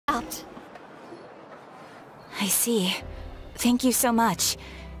I see. Thank you so much.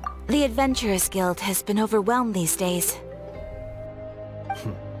 The Adventurers Guild has been overwhelmed these days.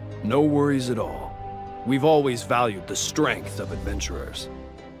 No worries at all. We've always valued the strength of adventurers.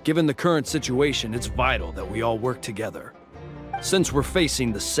 Given the current situation, it's vital that we all work together. Since we're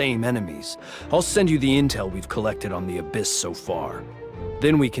facing the same enemies, I'll send you the intel we've collected on the Abyss so far.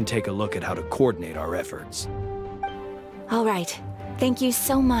 Then we can take a look at how to coordinate our efforts. All right. Thank you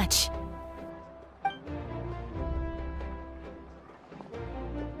so much.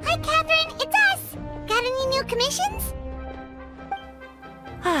 Hi, Catherine. It's us. Got any new commissions?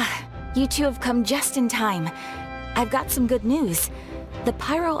 You two have come just in time. I've got some good news. The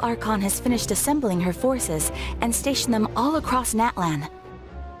Pyro Archon has finished assembling her forces and stationed them all across Natlan.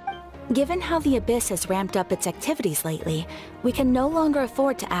 Given how the Abyss has ramped up its activities lately, we can no longer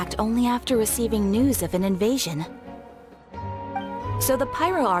afford to act only after receiving news of an invasion. So the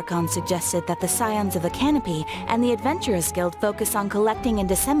Pyro Archon suggested that the Scions of the Canopy and the Adventurers Guild focus on collecting and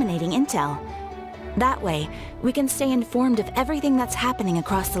disseminating intel. That way, we can stay informed of everything that's happening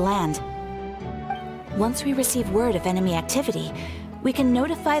across the land. Once we receive word of enemy activity, we can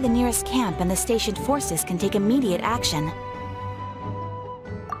notify the nearest camp and the stationed forces can take immediate action.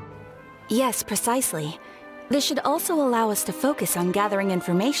 Yes, precisely. This should also allow us to focus on gathering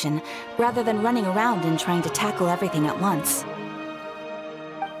information, rather than running around and trying to tackle everything at once.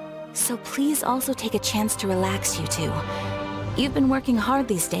 So please also take a chance to relax, you two. You've been working hard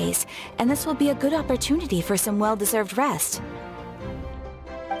these days, and this will be a good opportunity for some well-deserved rest.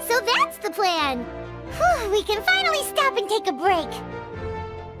 So that's the plan! Whew, we can finally stop and take a break.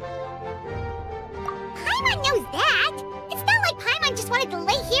 Paimon knows that! It's not like Paimon just wanted to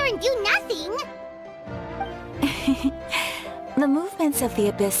lay here and do nothing! The movements of the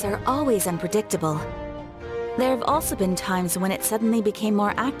Abyss are always unpredictable. There have also been times when it suddenly became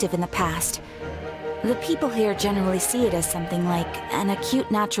more active in the past. The people here generally see it as something like an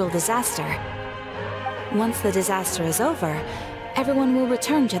acute natural disaster. Once the disaster is over, everyone will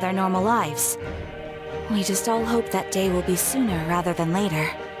return to their normal lives. We just all hope that day will be sooner rather than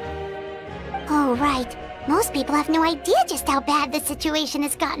later. Oh, right. Most people have no idea just how bad the situation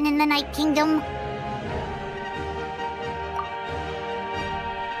has gotten in the Night Kingdom.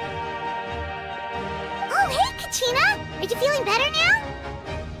 Oh, hey, Kachina! Are you feeling better now?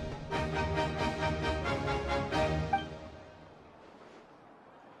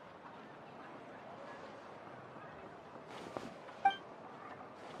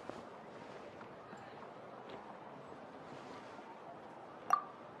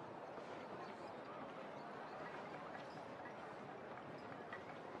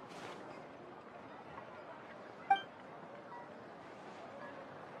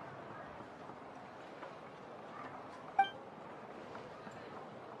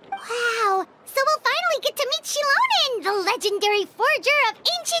 Wow! So we'll finally get to meet Shilonen, the legendary forger of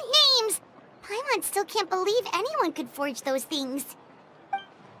ancient names! Paimon still can't believe anyone could forge those things.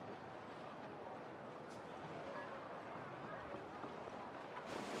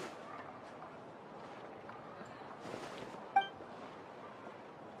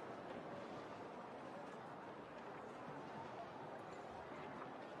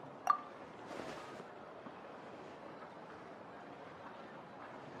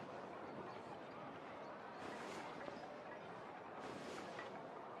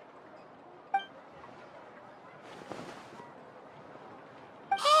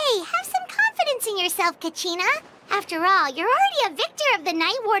 Yourself, Kachina. After all, you're already a victor of the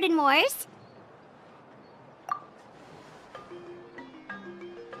Night Warden Wars.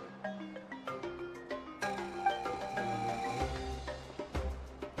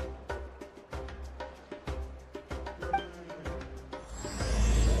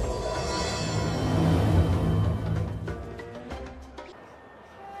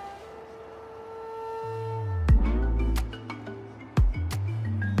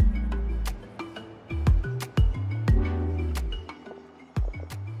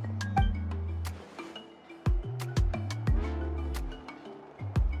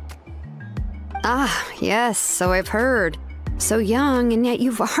 Ah, yes, so I've heard. So young, and yet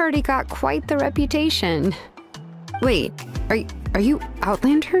you've already got quite the reputation. Wait, are you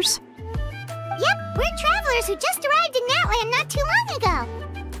Outlanders? Yep, we're travelers who just arrived in Natlan not too long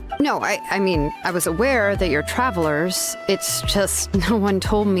ago. No, I mean, I was aware that you're travelers. It's just no one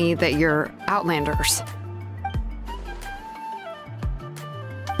told me that you're Outlanders.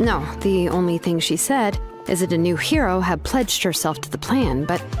 No, the only thing she said is that a new hero had pledged herself to the plan,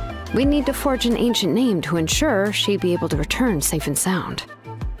 but we need to forge an ancient name to ensure she'd be able to return safe and sound.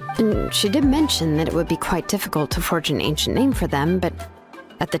 And she did mention that it would be quite difficult to forge an ancient name for them, but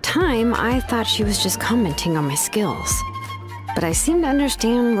At the time, I thought she was just commenting on my skills. But I seem to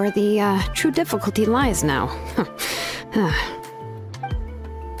understand where the true difficulty lies now.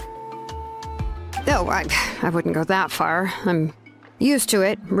 Oh, I wouldn't go that far. I'm used to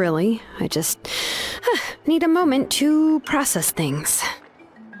it, really. I just need a moment to process things.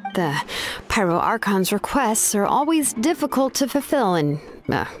 The Pyro Archon's requests are always difficult to fulfill, and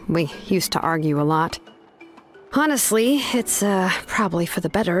we used to argue a lot. Honestly, it's probably for the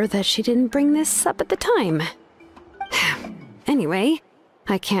better that she didn't bring this up at the time. Anyway,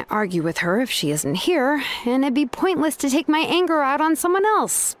 I can't argue with her if she isn't here, and it'd be pointless to take my anger out on someone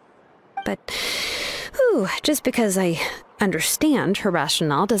else. But, just because I understand her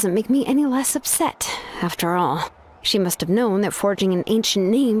rationale doesn't make me any less upset. After all, she must have known that forging an ancient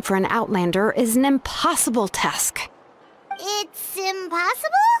name for an Outlander is an impossible task. It's impossible?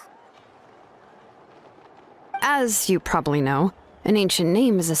 As you probably know, an ancient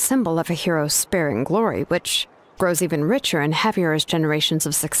name is a symbol of a hero's spirit and glory, which grows even richer and heavier as generations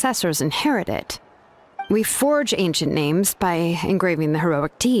of successors inherit it. We forge ancient names by engraving the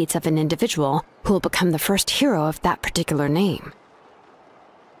heroic deeds of an individual who will become the first hero of that particular name.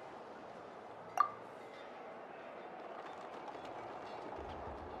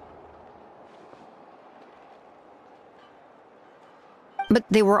 But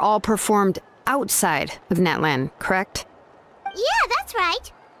they were all performed outside of Natlan, correct? Yeah, that's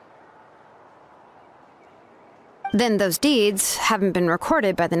right. Then those deeds haven't been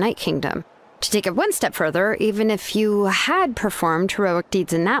recorded by the Night Kingdom. To take it one step further, even if you had performed heroic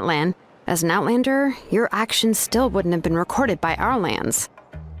deeds in Natlan, as an Outlander, your actions still wouldn't have been recorded by our lands.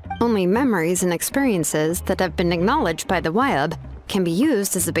 Only memories and experiences that have been acknowledged by the Wyab can be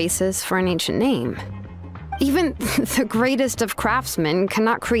used as a basis for an ancient name. Even the greatest of craftsmen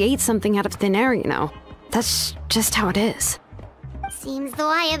cannot create something out of thin air, you know. That's just how it is. Seems the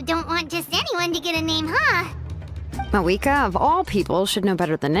Wyab don't want just anyone to get a name, huh? Mawika, of all people, should know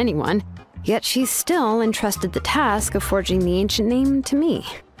better than anyone, yet she's still entrusted the task of forging the ancient name to me.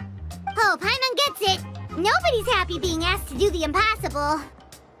 Oh, Paimon gets it. Nobody's happy being asked to do the impossible.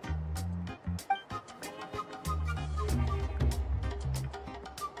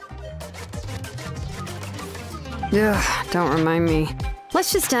 Ugh, don't remind me.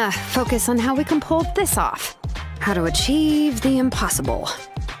 Let's just focus on how we can pull this off. How to achieve the impossible.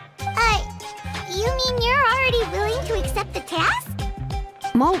 You mean you're already willing to accept the task?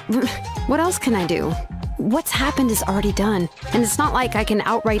 Well, what else can I do? What's happened is already done, and it's not like I can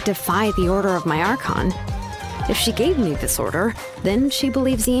outright defy the order of my Archon. If she gave me this order, then she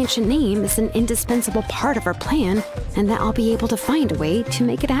believes the ancient name is an indispensable part of her plan, and that I'll be able to find a way to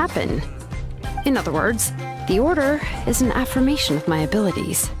make it happen. In other words, the order is an affirmation of my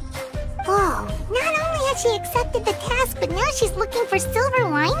abilities. Whoa, not only has she accepted the task, but now she's looking for silver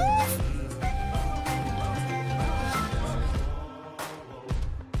linings?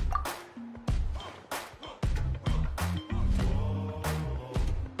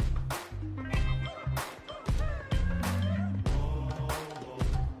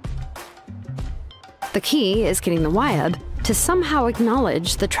 The key is getting the Wyab to somehow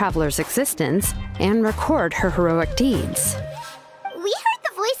acknowledge the traveler's existence and record her heroic deeds. We heard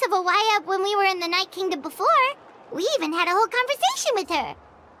the voice of a Wyab when we were in the Night Kingdom before. We even had a whole conversation with her.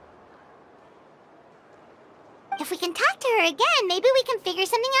 If we can talk to her again, maybe we can figure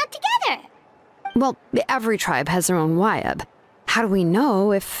something out together. Well, every tribe has their own Wyab. How do we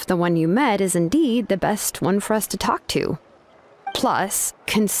know if the one you met is indeed the best one for us to talk to? Plus,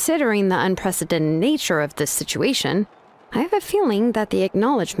 considering the unprecedented nature of this situation, I have a feeling that the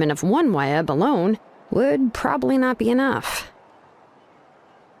acknowledgement of one Wyab alone would probably not be enough.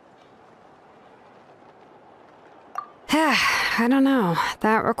 I don't know.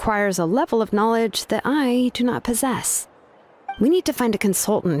 That requires a level of knowledge that I do not possess. We need to find a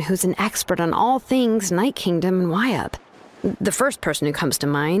consultant who's an expert on all things Night Kingdom and Wyab. The first person who comes to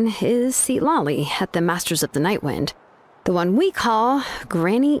mind is Lali at the Masters of the Nightwind. The one we call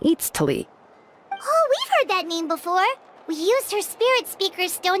Granny Eatstali. Oh, we've heard that name before. We used her Spirit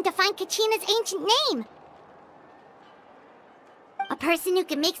Speaker's stone to find Kachina's ancient name. A person who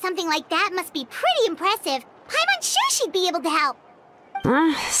can make something like that must be pretty impressive. I'm sure she'd be able to help.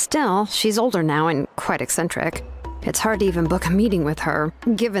 Still, she's older now and quite eccentric. It's hard to even book a meeting with her,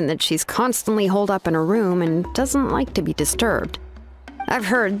 given that she's constantly holed up in her room and doesn't like to be disturbed. I've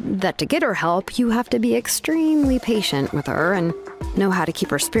heard that to get her help, you have to be extremely patient with her and know how to keep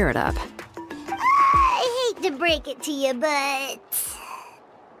her spirit up. I hate to break it to you, but...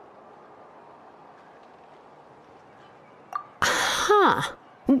 Huh.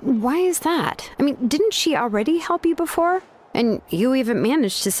 Why is that? I mean, didn't she already help you before? And you even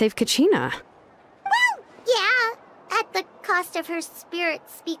managed to save Kachina. Well, yeah, at the cost of her spirit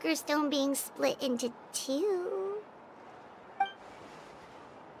speaker stone being split into two.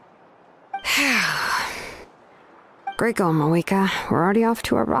 Great going, Moeka. We're already off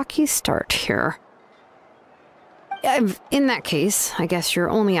to a rocky start here. In that case, I guess your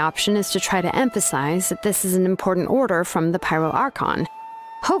only option is to try to emphasize that this is an important order from the Pyro Archon.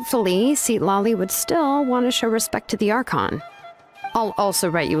 Hopefully, Seat Lolly would still want to show respect to the Archon. I'll also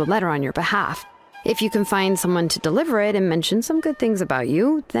write you a letter on your behalf. If you can find someone to deliver it and mention some good things about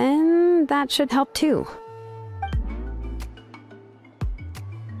you, then that should help too.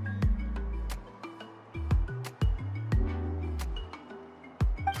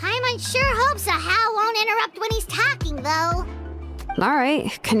 Paimon sure hopes a Hal won't interrupt when he's talking, though.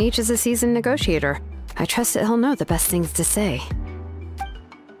 Alright, Kanich is a seasoned negotiator. I trust that he'll know the best things to say.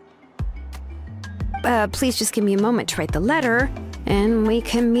 Please just give me a moment to write the letter, and we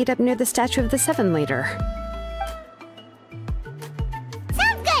can meet up near the Statue of the Seven later.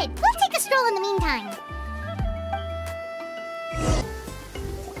 Sounds good! We'll take a stroll in the meantime.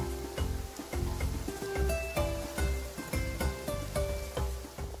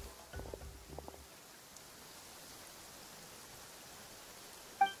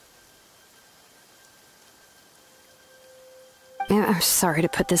 I'm sorry to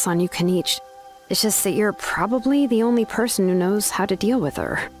put this on you, Kanich. It's just that you're probably the only person who knows how to deal with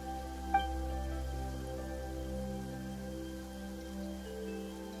her.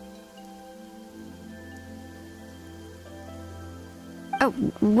 Oh,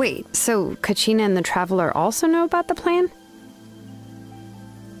 wait, so Kachina and the Traveler also know about the plan?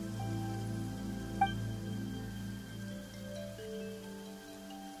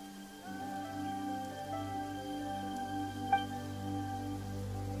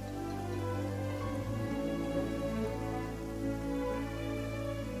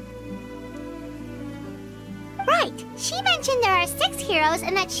 She mentioned there are 6 heroes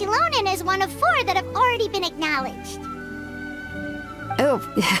and that Shilonen is one of 4 that have already been acknowledged. Oh,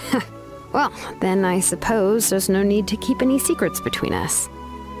 well, then I suppose there's no need to keep any secrets between us.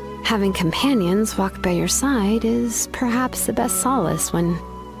 Having companions walk by your side is perhaps the best solace when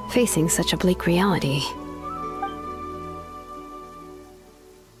facing such a bleak reality.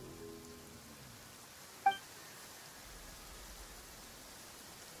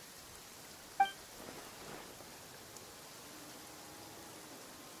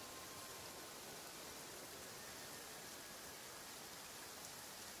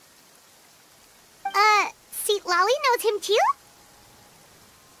 Lolly knows him too?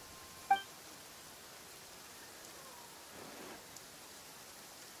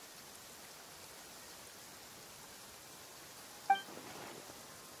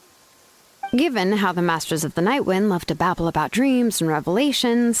 Given how the Masters of the Nightwind love to babble about dreams and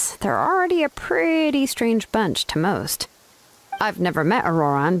revelations, they're already a pretty strange bunch to most. I've never met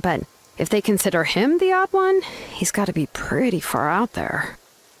Auroran, but if they consider him the odd one, he's got to be pretty far out there.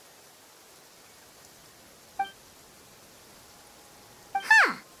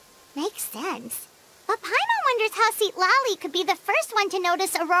 Makes sense. But Paimon wonders how Seat Lolly could be the first one to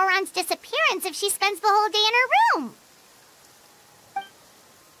notice Auroran's disappearance if she spends the whole day in her room.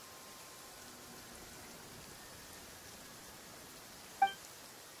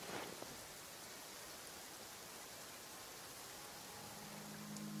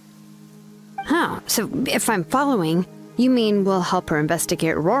 Oh, so if I'm following, you mean we'll help her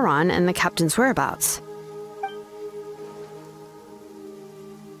investigate Auroran and the captain's whereabouts?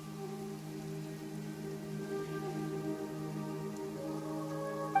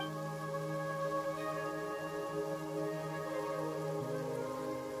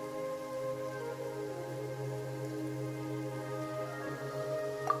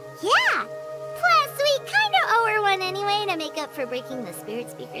 Yeah! Plus, we kinda owe her one anyway to make up for breaking the spirit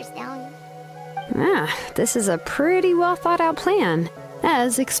speakers down. Ah, this is a pretty well thought out plan,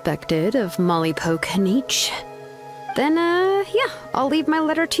 as expected of Molly Poke Kanich. Then, yeah, I'll leave my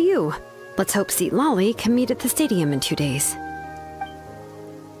letter to you. Let's hope Seat Lolly can meet at the stadium in 2 days.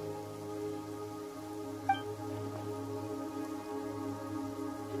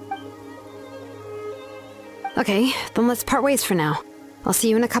 Okay, then let's part ways for now. I'll see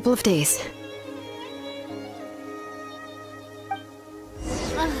you in a couple of days.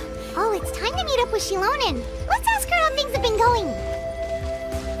 Oh, it's time to meet up with Shilonen. Let's ask her how things have been going.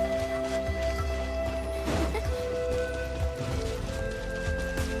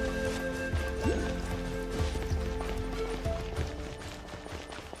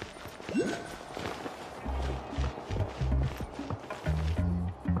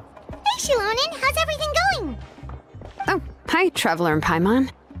 Hey, Shilonen, how's everything going? Oh, Traveler and Paimon.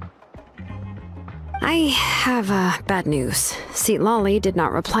 I have bad news. Seat Lolly did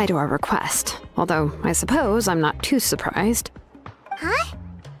not reply to our request, although I suppose I'm not too surprised. Huh?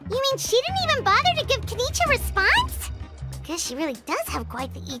 You mean she didn't even bother to give Kenichi a response? Guess she really does have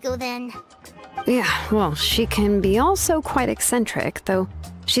quite the ego then. Yeah, well, she can be also quite eccentric, though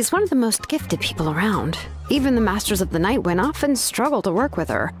she's one of the most gifted people around. Even the Masters of the Nightwind often struggle to work with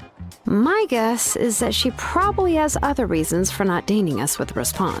her. My guess is that she probably has other reasons for not deigning us with a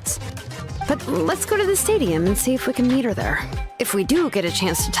response. But let's go to the stadium and see if we can meet her there. If we do get a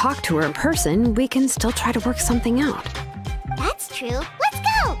chance to talk to her in person, we can still try to work something out. That's true. Let's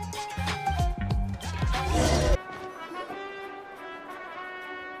go!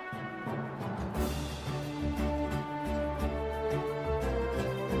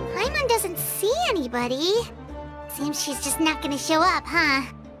 Paimon doesn't see anybody. Seems she's just not gonna show up, huh?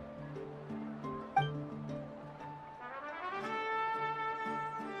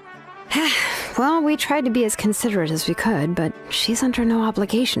 Well, we tried to be as considerate as we could, but she's under no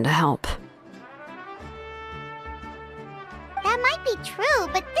obligation to help. That might be true,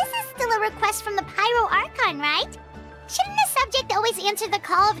 but this is still a request from the Pyro Archon, right? Shouldn't the subject always answer the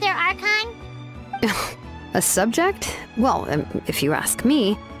call of their Archon? A subject? Well, if you ask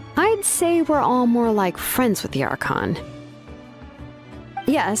me, I'd say we're all more like friends with the Archon.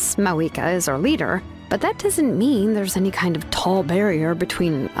 Yes, Mawika is our leader, but that doesn't mean there's any kind of tall barrier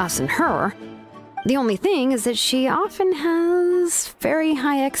between us and her. The only thing is that she often has very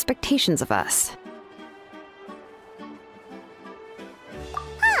high expectations of us.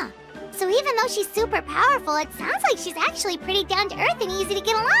 Huh. So even though she's super powerful, it sounds like she's actually pretty down to earth and easy to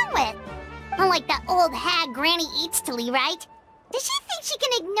get along with. Unlike that old hag Granny Eatstily, right? Does she think she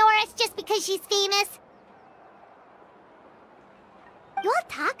can ignore us just because she's famous? You all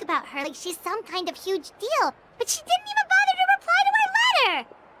talk about her like she's some kind of huge deal, but she didn't even bother to reply to our letter!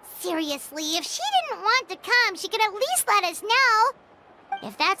 Seriously, if she didn't want to come, she could at least let us know.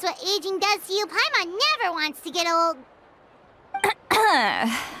 If that's what aging does to you, Paimon never wants to get old.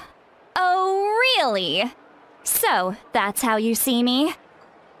 Oh, really? So, that's how you see me?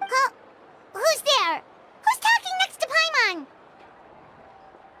 Huh? Who's there? Who's talking next to Paimon?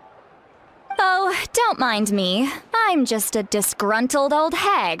 Oh, don't mind me. I'm just a disgruntled old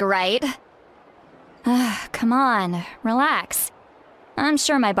hag, right? Come on, relax. I'm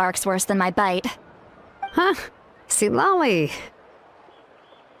sure my bark's worse than my bite. Huh? See, Lolly.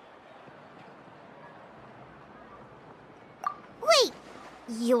 Wait,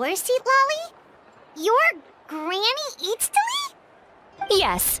 you're Seat Lolly? You're Granny Eatstily?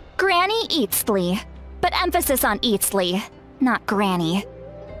 Yes, Granny Eatstly. But emphasis on Eatstly, not Granny.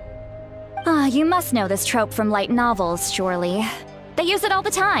 You must know this trope from light novels, surely. They use it all the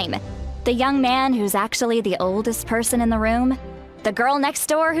time. The young man who's actually the oldest person in the room. The girl next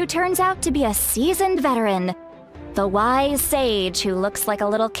door who turns out to be a seasoned veteran. The wise sage who looks like a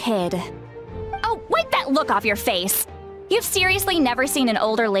little kid. Oh, wipe that look off your face! You've seriously never seen an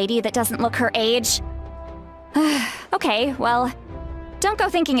older lady that doesn't look her age? Okay, well, don't go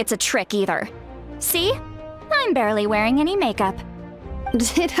thinking it's a trick either. See? I'm barely wearing any makeup.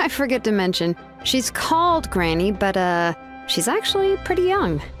 Did I forget to mention, she's called Granny, but she's actually pretty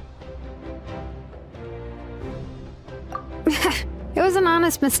young. It was an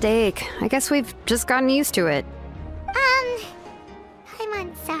honest mistake. I guess we've just gotten used to it.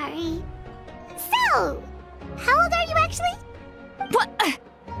 I'm sorry. So, how old are you actually? What?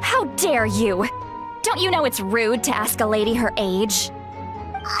 How dare you? Don't you know it's rude to ask a lady her age?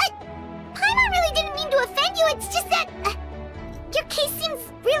 Paimon really didn't mean to offend you, it's just that your case seems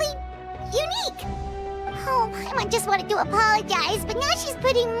really unique. Oh, Paimon just wanted to apologize, but now she's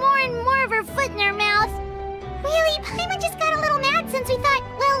putting more and more of her foot in her mouth. Really, Paimon just got a little mad since we thought,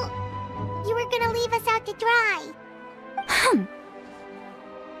 well, you were gonna leave us out to dry.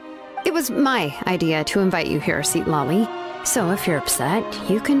 It was my idea to invite you here, Seat Lolly. So if you're upset,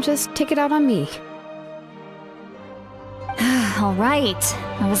 you can just take it out on me. All right.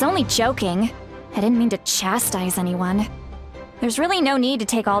 I was only joking. I didn't mean to chastise anyone. There's really no need to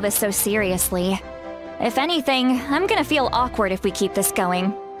take all this so seriously. If anything, I'm gonna feel awkward if we keep this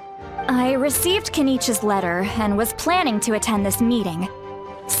going. I received Kenichi's letter and was planning to attend this meeting.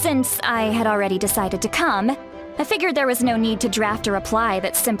 Since I had already decided to come, I figured there was no need to draft a reply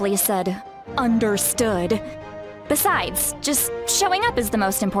that simply said, "Understood." Besides, just showing up is the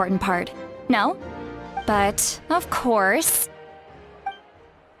most important part, no? But, of course,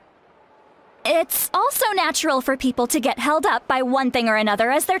 it's also natural for people to get held up by one thing or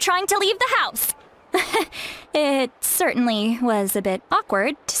another as they're trying to leave the house. It certainly was a bit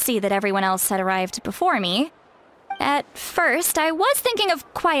awkward to see that everyone else had arrived before me. At first, I was thinking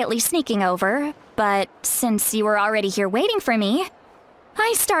of quietly sneaking over, but since you were already here waiting for me,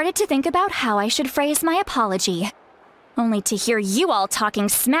 I started to think about how I should phrase my apology. Only to hear you all talking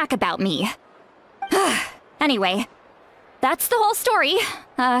smack about me. Anyway, that's the whole story.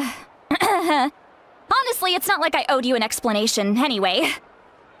 Honestly, it's not like I owed you an explanation anyway.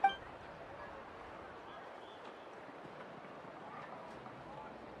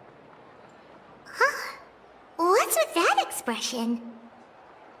 What's with that expression?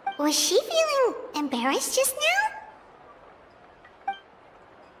 Was she feeling embarrassed just now?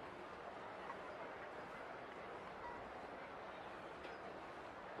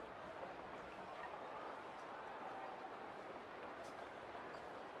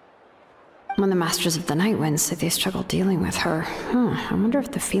 When the Masters of the Night Winds say they struggle dealing with her, I wonder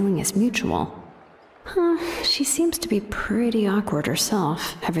if the feeling is mutual. She seems to be pretty awkward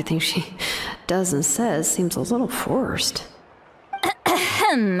herself. Everything she does and says seems a little forced.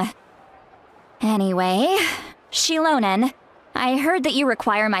 Anyway, Shilonen, I heard that you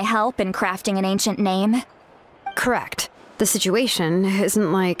require my help in crafting an ancient name. Correct. The situation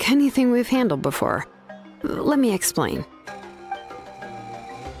isn't like anything we've handled before. Let me explain.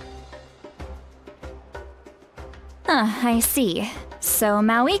 I see. So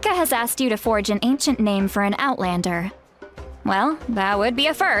Mawika has asked you to forge an ancient name for an outlander. Well, that would be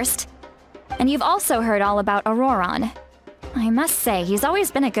a first. And you've also heard all about Auroron. I must say, he's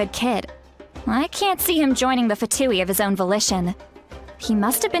always been a good kid. I can't see him joining the Fatui of his own volition. He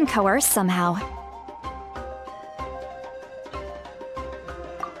must have been coerced somehow.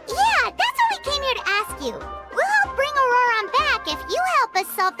 Yeah, that's what we came here to ask you. We'll help bring Auroron back if you help us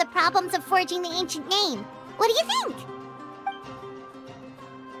solve the problems of forging the ancient name. What do you think?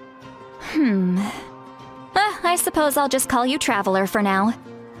 I suppose I'll just call you Traveler for now.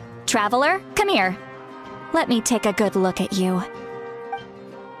 Traveler, come here. Let me take a good look at you.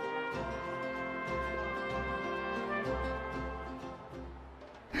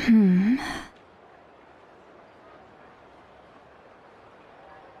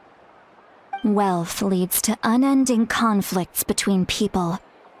 Wealth leads to unending conflicts between people.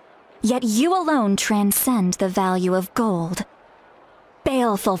 Yet you alone transcend the value of gold.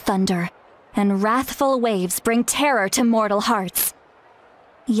 Baleful thunder and wrathful waves bring terror to mortal hearts.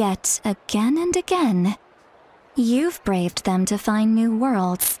 Yet again and again, you've braved them to find new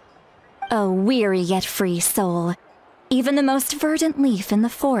worlds. A weary yet free soul, even the most verdant leaf in the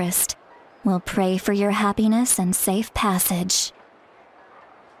forest will pray for your happiness and safe passage.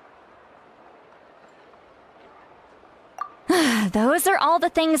 Those are all the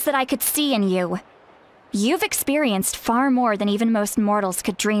things that I could see in you. You've experienced far more than even most mortals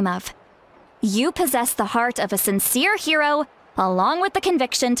could dream of. You possess the heart of a sincere hero, along with the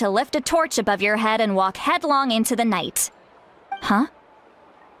conviction to lift a torch above your head and walk headlong into the night. Huh?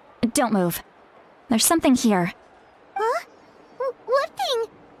 Don't move. There's something here. Huh? What thing?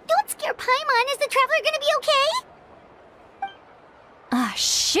 Don't scare Paimon. Is the Traveler gonna be okay?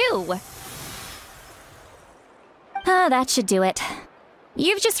 Shoo! That should do it.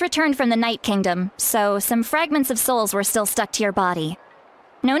 You've just returned from the Night Kingdom, so some fragments of souls were still stuck to your body.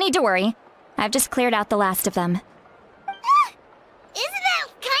 No need to worry. I've just cleared out the last of them. Isn't that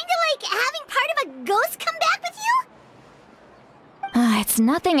kinda like having part of a ghost come back with you? It's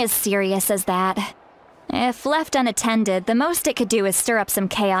nothing as serious as that. If left unattended, the most it could do is stir up some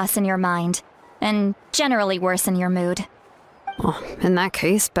chaos in your mind, and generally worsen your mood. Well, in that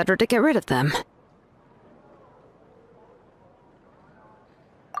case, better to get rid of them.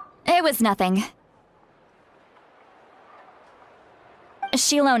 It was nothing.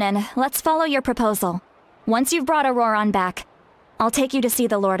 Shilonen, let's follow your proposal. Once you've brought Auroron back, I'll take you to see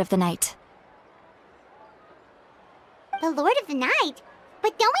the Lord of the Night. The Lord of the Night?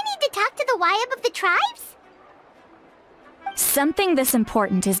 But don't we need to talk to the Wayab of the tribes? Something this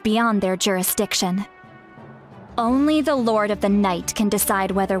important is beyond their jurisdiction. Only the Lord of the Night can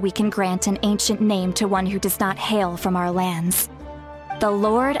decide whether we can grant an ancient name to one who does not hail from our lands. The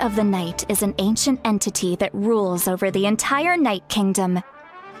Lord of the Night is an ancient entity that rules over the entire Night Kingdom,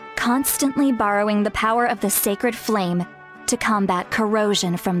 constantly borrowing the power of the sacred flame to combat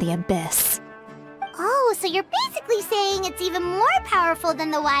corrosion from the abyss. Oh, so you're basically saying it's even more powerful than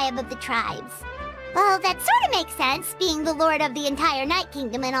the Wayab of the tribes. Well, that sort of makes sense, being the Lord of the entire Night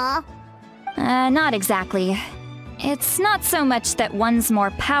Kingdom and all. Not exactly. It's not so much that one's more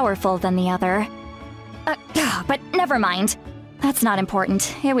powerful than the other. But never mind. That's not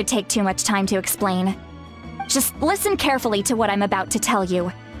important. It would take too much time to explain. Just listen carefully to what I'm about to tell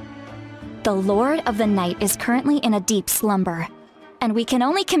you. The Lord of the Night is currently in a deep slumber, and we can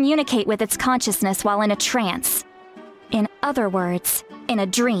only communicate with its consciousness while in a trance. In other words, in a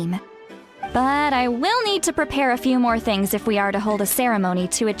dream. But I will need to prepare a few more things if we are to hold a ceremony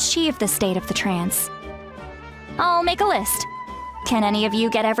to achieve the state of the trance. I'll make a list. Can any of you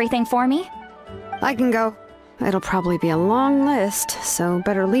get everything for me? I can go. It'll probably be a long list, so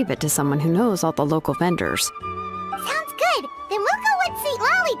better leave it to someone who knows all the local vendors. Sounds good. Then we'll go with St.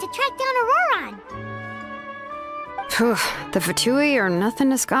 Lolly to track down Auroron. Phew, the Fatui are nothing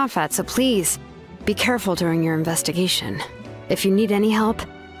to scoff at, so please, be careful during your investigation. If you need any help,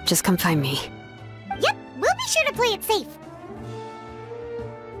 just come find me. Yep, we'll be sure to play it safe.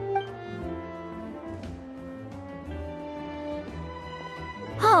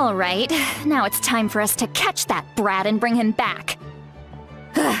 All right, now it's time for us to catch that brat and bring him back.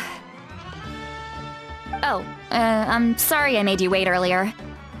 I'm sorry I made you wait earlier.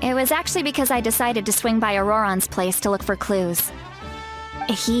 It was actually because I decided to swing by Auroron's place to look for clues.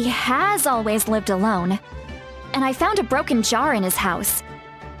 He has always lived alone, and I found a broken jar in his house.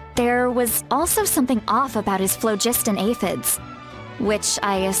 There was also something off about his phlogiston aphids, which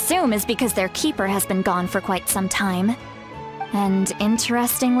I assume is because their keeper has been gone for quite some time. And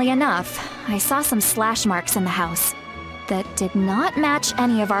interestingly enough, I saw some slash marks in the house that did not match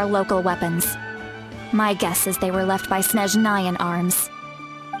any of our local weapons. My guess is they were left by Snezhnayan arms.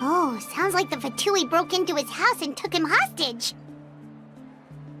 Oh, sounds like the Fatui broke into his house and took him hostage.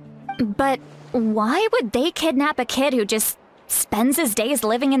 But why would they kidnap a kid who just spends his days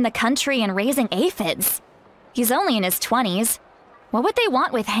living in the country and raising aphids? He's only in his 20s. What would they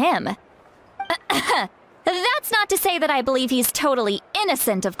want with him? That's not to say that I believe he's totally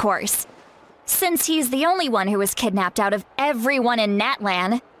innocent, of course. Since he's the only one who was kidnapped out of everyone in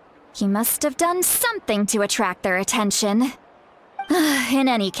Natlan, he must have done something to attract their attention. In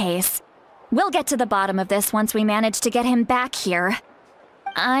any case, we'll get to the bottom of this once we manage to get him back here.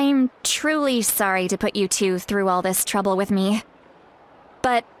 I'm truly sorry to put you two through all this trouble with me.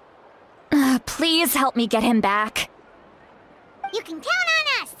 But please help me get him back. You can count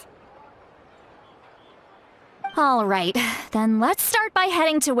on us! All right, then let's start by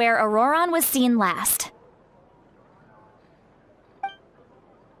heading to where Auroron was seen last.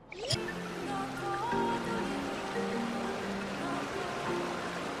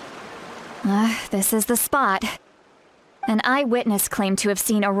 This is the spot. An eyewitness claimed to have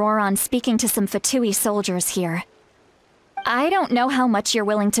seen Auroron speaking to some Fatui soldiers here. I don't know how much you're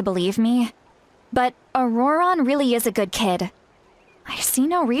willing to believe me, but Auroron really is a good kid. I see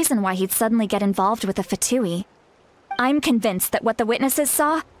no reason why he'd suddenly get involved with the Fatui. I'm convinced that what the witnesses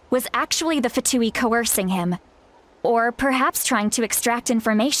saw was actually the Fatui coercing him, or perhaps trying to extract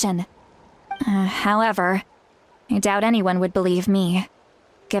information. However, I doubt anyone would believe me,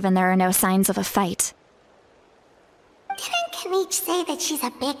 given there are no signs of a fight. Didn't Kanich say that she's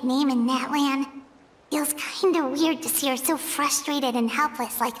a big name in Natlan? Feels kinda weird to see her so frustrated and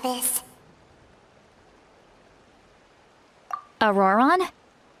helpless like this. Auroron?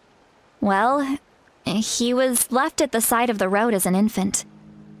 Well, he was left at the side of the road as an infant,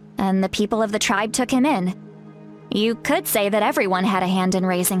 and the people of the tribe took him in. You could say that everyone had a hand in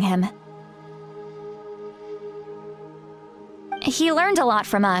raising him. He learned a lot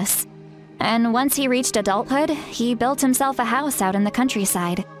from us, and once he reached adulthood, he built himself a house out in the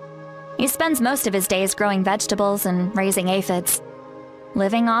countryside. He spends most of his days growing vegetables and raising aphids,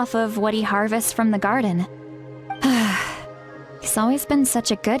 living off of what he harvests from the garden. He's always been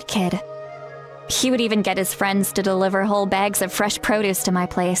such a good kid. He would even get his friends to deliver whole bags of fresh produce to my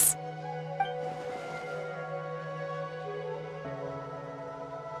place.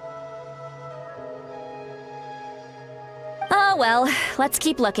 Oh well, let's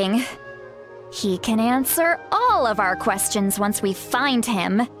keep looking. He can answer all of our questions once we find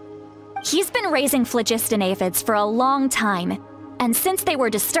him. He's been raising phlogiston aphids for a long time, and since they were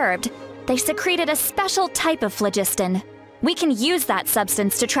disturbed, they secreted a special type of phlogiston. We can use that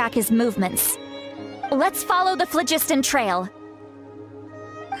substance to track his movements. Let's follow the phlogiston trail.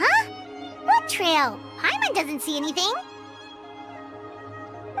 Huh? What trail? Paimon doesn't see anything.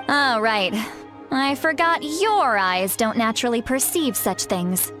 Oh, right. I forgot your eyes don't naturally perceive such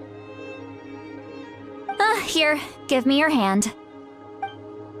things. Here, give me your hand.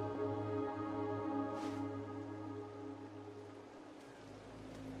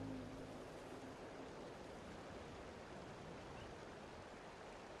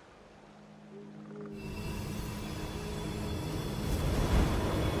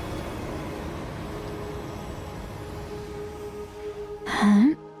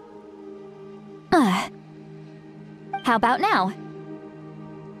 How about now?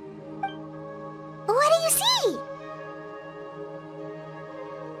 What do you see?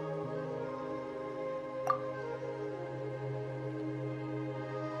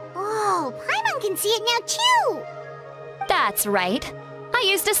 Wow, Paimon can see it now too! That's right. I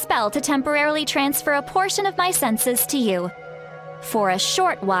used a spell to temporarily transfer a portion of my senses to you. For a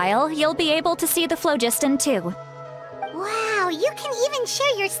short while, you'll be able to see the phlogiston too. Wow, you can even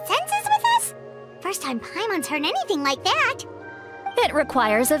share your senses with us? First time Paimon's heard anything like that. It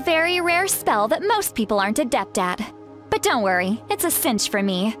requires a very rare spell that most people aren't adept at. But don't worry, it's a cinch for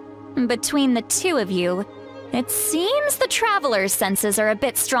me. Between the two of you, it seems the Traveler's senses are a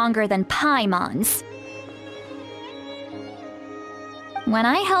bit stronger than Paimon's. When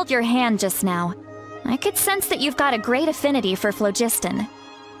I held your hand just now, I could sense that you've got a great affinity for phlogiston.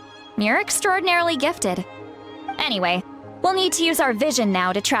 You're extraordinarily gifted. Anyway, we'll need to use our vision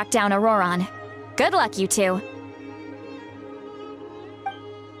now to track down Auroron. Good luck, you two.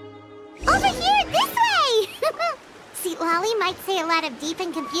 Over here, this way! See, Lolly might say a lot of deep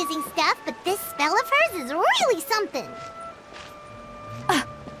and confusing stuff, but this spell of hers is really something.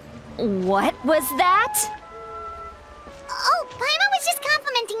 What was that? Oh, Paimon was just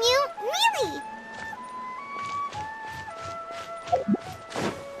complimenting you, really.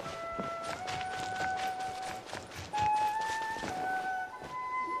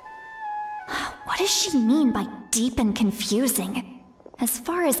 What does she mean by deep and confusing? As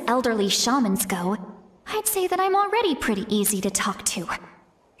far as elderly shamans go, I'd say that I'm already pretty easy to talk to.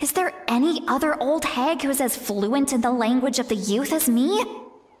 Is there any other old hag who's as fluent in the language of the youth as me?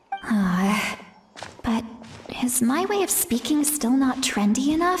 But is my way of speaking still not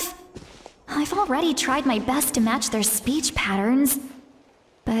trendy enough? I've already tried my best to match their speech patterns.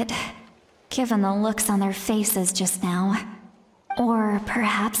 But given the looks on their faces just now, or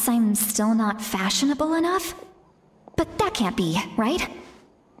perhaps I'm still not fashionable enough? But that can't be, right?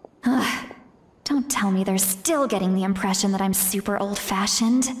 Don't tell me they're still getting the impression that I'm super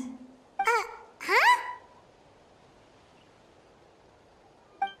old-fashioned. Huh?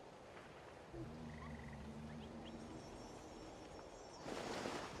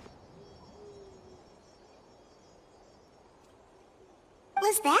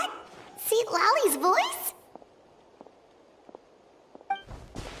 Was that St. Lolly's voice?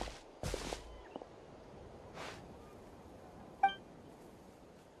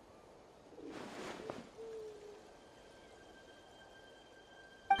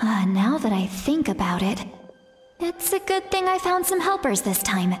 Now that I think about it, it's a good thing I found some helpers this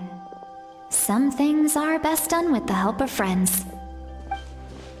time. Some things are best done with the help of friends.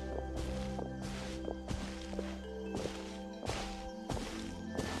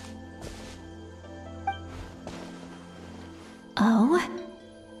 Oh?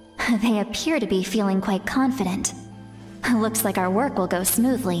 They appear to be feeling quite confident. Looks like our work will go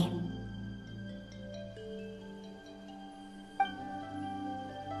smoothly.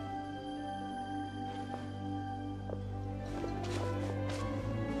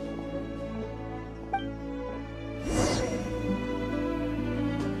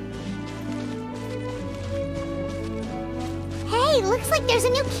 Hey, looks like there's a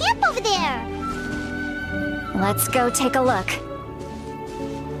new camp over there! Let's go take a look.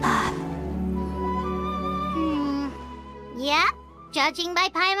 Yeah, judging by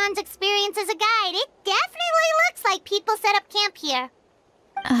Paimon's experience as a guide, it definitely looks like people set up camp here.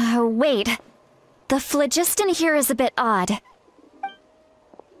 Wait. The phlogiston here is a bit odd.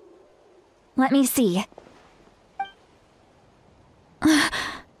 Let me see. Paimon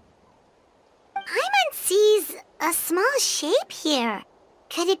sees a small shape here.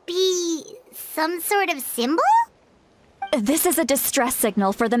 Could it be some sort of symbol? This is a distress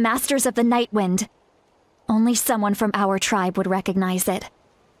signal for the Masters of the Night Wind. Only someone from our tribe would recognize it.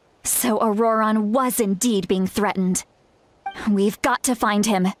 So Auroron was indeed being threatened. We've got to find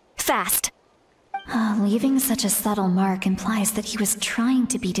him, fast. Leaving such a subtle mark implies that he was trying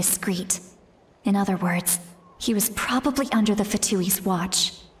to be discreet. In other words, he was probably under the Fatui's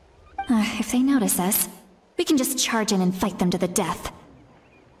watch. If they notice us, we can just charge in and fight them to the death.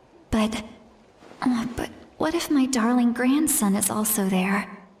 But what if my darling grandson is also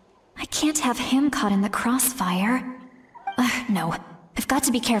there? I can't have him caught in the crossfire. No, I've got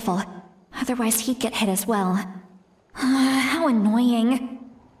to be careful. Otherwise he'd get hit as well. How annoying.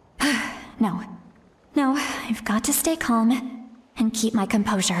 No, I've got to stay calm and keep my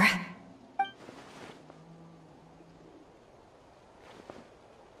composure.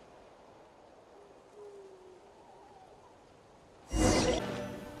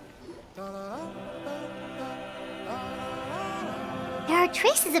 There are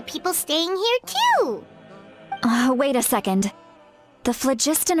traces of people staying here too! Wait a second. The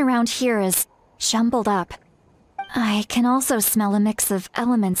phlogiston around here is jumbled up. I can also smell a mix of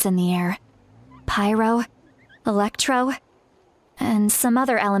elements in the air. Pyro, electro, and some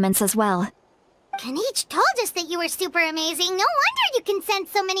other elements as well. Kanich told us that you were super amazing. No wonder you can sense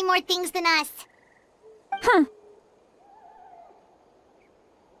so many more things than us.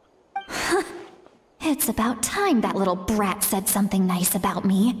 It's about time that little brat said something nice about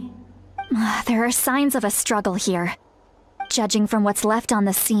me. There are signs of a struggle here. Judging from what's left on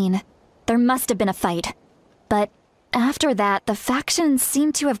the scene, there must have been a fight. But after that, the factions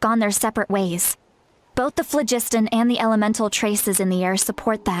seem to have gone their separate ways. Both the phlogiston and the elemental traces in the air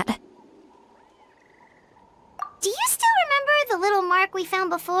support that. Do you still remember the little mark we found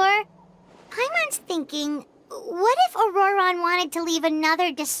before? Paimon's thinking, what if Auroron wanted to leave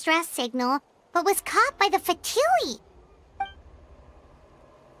another distress signal, but was caught by the Fatui?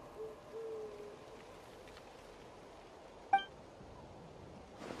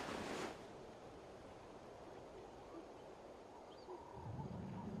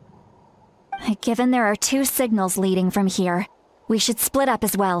 Given there are 2 signals leading from here, we should split up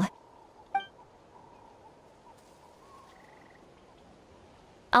as well.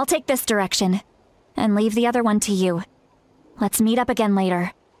 I'll take this direction, and leave the other one to you. Let's meet up again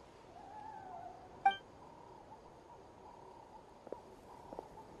later.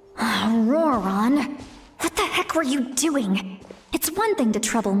 Auroron! What the heck were you doing? It's one thing to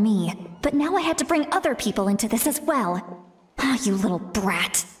trouble me, but now I had to bring other people into this as well. You little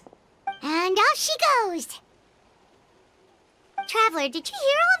brat. And off she goes! Traveler, did you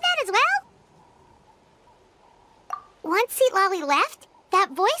hear all of that as well? Once Seatlolly left,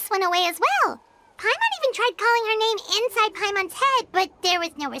 that voice went away as well. Paimon even tried calling her name inside Paimon's head, but there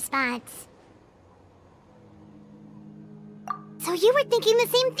was no response. So you were thinking the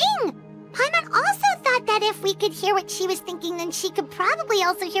same thing! Paimon also thought that if we could hear what she was thinking, then she could probably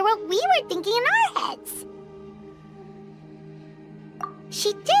also hear what we were thinking in our heads.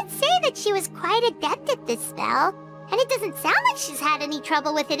 She did say that she was quite adept at this spell, and it doesn't sound like she's had any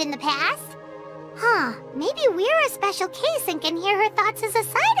trouble with it in the past. Huh, maybe we're a special case and can hear her thoughts as a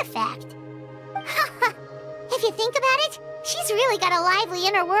side effect. If you think about it, she's really got a lively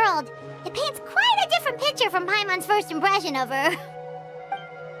inner world. It paints quite a different picture from Paimon's first impression of her.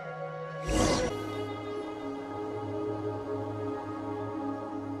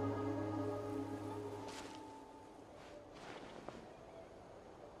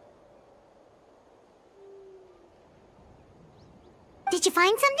 Did you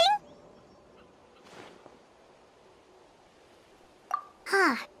find something?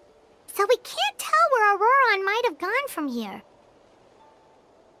 Huh. So we can't tell where Auroron might have gone from here.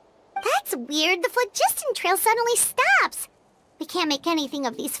 That's weird. The phlogiston trail suddenly stops. We can't make anything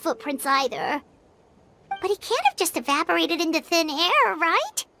of these footprints either. But he can't have just evaporated into thin air,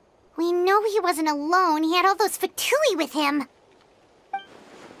 right? We know he wasn't alone. He had all those Fatui with him.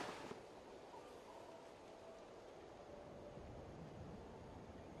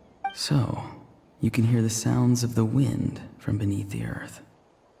 So, you can hear the sounds of the wind from beneath the earth.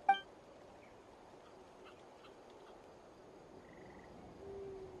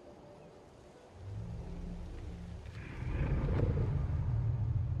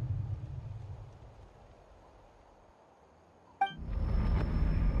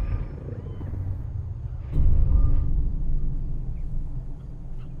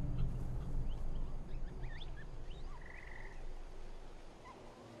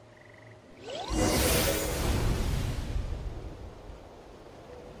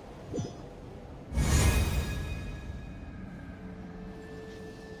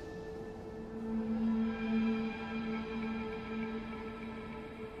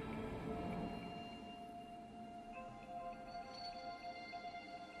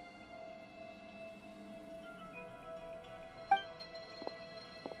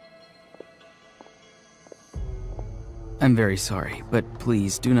 I'm very sorry, but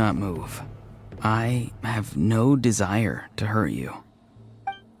please do not move. I have no desire to hurt you.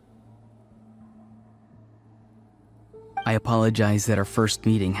 I apologize that our first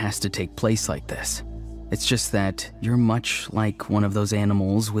meeting has to take place like this. It's just that you're much like one of those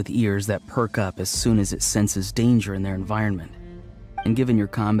animals with ears that perk up as soon as it senses danger in their environment. And given your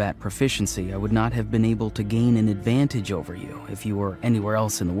combat proficiency, I would not have been able to gain an advantage over you if you were anywhere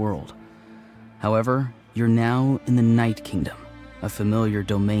else in the world. However, you're now in the Night Kingdom, a familiar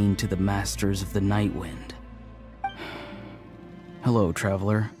domain to the masters of the Night Wind. Hello,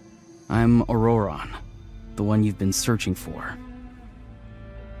 traveler. I'm Auroron, the one you've been searching for.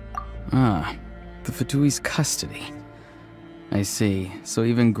 Ah, the Fatui's custody. I see, so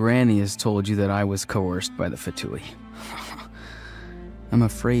even Granny has told you that I was coerced by the Fatui. I'm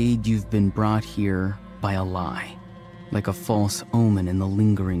afraid you've been brought here by a lie, like a false omen in the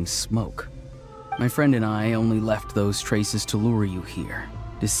lingering smoke. My friend and I only left those traces to lure you here.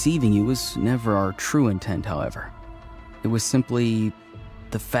 Deceiving you was never our true intent, however. It was simply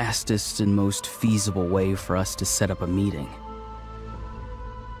the fastest and most feasible way for us to set up a meeting.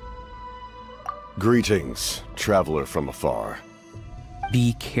 Greetings, traveler from afar.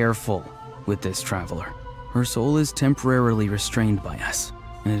 Be careful with this traveler. Her soul is temporarily restrained by us,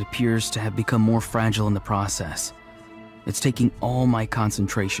 and it appears to have become more fragile in the process. It's taking all my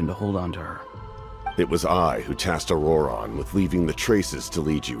concentration to hold on to her. It was I who tasked Auroron with leaving the traces to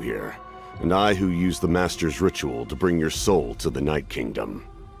lead you here, and I who used the Master's ritual to bring your soul to the Night Kingdom.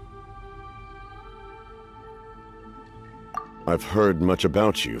 I've heard much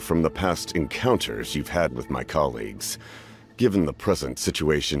about you from the past encounters you've had with my colleagues. Given the present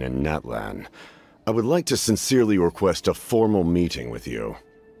situation in Natlan, I would like to sincerely request a formal meeting with you,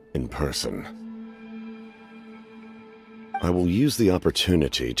 in person. I will use the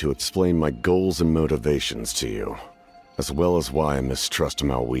opportunity to explain my goals and motivations to you, as well as why I mistrust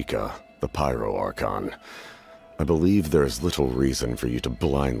Malwika, the Pyro Archon. I believe there is little reason for you to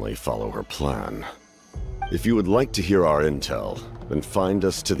blindly follow her plan. If you would like to hear our intel, then find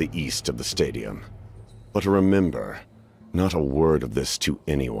us to the east of the stadium. But remember, not a word of this to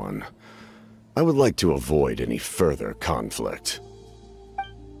anyone. I would like to avoid any further conflict.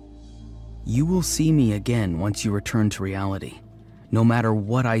 You will see me again once you return to reality. No matter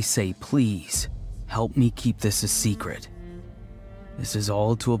what I say, please, help me keep this a secret. This is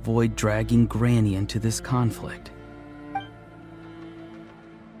all to avoid dragging Granny into this conflict.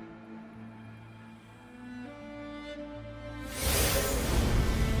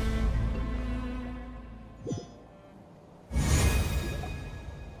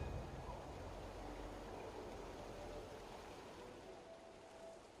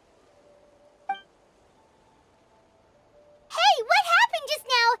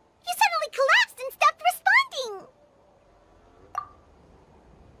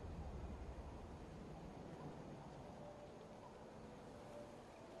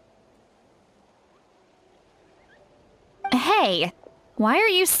 Hey, why are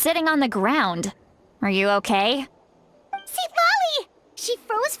you sitting on the ground? Are you okay? See, Lolly! She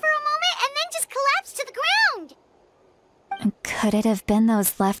froze for a moment and then just collapsed to the ground! Could it have been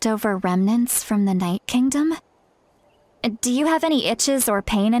those leftover remnants from the Night Kingdom? Do you have any itches or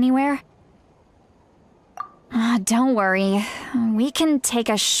pain anywhere? Don't worry, we can take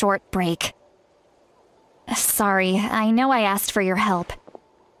a short break. Sorry, I know I asked for your help.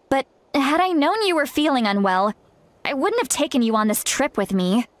 But had I known you were feeling unwell, I wouldn't have taken you on this trip with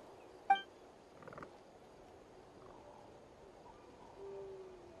me.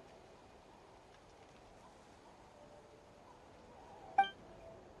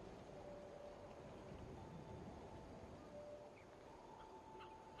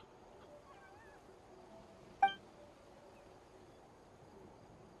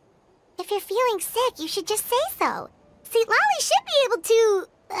 If you're feeling sick, you should just say so. See, Lolly should be able to,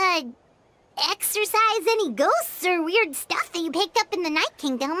 exorcise any ghosts or weird stuff that you picked up in the Night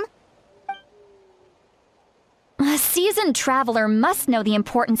Kingdom. A seasoned traveler must know the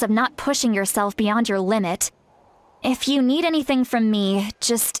importance of not pushing yourself beyond your limit. If you need anything from me,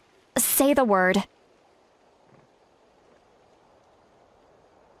 just say the word.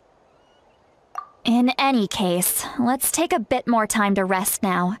 In any case, let's take a bit more time to rest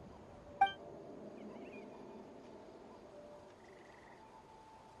now.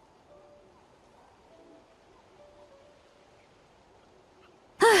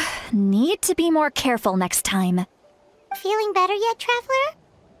 Need to be more careful next time. Feeling better yet, traveler?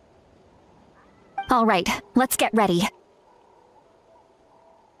 All right, let's get ready.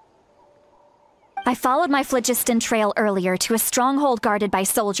 I followed my phlogiston trail earlier to a stronghold guarded by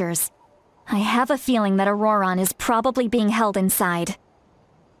soldiers. I have a feeling that Auroron is probably being held inside.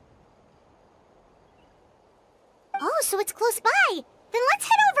 Oh, so it's close by. Then let's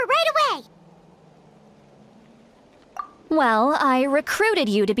head over right away. Well, I recruited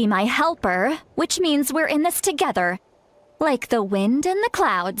you to be my helper, which means we're in this together. Like the wind and the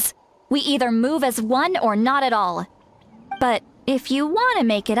clouds. We either move as one or not at all. But if you want to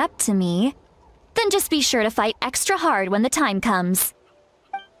make it up to me, then just be sure to fight extra hard when the time comes.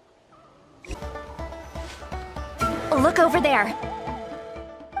 Look over there.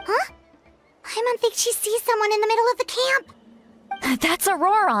 Huh? Paimon thinks she sees someone in the middle of the camp. That's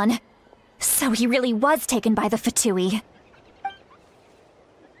Auroron. So he really was taken by the Fatui.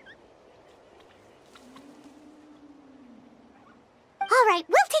 All right,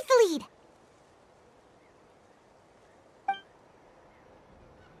 we'll take the lead.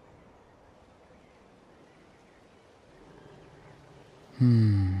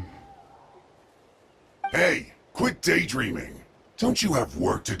 like daydreaming. Don't you have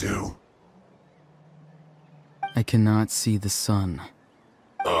work to do? I cannot see the sun.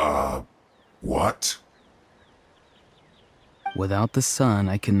 What? Without the sun,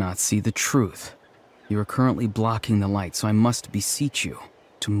 I cannot see the truth. You are currently blocking the light, so I must beseech you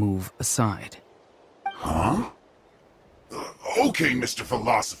to move aside. Huh? Okay, Mr.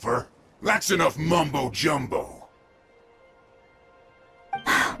 Philosopher. That's enough mumbo-jumbo.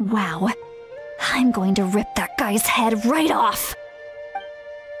 Wow. I'm going to rip that guy's head right off.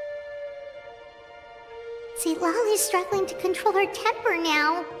 See, Lolly's struggling to control her temper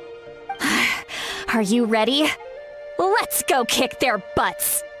now. Are you ready? Let's go kick their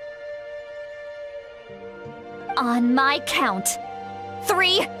butts. On my count.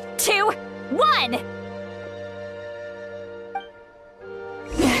 3, 2, 1!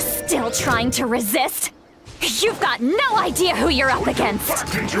 Still trying to resist? You've got no idea who you're up against!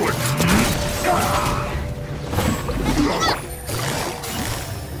 Back into it!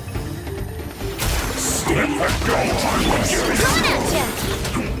 Let go! Coming at ya!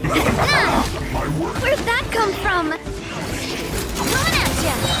 Where'd that come from? Coming at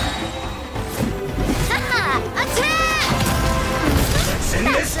ya! Haha! Attack! Let's end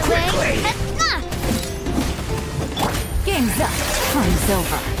this quickly! Game's up. Time's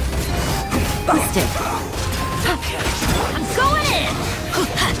over. Busted. I'm going in!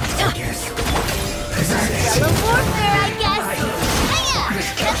 Yellow warfare, I guess! Hiya!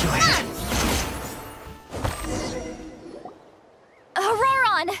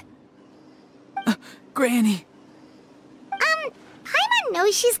 Auroron! Granny! Paimon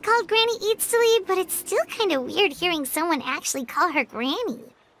knows she's called Granny Eatsley, but it's still kind of weird hearing someone actually call her Granny.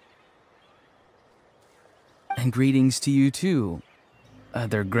 And greetings to you too,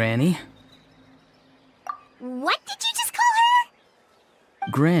 other Granny. What did you just call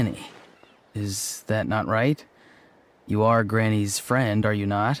her? Granny. Is that not right? You are Granny's friend, are you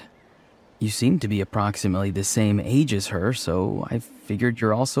not? You seem to be approximately the same age as her, so I figured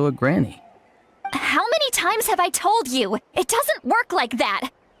you're also a Granny. How many times have I told you? It doesn't work like that.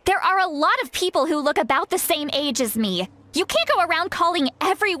 There are a lot of people who look about the same age as me. You can't go around calling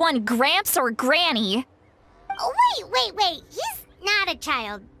everyone Gramps or Granny. Oh, wait. He's not a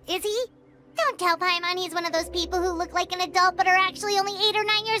child, is he? Don't tell Paimon he's one of those people who look like an adult but are actually only 8 or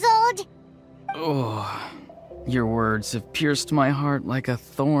 9 years old. Oh, your words have pierced my heart like a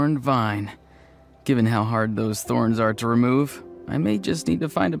thorned vine. Given how hard those thorns are to remove, I may just need to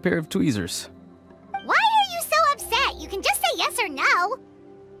find a pair of tweezers. Why are you so upset? You can just say yes or no.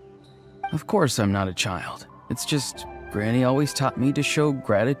 Of course I'm not a child. It's just Granny always taught me to show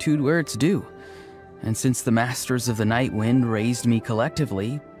gratitude where it's due. And since the Masters of the Night Wind raised me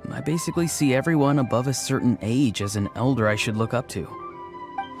collectively, I basically see everyone above a certain age as an elder I should look up to.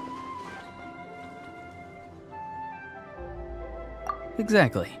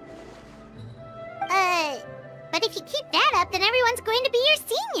 Exactly. But if you keep that up, then everyone's going to be your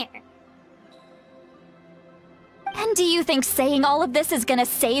senior. And do you think saying all of this is gonna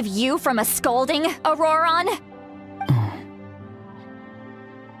save you from a scolding, Auroron?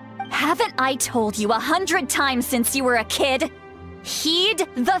 Haven't I told you 100 times since you were a kid? Heed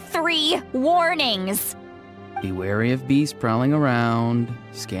the 3 warnings. Be wary of beasts prowling around,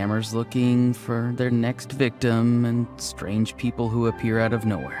 scammers looking for their next victim, and strange people who appear out of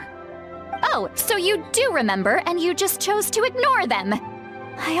nowhere. Oh, so you do remember, and you just chose to ignore them.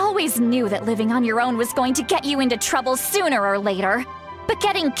 I always knew that living on your own was going to get you into trouble sooner or later. But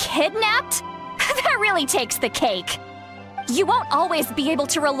getting kidnapped? That really takes the cake. You won't always be able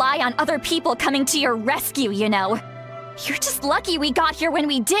to rely on other people coming to your rescue, you know. You're just lucky we got here when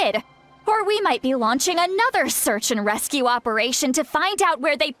we did. Or we might be launching another search and rescue operation to find out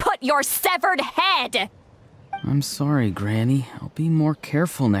where they put your severed head. I'm sorry, Granny. I'll be more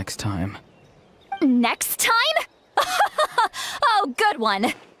careful next time. Next time? Oh, good one.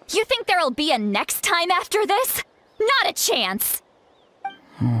 You think there'll be a next time after this? Not a chance.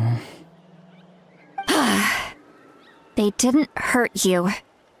 They didn't hurt you,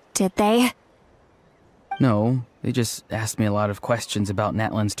 did they? No, they just asked me a lot of questions about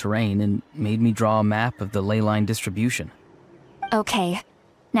Natlan's terrain and made me draw a map of the ley line distribution. Okay,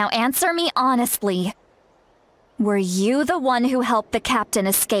 now answer me honestly. Were you the one who helped the captain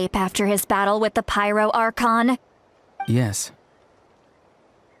escape after his battle with the Pyro Archon? Yes.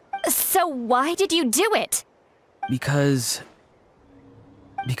 So why did you do it? Because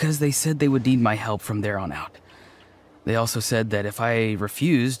they said they would need my help from there on out. They also said that if I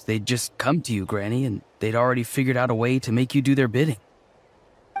refused, they'd just come to you, Granny, and they'd already figured out a way to make you do their bidding.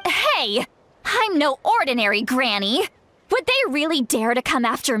 Hey! I'm no ordinary Granny! Would they really dare to come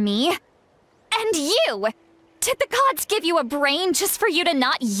after me? And you! Did the gods give you a brain just for you to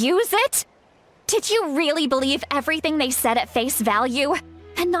not use it? Did you really believe everything they said at face value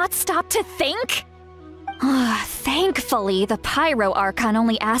and not stop to think? Thankfully, the Pyro Archon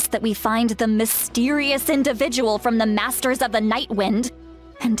only asked that we find the mysterious individual from the Masters of the Night Wind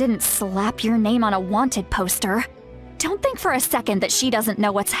and didn't slap your name on a wanted poster. Don't think for a second that she doesn't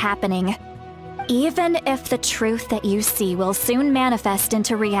know what's happening. Even if the truth that you see will soon manifest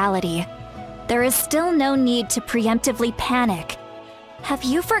into reality, there is still no need to preemptively panic. Have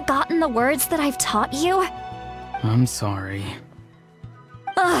you forgotten the words that I've taught you? I'm sorry.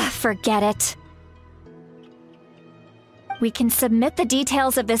 Forget it. We can submit the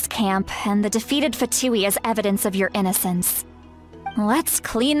details of this camp and the defeated Fatui as evidence of your innocence. Let's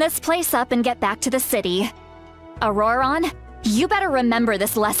clean this place up and get back to the city. Auroron, you better remember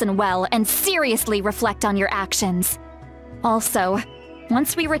this lesson well and seriously reflect on your actions. Also,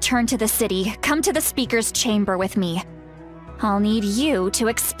 once we return to the city, come to the speaker's chamber with me. I'll need you to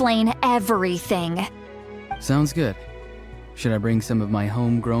explain everything. Sounds good. Should I bring some of my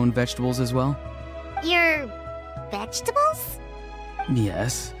homegrown vegetables as well? Your vegetables?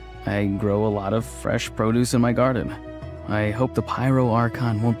 Yes, I grow a lot of fresh produce in my garden. I hope the Pyro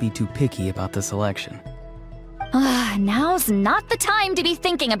Archon won't be too picky about the selection. Now's not the time to be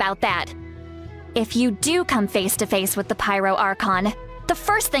thinking about that. If you do come face to face with the Pyro Archon, the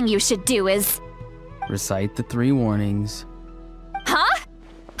first thing you should do is... Recite the 3 warnings. Huh?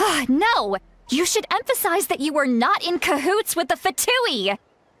 No! You should emphasize that you were not in cahoots with the Fatui!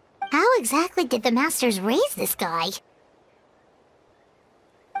 How exactly did the Masters raise this guy?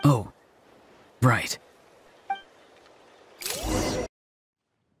 Oh, right.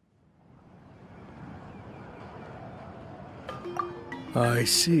 I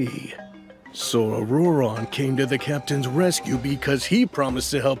see. So Auroron came to the captain's rescue because he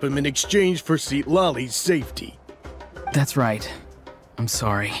promised to help him in exchange for Lali's safety. That's right. I'm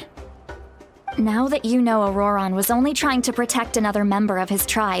sorry. Now that you know Auroron was only trying to protect another member of his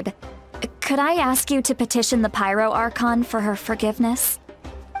tribe, could I ask you to petition the Pyro Archon for her forgiveness?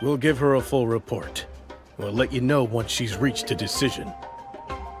 We'll give her a full report. We'll let you know once she's reached a decision.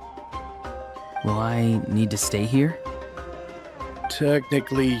 Will I need to stay here?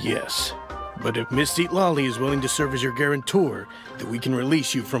 Technically, yes. But if Miss Lali is willing to serve as your guarantor, then we can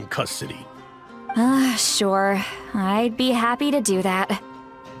release you from custody. Sure. I'd be happy to do that.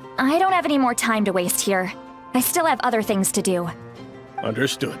 I don't have any more time to waste here. I still have other things to do.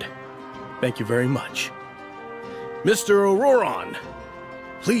 Understood. Thank you very much. Mr. Auroron,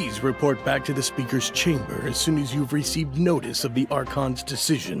 please report back to the Speaker's chamber as soon as you've received notice of the Archon's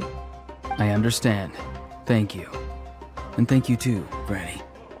decision. I understand. Thank you. And thank you too, Granny.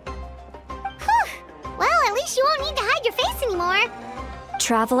 Whew. Well, at least you won't need to hide your face anymore.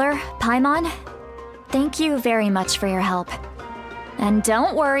 Traveler, Paimon, thank you very much for your help. And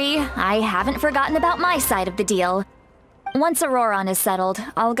don't worry, I haven't forgotten about my side of the deal. Once Auroron is settled,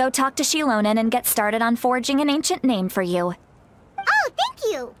 I'll go talk to Shilonen and get started on forging an ancient name for you. Oh,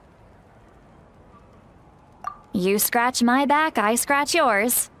 thank you! You scratch my back, I scratch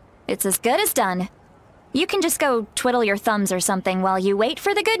yours. It's as good as done. You can just go twiddle your thumbs or something while you wait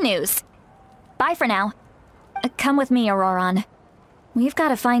for the good news. Bye for now. Come with me, Auroron. We've got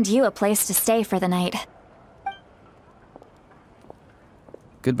to find you a place to stay for the night.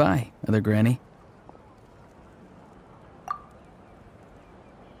 Goodbye, Other Granny.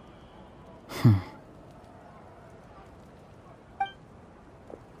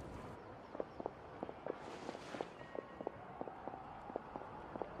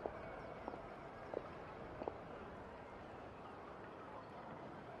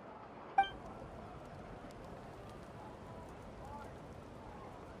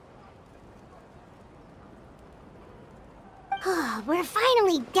 We're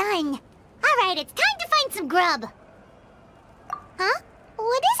finally done. Alright, it's time to find some grub. Huh?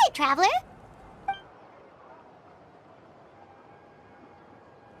 What is it, Traveler?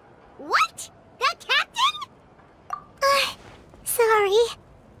 What? The captain? Sorry.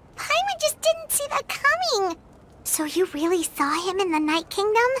 Paimon just didn't see that coming. So you really saw him in the Night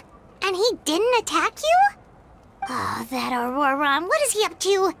Kingdom? And he didn't attack you? Oh, that Auroron, what is he up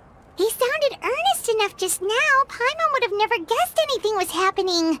to? He sounded earnest enough just now. Paimon would have never guessed anything was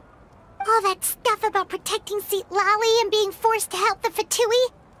happening. All that stuff about protecting Lali and being forced to help the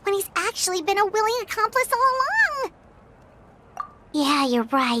Fatui when he's actually been a willing accomplice all along. Yeah, you're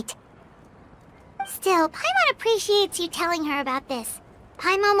right. Still, Paimon appreciates you telling her about this.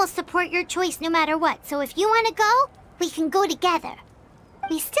 Paimon will support your choice no matter what, so if you want to go, we can go together.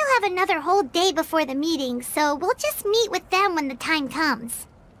 We still have another whole day before the meeting, so we'll just meet with them when the time comes.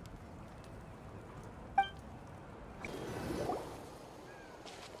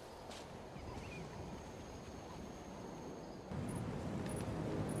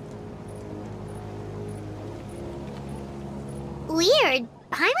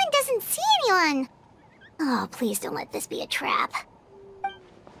 Paimon doesn't see anyone. Oh, please don't let this be a trap.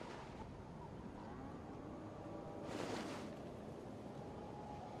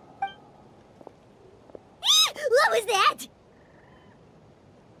 What was that?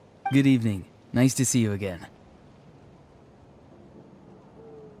 Good evening. Nice to see you again.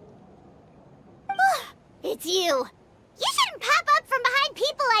 It's you. You shouldn't pop up from behind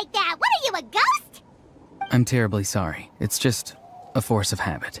people like that. What are you, a ghost? I'm terribly sorry. It's just a force of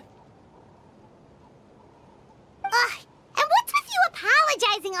habit. Ugh, and what's with you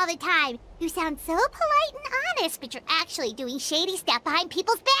apologizing all the time? You sound so polite and honest, but you're actually doing shady stuff behind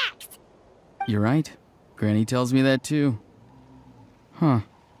people's backs. You're right. Granny tells me that too. Huh.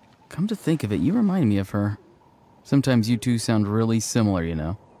 Come to think of it, you remind me of her. Sometimes you two sound really similar, you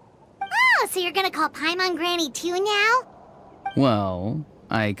know. Oh, so you're gonna call Paimon Granny too now? Well,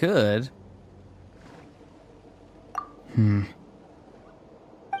 I could.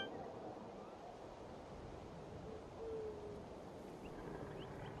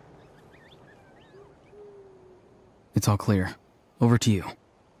 It's all clear. Over to you.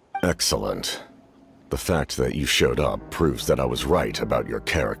 Excellent. The fact that you showed up proves that I was right about your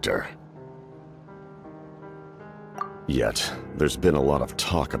character. Yet, there's been a lot of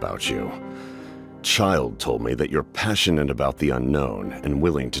talk about you. Child told me that you're passionate about the unknown and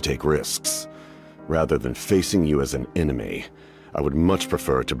willing to take risks. Rather than facing you as an enemy, I would much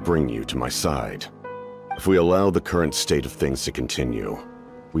prefer to bring you to my side. If we allow the current state of things to continue,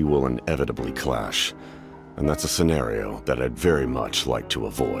 we will inevitably clash, and that's a scenario that I'd very much like to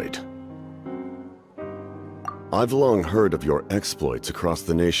avoid. I've long heard of your exploits across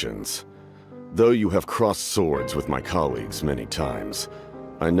the nations. Though you have crossed swords with my colleagues many times,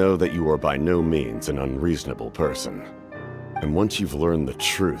 I know that you are by no means an unreasonable person. And once you've learned the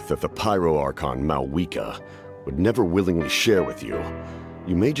truth that the Pyro Archon Malwika would never willingly share with you,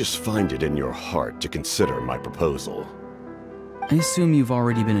 you may just find it in your heart to consider my proposal. I assume you've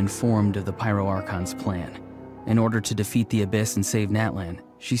already been informed of the Pyro Archon's plan. In order to defeat the Abyss and save Natlan,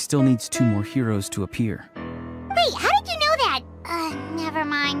 she still needs 2 more heroes to appear. Wait, how did you know that? Never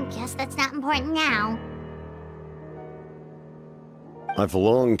mind. Guess that's not important now. I've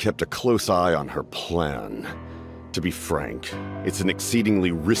long kept a close eye on her plan. To be frank, it's an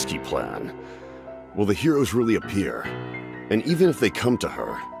exceedingly risky plan. Will the heroes really appear? And even if they come to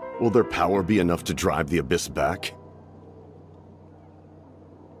her, will their power be enough to drive the Abyss back?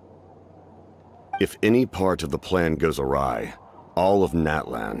 If any part of the plan goes awry, all of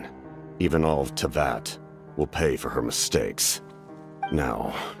Natlan, even all of Teyvat, will pay for her mistakes.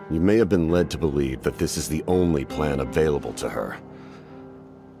 Now, you may have been led to believe that this is the only plan available to her.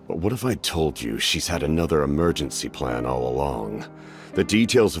 But what if I told you she's had another emergency plan all along, the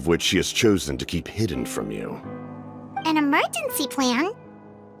details of which she has chosen to keep hidden from you? An emergency plan?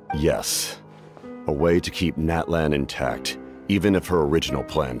 Yes. A way to keep Natlan intact, even if her original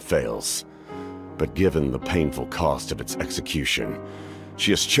plan fails. But given the painful cost of its execution,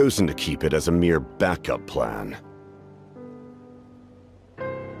 she has chosen to keep it as a mere backup plan.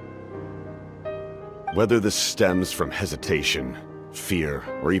 Whether this stems from hesitation, fear,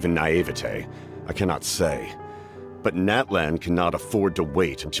 or even naivete, I cannot say. But Natlan cannot afford to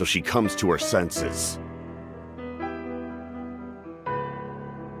wait until she comes to her senses.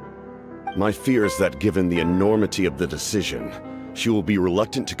 My fear is that given the enormity of the decision, she will be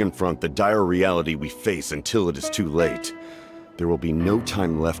reluctant to confront the dire reality we face until it is too late. There will be no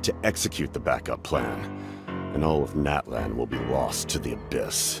time left to execute the backup plan, and all of Natlan will be lost to the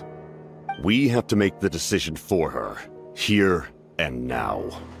Abyss. We have to make the decision for her, here and now.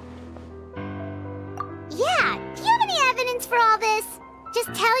 Yeah, do you have any evidence for all this?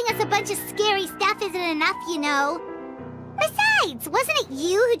 Just telling us a bunch of scary stuff isn't enough, you know. Besides, wasn't it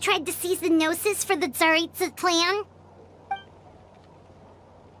you who tried to seize the Gnosis for the Tsaritsa's plan?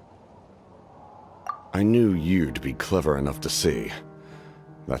 I knew you'd be clever enough to see.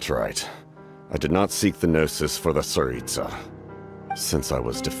 That's right. I did not seek the Gnosis for the Tsaritsa. Since I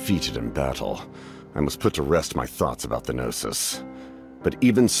was defeated in battle, I must put to rest my thoughts about the Gnosis. But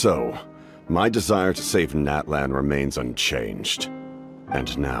even so, my desire to save Natlan remains unchanged.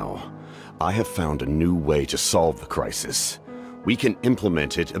 And now, I have found a new way to solve the crisis. We can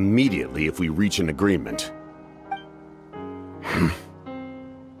implement it immediately if we reach an agreement.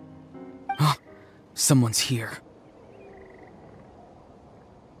 Someone's here.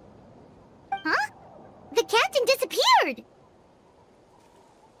 Huh? The captain disappeared!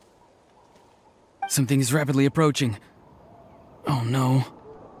 Something is rapidly approaching. Oh no.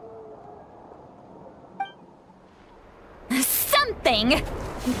 Something?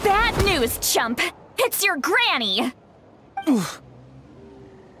 Bad news, chump! It's your granny!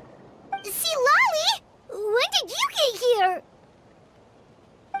 See, Lolly? When did you get here?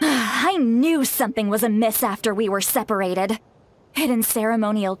 I knew something was amiss after we were separated. Hidden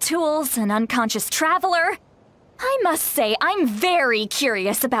ceremonial tools, an unconscious traveler. I must say, I'm very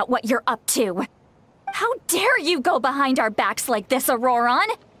curious about what you're up to. How dare you go behind our backs like this, Auroron?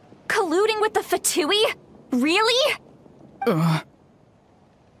 Colluding with the Fatui? Really?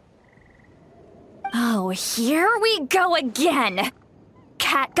 Oh, here we go again.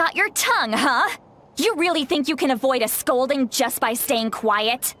 Cat got your tongue, huh? You really think you can avoid a scolding just by staying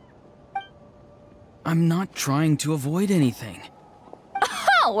quiet? I'm not trying to avoid anything.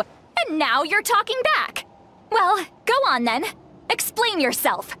 Oh, and now you're talking back. Well, go on then. Explain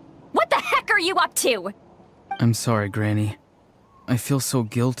yourself. What the heck are you up to? I'm sorry, Granny. I feel so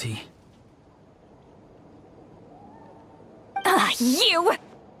guilty. You!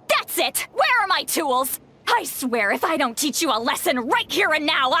 That's it! Where are my tools? I swear if I don't teach you a lesson right here and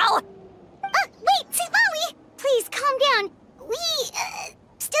now, I'll... Wait, see, Lolly! Please, calm down. We,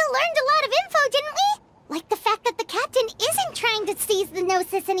 still learned a lot of info, didn't we? Like the fact that the captain isn't trying to seize the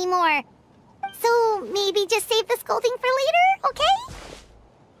Gnosis anymore. So, maybe just save the scolding for later, okay?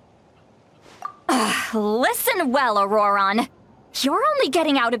 Listen well, Auroron. You're only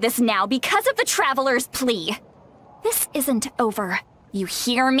getting out of this now because of the Traveler's plea. This isn't over. You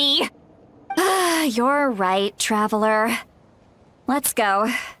hear me? You're right, Traveler. Let's go.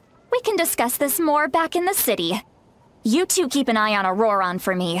 We can discuss this more back in the city. You two keep an eye on Auroron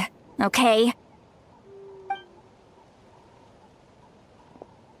for me, okay?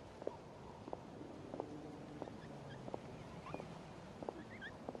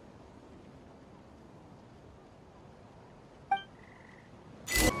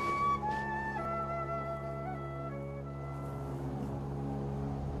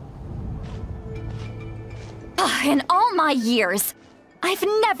 In all my years, I've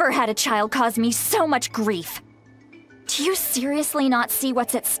never had a child cause me so much grief. Do you seriously not see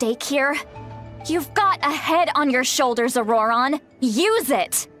what's at stake here? You've got a head on your shoulders, Auroron. Use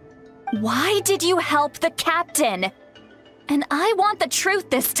it! Why did you help the captain? And I want the truth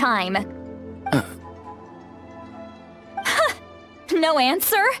this time. No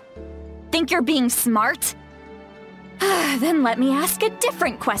answer? Think you're being smart? Then let me ask a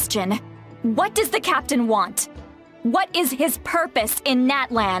different question. What does the captain want? What is his purpose in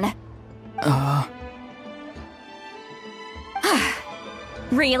Natlan?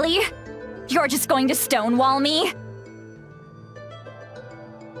 Really? You're just going to stonewall me?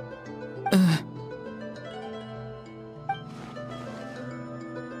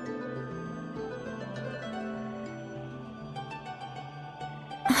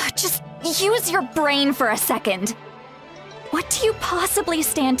 Just use your brain for a second. What do you possibly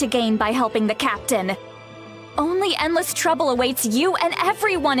stand to gain by helping the captain? Only endless trouble awaits you and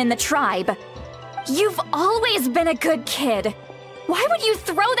everyone in the tribe. You've always been a good kid. Why would you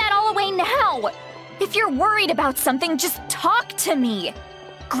throw that all away now? If you're worried about something, just talk to me.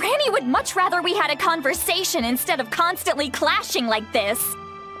 Granny would much rather we had a conversation instead of constantly clashing like this.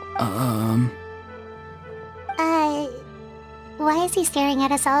 Why is he staring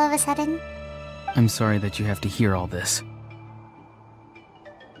at us all of a sudden? I'm sorry that you have to hear all this.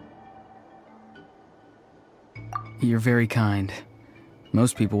 You're very kind.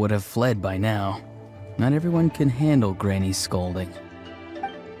 Most people would have fled by now. Not everyone can handle Granny's scolding.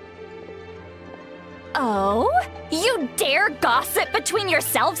 Oh? You dare gossip between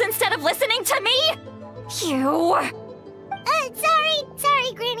yourselves instead of listening to me? You...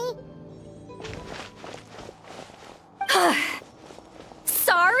 Sorry, Granny.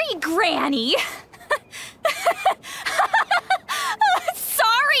 Sorry, Granny.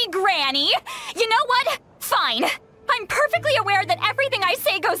 Sorry, Granny. You know what? Fine. I'm perfectly aware that everything I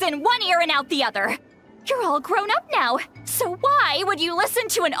say goes in one ear and out the other. You're all grown up now, so why would you listen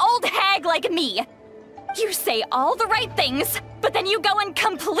to an old hag like me? You say all the right things, but then you go and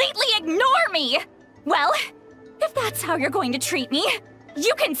completely ignore me! Well, if that's how you're going to treat me,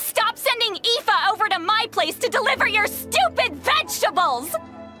 you can stop sending Aoife over to my place to deliver your stupid vegetables!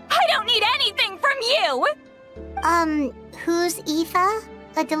 I don't need anything from you! Who's Aoife?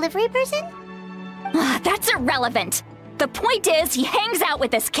 A delivery person? That's irrelevant. The point is, he hangs out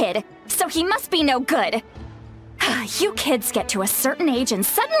with this kid, so he must be no good. You kids get to a certain age and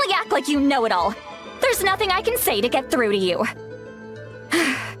suddenly act like you know it all. There's nothing I can say to get through to you.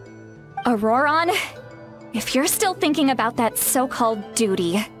 Auroron, if you're still thinking about that so-called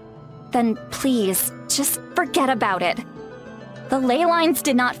duty, then please, just forget about it. The ley lines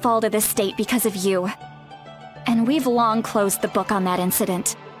did not fall to this state because of you. And we've long closed the book on that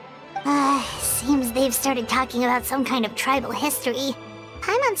incident. Seems they've started talking about some kind of tribal history.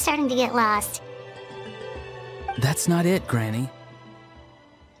 Paimon's starting to get lost. That's not it, Granny.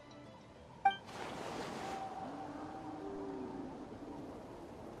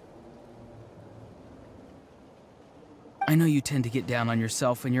 I know you tend to get down on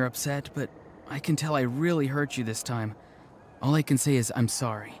yourself when you're upset, but I can tell I really hurt you this time. All I can say is I'm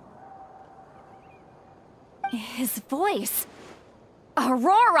sorry. His voice.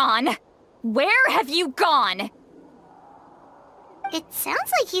 Auroron! Where have you gone? It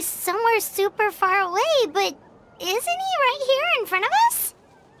sounds like he's somewhere super far away, but isn't he right here in front of us?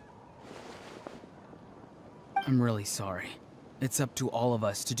 I'm really sorry. It's up to all of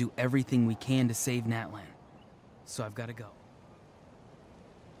us to do everything we can to save Natlan. So I've got to go.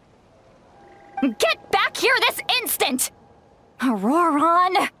 Get back here this instant!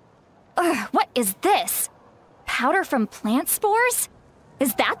 Auroron! What is this? Powder from plant spores?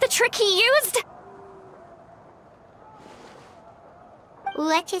 Is that the trick he used?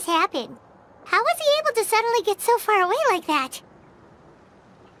 What just happened? How was he able to suddenly get so far away like that?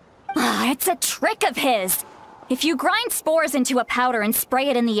 It's a trick of his. If you grind spores into a powder and spray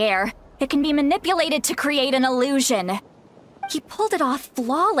it in the air, it can be manipulated to create an illusion. He pulled it off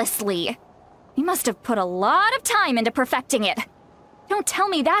flawlessly. He must have put a lot of time into perfecting it. Don't tell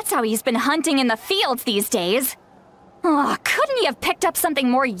me that's how he's been hunting in the fields these days. Oh, couldn't he have picked up something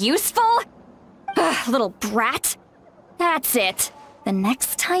more useful? Little brat. That's it. The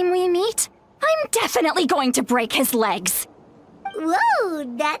next time we meet, I'm definitely going to break his legs.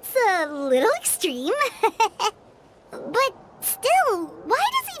 Whoa, that's a little extreme. But still, why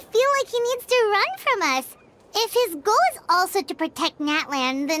does he feel like he needs to run from us? If his goal is also to protect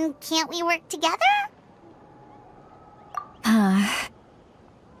Natlan, then can't we work together?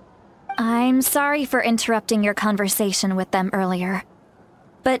 I'm sorry for interrupting your conversation with them earlier.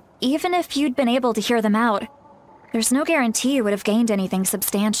 But even if you'd been able to hear them out, there's no guarantee you would have gained anything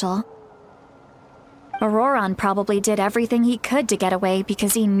substantial. Auroron probably did everything he could to get away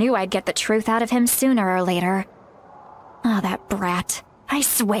because he knew I'd get the truth out of him sooner or later. Ah, that brat. I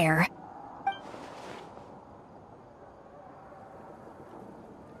swear.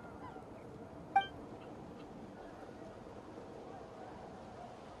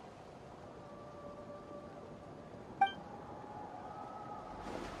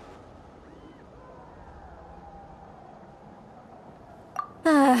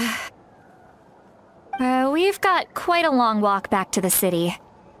 We've got quite a long walk back to the city.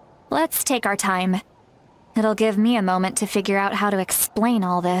 Let's take our time. It'll give me a moment to figure out how to explain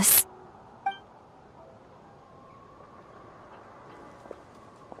all this.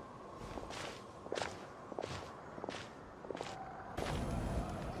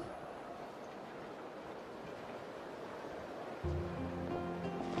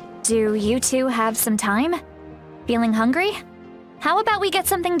 Do you two have some time? Feeling hungry? How about we get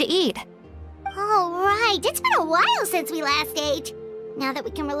something to eat? Oh, right. It's been a while since we last ate. Now that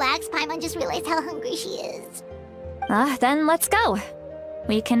we can relax, Paimon just realized how hungry she is. Then let's go.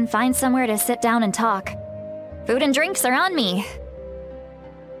 We can find somewhere to sit down and talk. Food and drinks are on me.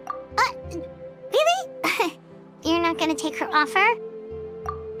 Really? You're not gonna take her offer?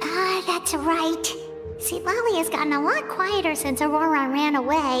 That's right. See, Lolly has gotten a lot quieter since Aurora ran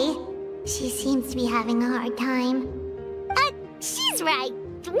away. She seems to be having a hard time. She's right.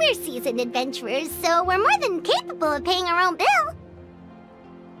 We're seasoned adventurers, so we're more than capable of paying our own bill.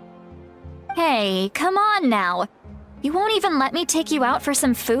 Hey, come on now. You won't even let me take you out for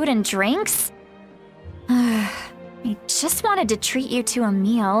some food and drinks? I just wanted to treat you to a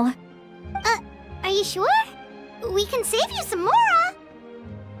meal. Are you sure? We can save you some Mora.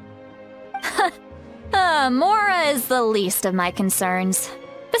 Mora is the least of my concerns.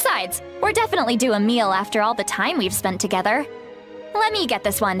 Besides, we're definitely due a meal after all the time we've spent together. Let me get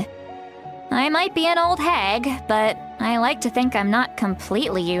this one. I might be an old hag, but I like to think I'm not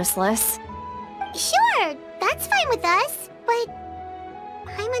completely useless. Sure, that's fine with us, but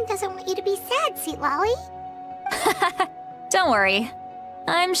Paimon doesn't want you to be sad, sweet Lolly. Don't worry.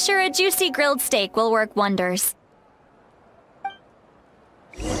 I'm sure a juicy grilled steak will work wonders.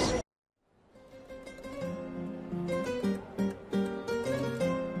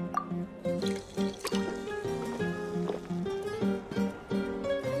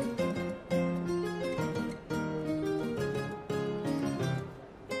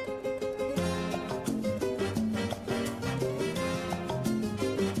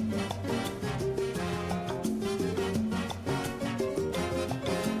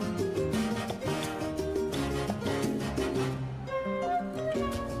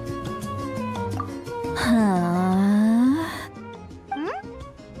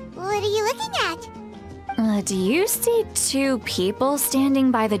 What are you looking at? Do you see two people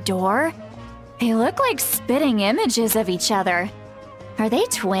standing by the door? They look like spitting images of each other. Are they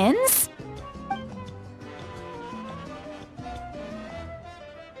twins?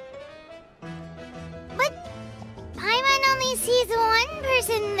 But Paimon only sees one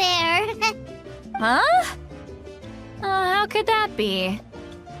person there. Huh? How could that be?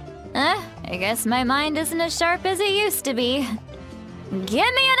 I guess my mind isn't as sharp as it used to be.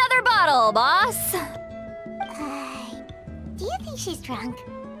 Give me another bottle, boss! Do you think she's drunk?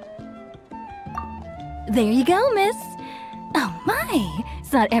 There you go, miss. Oh my!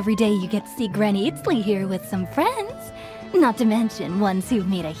 It's not every day you get to see Granny Itzley here with some friends. Not to mention ones who've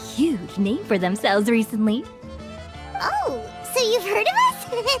made a huge name for themselves recently. Oh, so you've heard of us?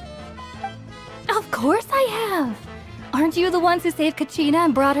 Of course I have! Aren't you the ones who saved Kachina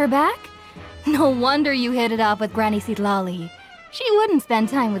and brought her back? No wonder you hit it off with Granny Sitlali. She wouldn't spend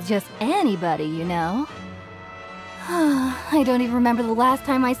time with just anybody, you know. I don't even remember the last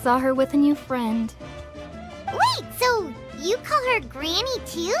time I saw her with a new friend. Wait, so you call her Granny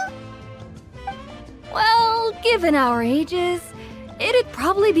too? Well, given our ages, it'd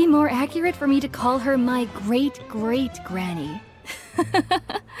probably be more accurate for me to call her my great-great-granny.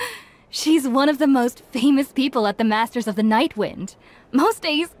 She's one of the most famous people at the Masters of the Night Wind. Most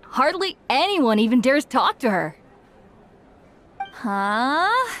days, hardly anyone even dares talk to her. Huh?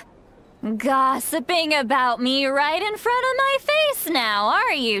 Gossiping about me right in front of my face now,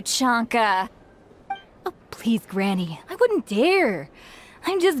 are you, Chonka? Oh, please, Granny, I wouldn't dare.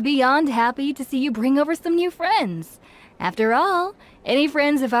 I'm just beyond happy to see you bring over some new friends. After all, any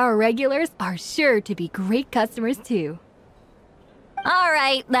friends of our regulars are sure to be great customers too. All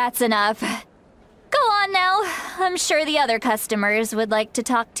right, that's enough. Go on now. I'm sure the other customers would like to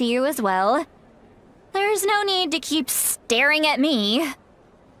talk to you as well. There's no need to keep staring at me.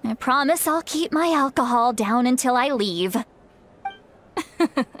 I promise I'll keep my alcohol down until I leave.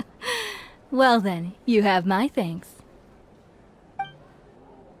 Well then, you have my thanks.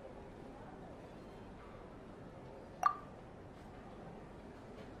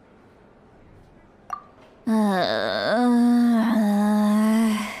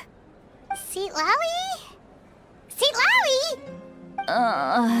 Sitlali? Sitlali?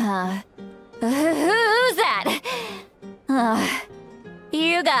 Who's that?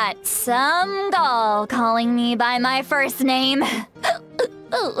 You got some gall calling me by my first name.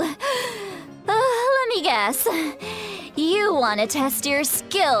 Let me guess. You want to test your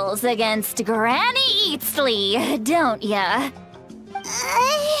skills against Granny Itzley, don't ya?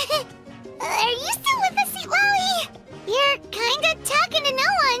 Are you still with us, Sitlali? You're kinda talking to no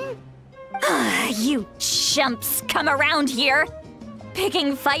one. You chumps come around here,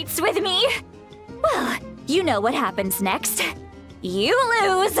 picking fights with me? Well, you know what happens next. You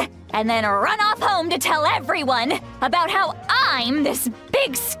lose, and then run off home to tell everyone about how I'm this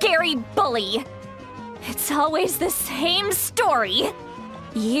big scary bully. It's always the same story.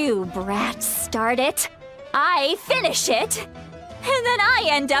 You brats start it, I finish it, and then I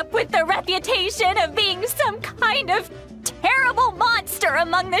end up with the reputation of being some kind of terrible monster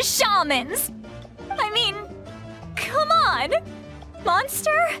among the shamans. I mean, come on.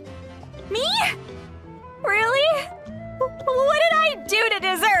 Monster? Me? Really? What did I do to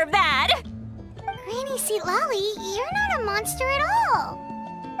deserve that? Granny Sitlali, you're not a monster at all.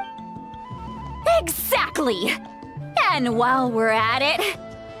 Exactly! And while we're at it,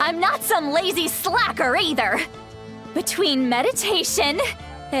 I'm not some lazy slacker either. Between meditation,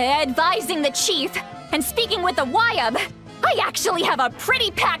 advising the chief, and speaking with the Wyab, I actually have a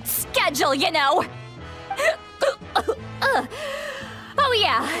pretty packed schedule, you know. Oh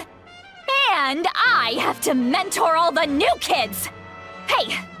yeah. And I have to mentor all the new kids.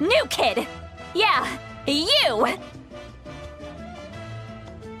 Hey, new kid. Yeah, you.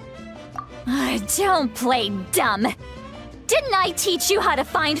 Don't play dumb. Didn't I teach you how to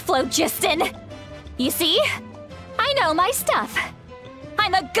find phlogiston? You see? I know my stuff.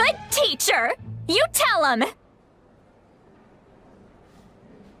 I'm a good teacher. You tell him.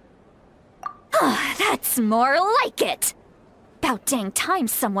 That's more like it. About dang time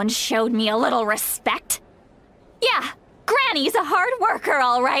someone showed me a little respect. Yeah, Granny's a hard worker,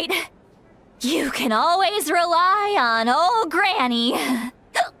 all right. You can always rely on old Granny.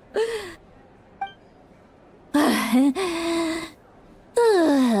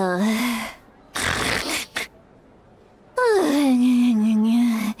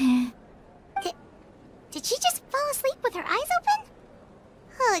 Did she just fall asleep with her eyes open?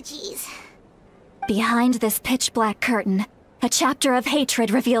 Oh, jeez. Behind this pitch-black curtain, a chapter of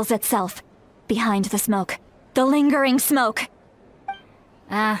hatred reveals itself. Behind the smoke. The lingering smoke.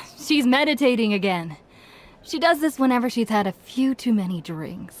 She's meditating again. She does this whenever she's had a few too many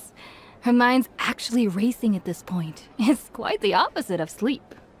drinks. Her mind's actually racing at this point. It's quite the opposite of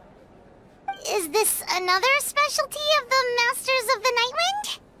sleep. Is this another specialty of the Masters of the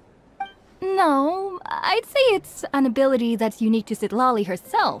Nightwind? No, I'd say it's an ability that's unique to Citlali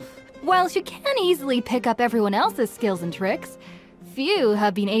herself. While she can easily pick up everyone else's skills and tricks, few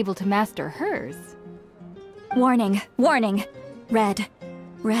have been able to master hers. Warning, warning. Red,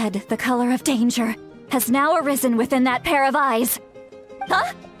 the color of danger, has now arisen within that pair of eyes.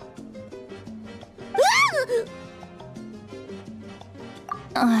 Huh?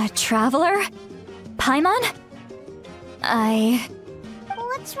 Traveler? Paimon?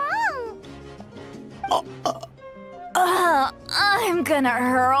 What's wrong? I'm gonna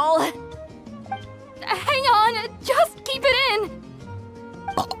hurl. Hang on, just keep it in!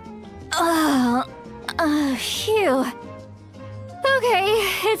 Phew. Okay,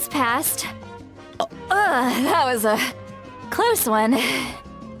 it's passed. That was a close one.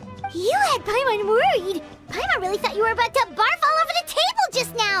 You had Paimon worried. Paimon really thought you were about to barf all over the table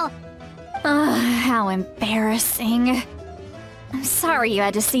just now. How embarrassing. I'm sorry you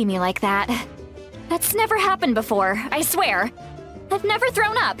had to see me like that. That's never happened before, I swear. I've never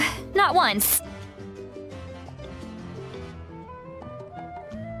thrown up, not once.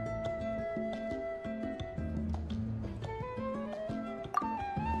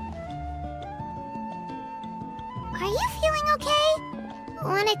 Are you feeling okay?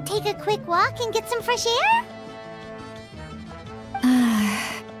 Want to take a quick walk and get some fresh air?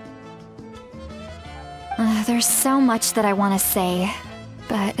 There's so much that I want to say,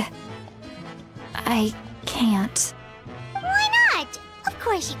 but I can't. Why not? Of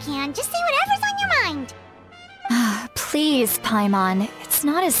course you can. Just say whatever's on your mind. Please, Paimon. It's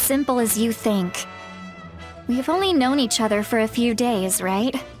not as simple as you think. We've only known each other for a few days,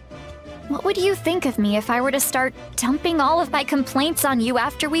 right? What would you think of me if I were to start dumping all of my complaints on you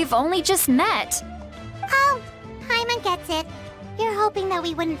after we've only just met? Oh, Paimon gets it. You're hoping that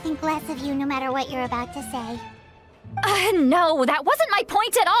we wouldn't think less of you no matter what you're about to say. No, that wasn't my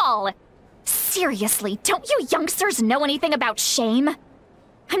point at all! Seriously, don't you youngsters know anything about shame?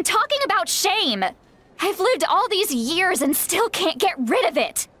 I'm talking about shame! I've lived all these years and still can't get rid of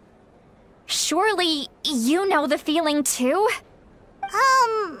it! Surely, you know the feeling too?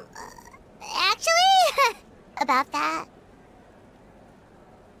 Actually, about that.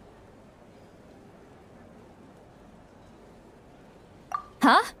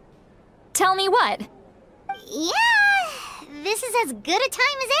 Huh? Tell me what? Yeah, this is as good a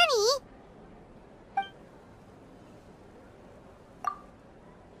time as any.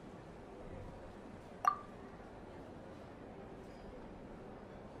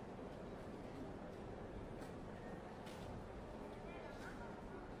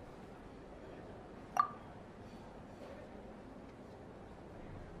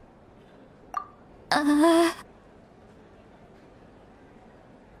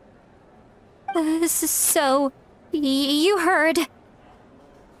 So, you heard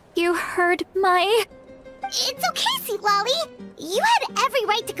my... It's okay, Sweet Lolly. You had every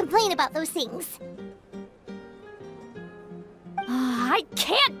right to complain about those things. I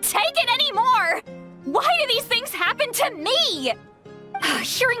can't take it anymore! Why do these things happen to me?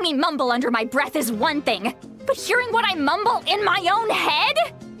 Hearing me mumble under my breath is one thing, but hearing what I mumble in my own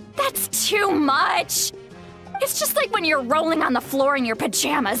head? That's too much! It's just like when you're rolling on the floor in your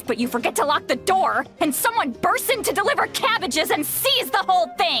pajamas, but you forget to lock the door, and someone bursts in to deliver cabbages and sees the whole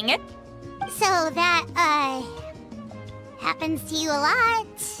thing! So that, happens to you a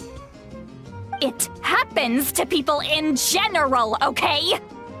lot. It happens to people in general, okay?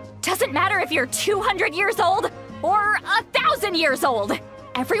 Doesn't matter if you're 200 years old or 1,000 years old.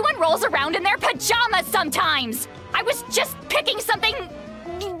 Everyone rolls around in their pajamas sometimes. I was just picking something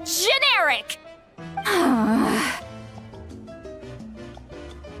generic.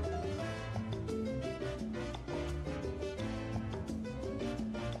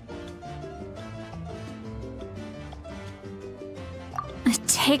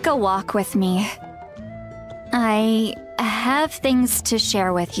 Take a walk with me. I have things to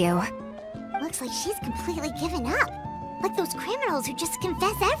share with you. Looks like she's completely given up. Like those criminals who just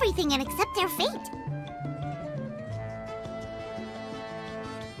confess everything and accept their fate.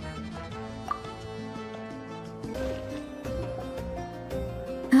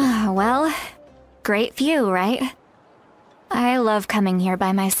 Well, great view, right? I love coming here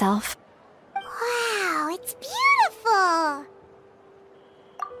by myself. Wow, it's beautiful!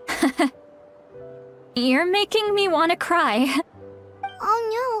 You're making me want to cry.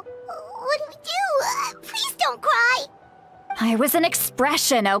 Oh no, what do we do? Please don't cry! I was an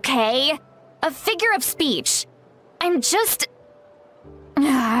expression, okay? a figure of speech. I'm just...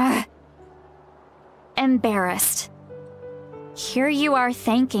 embarrassed. Here you are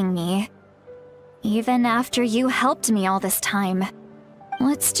thanking me, even after you helped me all this time.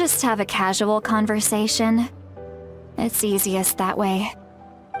 Let's just have a casual conversation. It's easiest that way.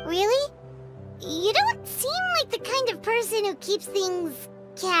 Really? You don't seem like the kind of person who keeps things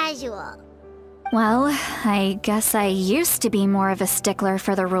casual. Well, I guess I used to be more of a stickler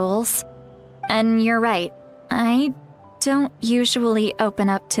for the rules. And you're right, I don't usually open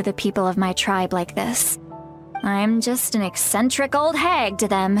up to the people of my tribe like this. I'm just an eccentric old hag to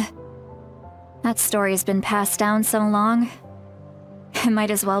them. That story's been passed down so long, it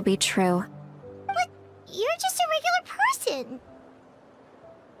might as well be true. But you're just a regular person.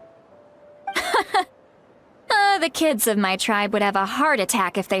 The kids of my tribe would have a heart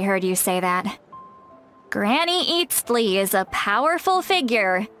attack if they heard you say that. Granny Eatsley is a powerful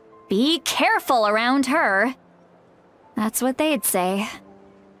figure. Be careful around her. That's what they'd say.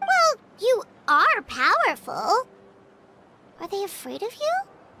 Well, you are powerful. Are they afraid of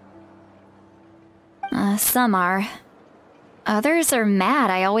you? Some are. Others are mad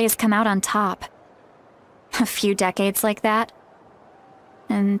I always come out on top. A few decades like that,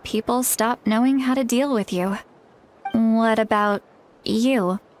 and people stop knowing how to deal with you. What about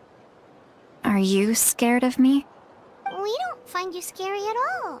you? Are you scared of me? We don't find you scary at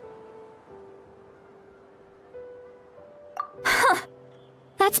all.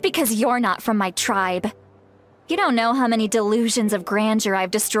 That's because you're not from my tribe. You don't know how many delusions of grandeur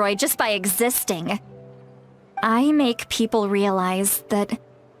I've destroyed just by existing. I make people realize that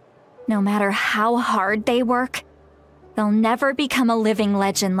no matter how hard they work, they'll never become a living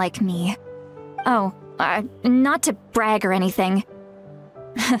legend like me. Oh, not to brag or anything.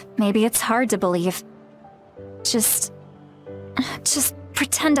 Maybe it's hard to believe. Just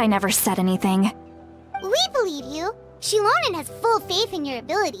pretend I never said anything. We believe you. Shilonen has full faith in your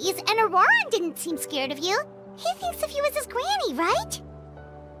abilities, and Auroran didn't seem scared of you. He thinks of you as his granny, right?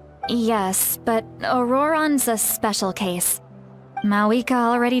 Yes, but Auroran's a special case. Mawika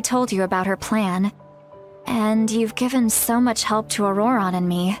already told you about her plan. And you've given so much help to Auroran and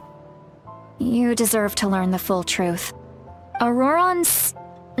me. You deserve to learn the full truth. Auroran's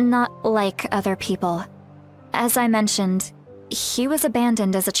not like other people. As I mentioned, he was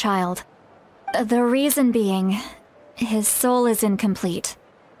abandoned as a child. The reason being, his soul is incomplete.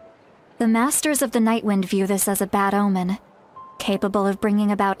 The Masters of the Nightwind view this as a bad omen, capable of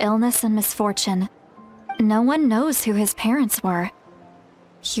bringing about illness and misfortune. No one knows who his parents were.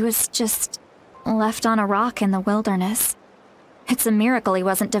 He was just left on a rock in the wilderness. It's a miracle he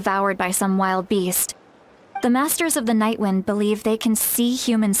wasn't devoured by some wild beast. The Masters of the Nightwind believe they can see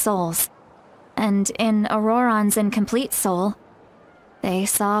human souls, and in Auroran's incomplete soul, they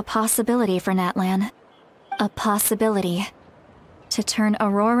saw a possibility for Natlan. A possibility to turn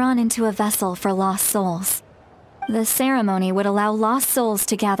Auroran into a vessel for lost souls. The ceremony would allow lost souls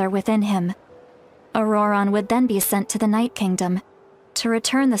to gather within him. Auroran would then be sent to the Night Kingdom to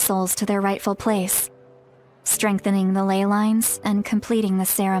return the souls to their rightful place, strengthening the ley lines and completing the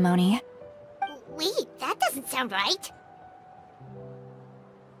ceremony. Wait, that doesn't sound right.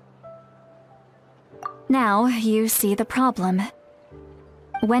 Now you see the problem.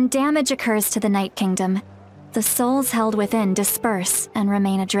 When damage occurs to the Night Kingdom, the souls held within disperse and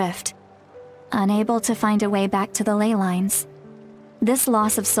remain adrift, unable to find a way back to the ley lines. This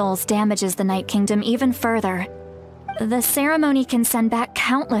loss of souls damages the Night Kingdom even further. The ceremony can send back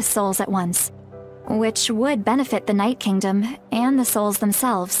countless souls at once, which would benefit the Night Kingdom and the souls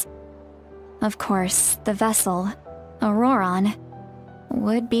themselves. Of course, the vessel, Auroran,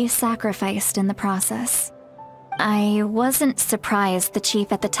 would be sacrificed in the process. I wasn't surprised the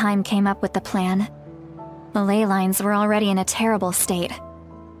chief at the time came up with the plan. The ley lines were already in a terrible state.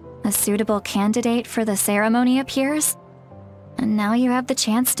 A suitable candidate for the ceremony appears, and now you have the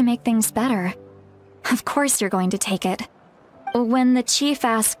chance to make things better. Of course you're going to take it. When the chief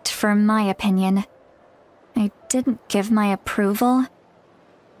asked for my opinion, I didn't give my approval,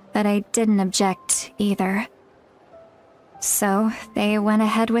 but I didn't object either. So they went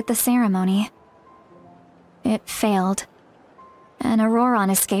ahead with the ceremony. It failed, and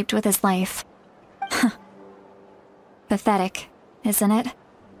Auroran escaped with his life. Pathetic, isn't it?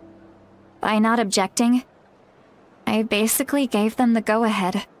 By not objecting, I basically gave them the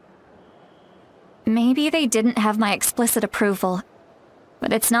go-ahead. Maybe they didn't have my explicit approval,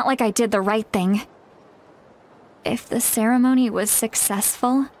 but it's not like I did the right thing. If the ceremony was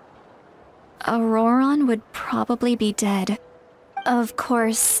successful, Auroran would probably be dead. Of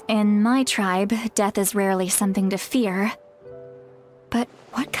course, in my tribe, death is rarely something to fear. But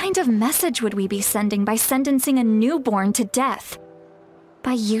what kind of message would we be sending by sentencing a newborn to death?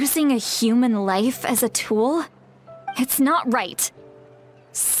 By using a human life as a tool? It's not right.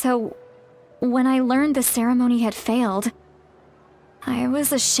 So, when I learned the ceremony had failed, I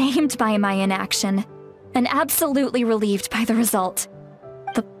was ashamed by my inaction, and absolutely relieved by the result.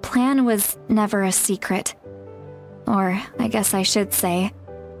 The plan was never a secret. Or, I guess I should say,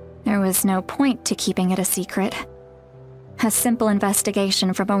 there was no point to keeping it a secret. A simple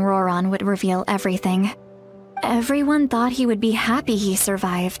investigation from Auroron would reveal everything. Everyone thought he would be happy he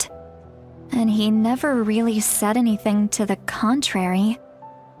survived. And he never really said anything to the contrary.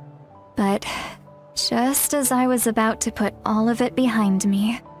 But just as I was about to put all of it behind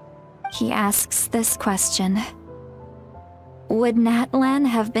me, he asks this question. Would Natlan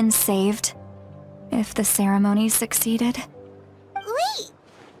have been saved if the ceremony succeeded? Wait,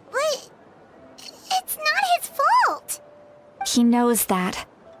 but it's not his fault! He knows that,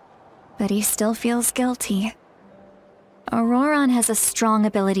 but he still feels guilty. Auroron has a strong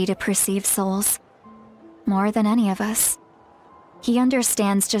ability to perceive souls, more than any of us. He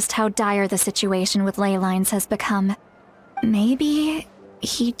understands just how dire the situation with ley lines has become. Maybe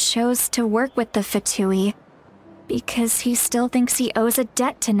he chose to work with the Fatui because he still thinks he owes a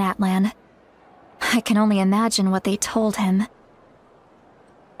debt to Natlan. I can only imagine what they told him.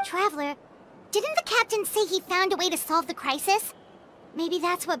 Traveler, didn't the captain say he found a way to solve the crisis? Maybe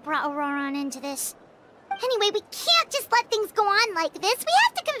that's what brought Auroron into this. Anyway, we can't just let things go on like this. We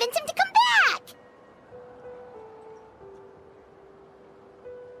have to convince him to come back!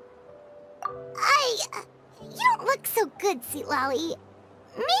 You don't look so good, Seatlolly.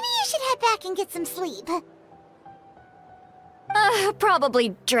 Maybe you should head back and get some sleep.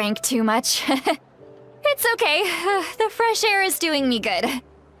 Probably drank too much. It's okay. The fresh air is doing me good.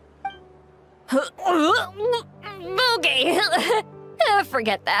 Okay.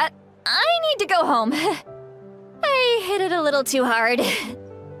 Forget that. I need to go home. I hit it a little too hard.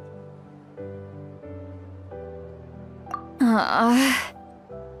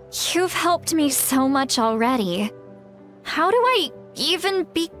 You've helped me so much already. How do I even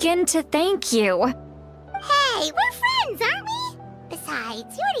begin to thank you? Hey, we're friends, aren't we?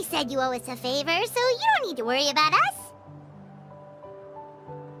 Besides, you already said you owe us a favor, so you don't need to worry about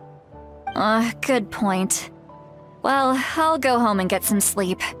us. Good point. Well, I'll go home and get some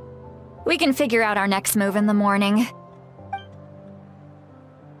sleep. We can figure out our next move in the morning.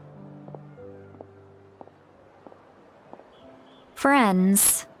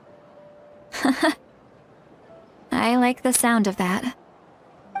 Friends. I like the sound of that.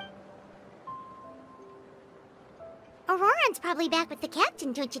 Auroron's probably back with the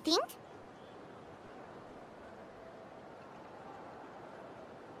captain, don't you think?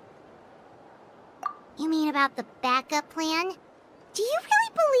 You mean about the backup plan? Do you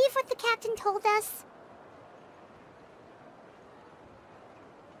really believe what the captain told us?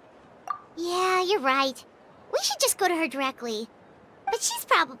 Yeah, you're right. We should just go to her directly. But she's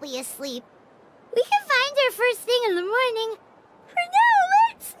probably asleep. We can find her first thing in the morning. For now,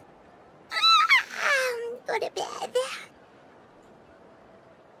 let's... go to bed.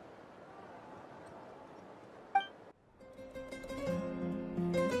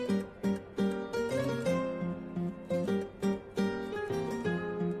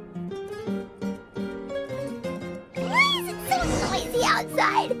 Why is it so noisy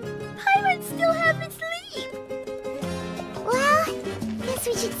outside? Paimon still haven't sleep. Well, guess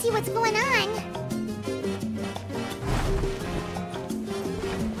we should see what's going on.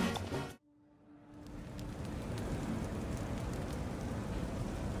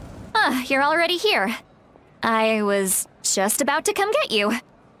 You're already here. I was just about to come get you.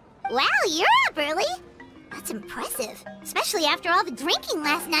 Wow, you're up early. That's impressive, especially after all the drinking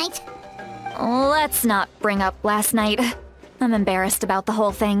last night. Let's not bring up last night. I'm embarrassed about the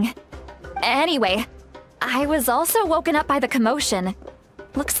whole thing. Anyway, I was also woken up by the commotion.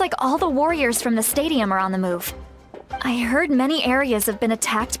 Looks like all the warriors from the stadium are on the move. I heard many areas have been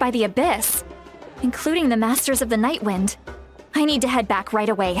attacked by the Abyss, including the Masters of the Nightwind. I need to head back right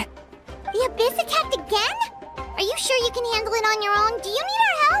away. The Abyss attacked again? Are you sure you can handle it on your own? Do you need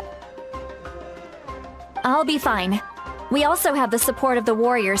our help? I'll be fine. We also have the support of the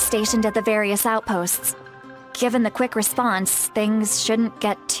warriors stationed at the various outposts. Given the quick response, things shouldn't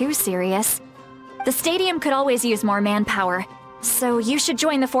get too serious. The stadium could always use more manpower, so you should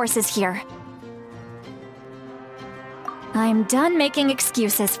join the forces here. I'm done making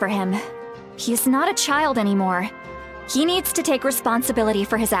excuses for him. He's not a child anymore. He needs to take responsibility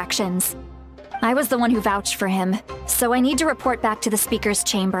for his actions. I was the one who vouched for him, so I need to report back to the Speaker's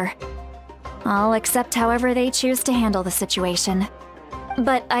chamber. I'll accept however they choose to handle the situation.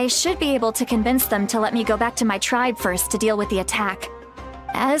 But I should be able to convince them to let me go back to my tribe first to deal with the attack.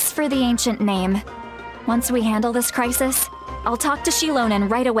 As for the ancient name, once we handle this crisis, I'll talk to Shilonen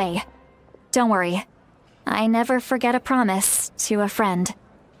right away. Don't worry. I never forget a promise to a friend.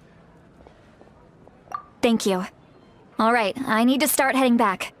 Thank you. Alright, I need to start heading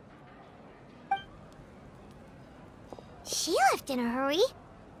back. She left in a hurry.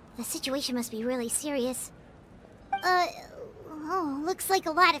 The situation must be really serious. Oh, looks like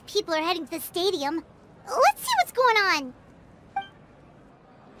a lot of people are heading to the stadium. Let's see what's going on.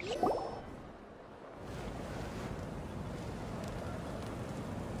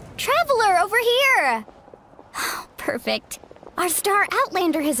 Traveler, over here! Perfect. Our star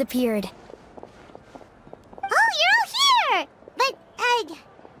Outlander has appeared. Oh, you're all here! But,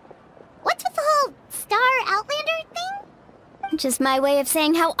 what's with the whole star Outlander thing? Just my way of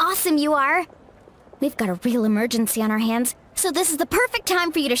saying how awesome you are. We've got a real emergency on our hands, so this is the perfect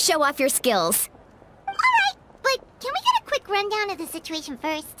time for you to show off your skills. Alright, but can we get a quick rundown of the situation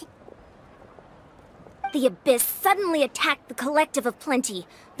first? The Abyss suddenly attacked the Collective of Plenty,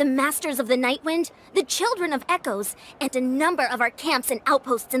 the Masters of the Nightwind, the Children of Echoes, and a number of our camps and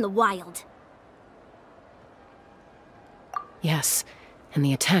outposts in the wild. Yes, and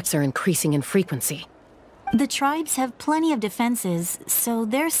the attacks are increasing in frequency. The tribes have plenty of defenses, so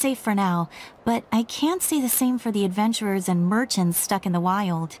they're safe for now, but I can't say the same for the adventurers and merchants stuck in the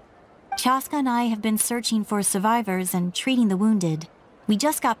wild. Chaska and I have been searching for survivors and treating the wounded. We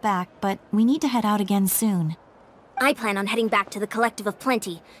just got back, but we need to head out again soon. I plan on heading back to the Collective of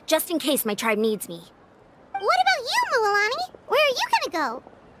Plenty, just in case my tribe needs me. What about you, Mualani? Where are you gonna go?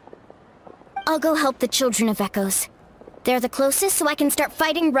 I'll go help the Children of Echoes. They're the closest, so I can start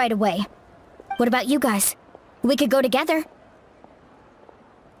fighting right away. What about you guys? We could go together.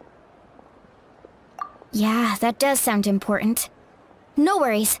 Yeah, that does sound important. No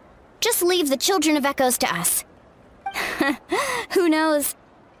worries. Just leave the Children of Echoes to us. Who knows?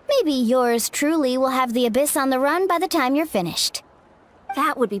 Maybe yours truly will have the Abyss on the run by the time you're finished.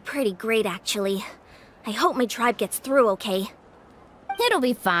 That would be pretty great, actually. I hope my tribe gets through okay. It'll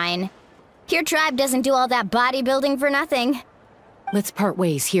be fine. Your tribe doesn't do all that bodybuilding for nothing. Let's part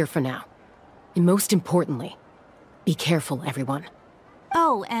ways here for now. And most importantly, be careful, everyone.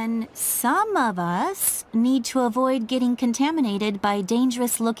 Oh, and some of us need to avoid getting contaminated by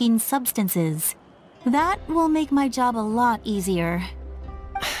dangerous-looking substances. That will make my job a lot easier.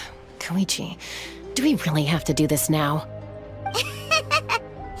 Koichi, do we really have to do this now?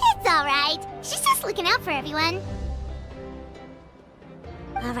 It's alright. She's just looking out for everyone.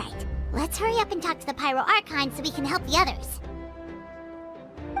 Alright, let's hurry up and talk to the Pyro Archon so we can help the others.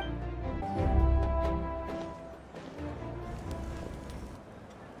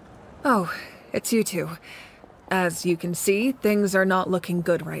 Oh, it's you two. As you can see, things are not looking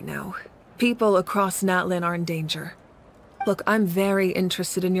good right now. People across Natlan are in danger. Look, I'm very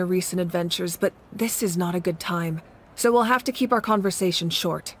interested in your recent adventures, but this is not a good time. So we'll have to keep our conversation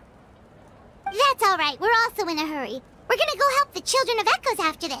short. That's alright, we're also in a hurry. We're gonna go help the Children of Echoes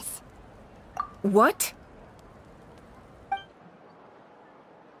after this. What?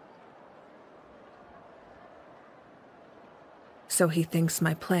 So he thinks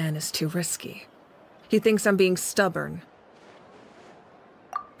my plan is too risky. He thinks I'm being stubborn.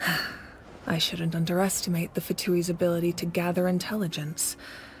 I shouldn't underestimate the Fatui's ability to gather intelligence.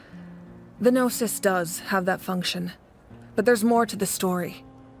 The Gnosis does have that function, but there's more to the story.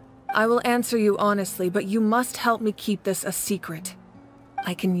 I will answer you honestly, but you must help me keep this a secret.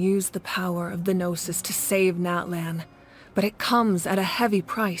 I can use the power of the Gnosis to save Natlan, but it comes at a heavy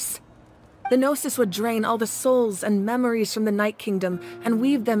price. The Gnosis would drain all the souls and memories from the Night Kingdom and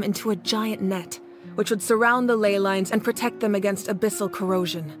weave them into a giant net, which would surround the ley lines and protect them against abyssal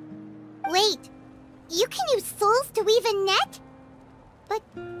corrosion. Wait, you can use souls to weave a net? But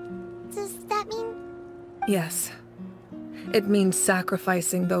does that mean... Yes. It means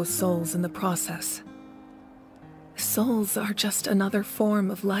sacrificing those souls in the process. Souls are just another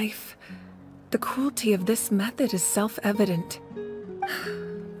form of life. The cruelty of this method is self-evident.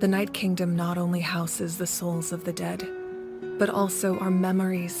 The Night Kingdom not only houses the souls of the dead, but also our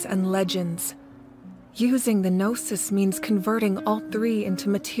memories and legends. Using the Gnosis means converting all three into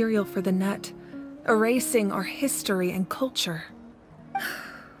material for the net, erasing our history and culture.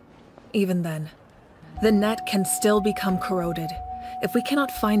 Even then, the net can still become corroded. If we cannot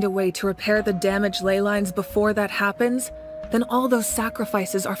find a way to repair the damaged ley lines before that happens, then all those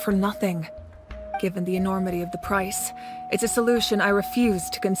sacrifices are for nothing. Given the enormity of the price, it's a solution I refuse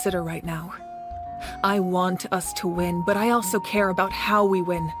to consider right now. I want us to win, but I also care about how we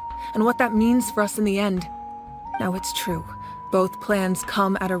win, and what that means for us in the end. Now it's true, Both plans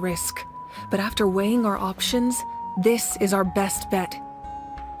come at a risk, but after weighing our options, this is our best bet.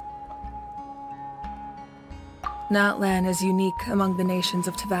 Natlan is unique among the nations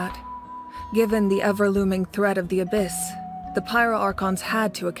of Teyvat. Given the ever-looming threat of the Abyss, the Pyro Archons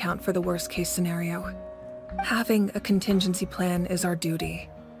had to account for the worst-case scenario. Having a contingency plan is our duty,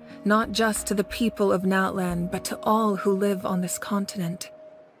 not just to the people of Natlan, but to all who live on this continent.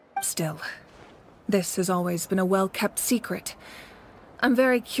 Still, this has always been a well-kept secret. I'm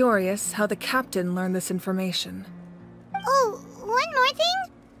very curious how the captain learned this information. Oh, one more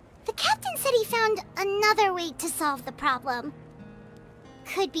thing? The captain said he found another way to solve the problem.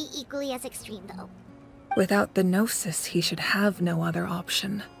 Could be equally as extreme, though. Without the Gnosis, he should have no other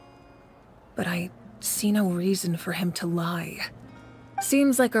option. But I see no reason for him to lie.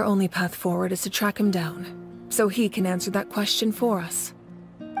 Seems like our only path forward is to track him down, so he can answer that question for us.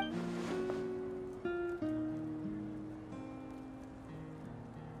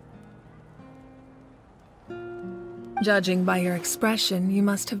 Judging by your expression, you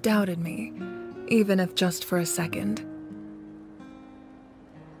must have doubted me, even if just for a second.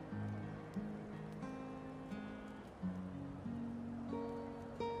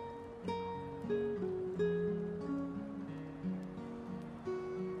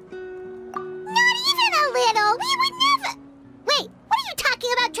 Not even a little! We would never— Wait, what are you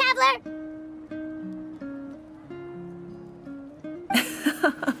talking about, Traveler?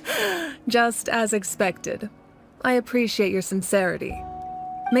 Just as expected. I appreciate your sincerity.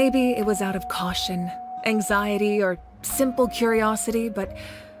 Maybe it was out of caution, anxiety, or simple curiosity, but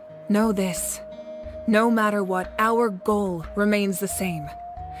know this. No matter what, our goal remains the same.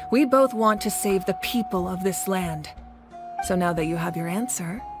 We both want to save the people of this land. So now that you have your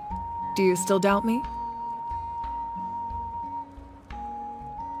answer, do you still doubt me?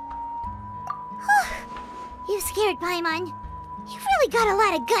 You scared Paimon. You've really got a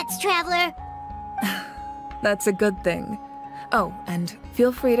lot of guts, Traveler. That's a good thing. Oh, and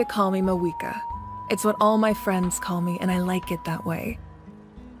feel free to call me Mawika. It's what all my friends call me, and I like it that way.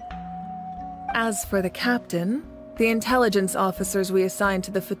 As for the captain, the intelligence officers we assigned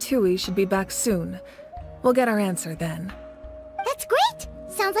to the Fatui should be back soon. We'll get our answer then. That's great!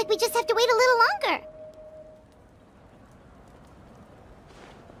 Sounds like we just have to wait a little longer.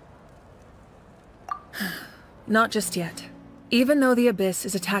 Not just yet. Even though the Abyss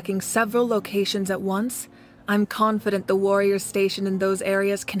is attacking several locations at once, I'm confident the warriors stationed in those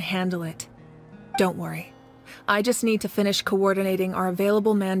areas can handle it. Don't worry. I just need to finish coordinating our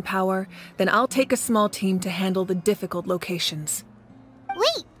available manpower, then I'll take a small team to handle the difficult locations.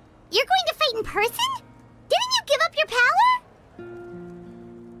 Wait, you're going to fight in person? Didn't you give up your power?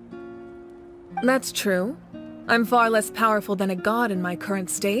 That's true. I'm far less powerful than a god in my current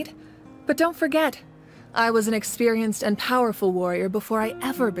state. But don't forget, I was an experienced and powerful warrior before I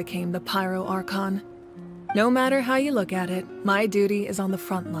ever became the Pyro Archon. No matter how you look at it, my duty is on the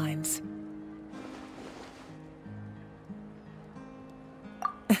front lines.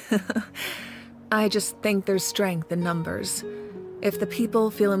 I just think there's strength in numbers. If the people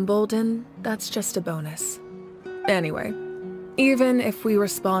feel emboldened, that's just a bonus. Anyway, even if we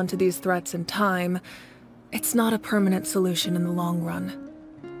respond to these threats in time, it's not a permanent solution in the long run.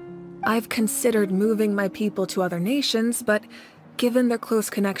 I've considered moving my people to other nations, but given their close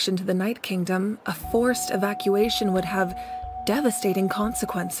connection to the Night Kingdom, a forced evacuation would have devastating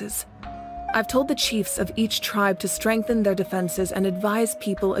consequences. I've told the chiefs of each tribe to strengthen their defenses and advise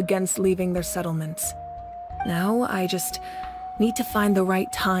people against leaving their settlements. Now, I just need to find the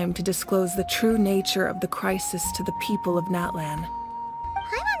right time to disclose the true nature of the crisis to the people of Natlan.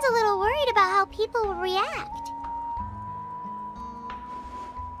 Paimon's a little worried about how people will react.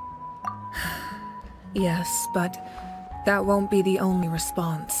 Yes, but that won't be the only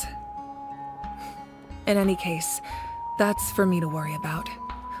response. In any case, that's for me to worry about.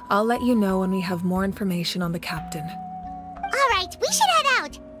 I'll let you know when we have more information on the captain. Alright, we should head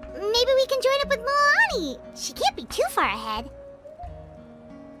out. Maybe we can join up with Moani. She can't be too far ahead.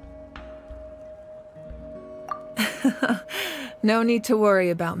 No need to worry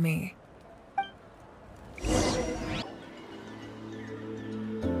about me.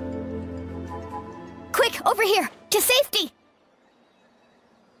 Quick, over here! To safety!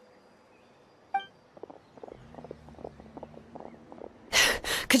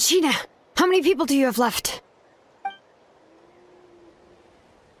 Kachina, how many people do you have left?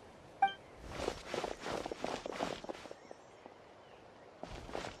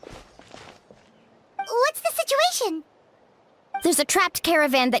 What's the situation? There's a trapped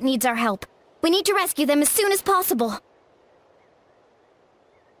caravan that needs our help. We need to rescue them as soon as possible.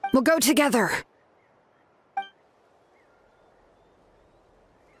 We'll go together.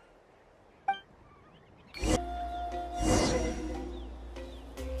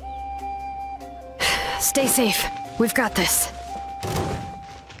 Stay safe. We've got this.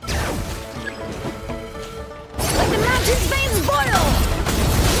 Let the mountain's veins boil!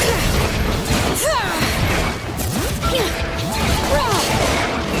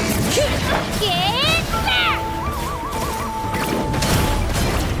 Get back!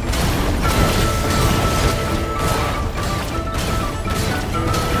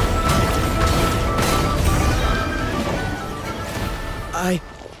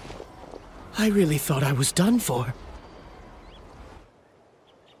 I really thought I was done for.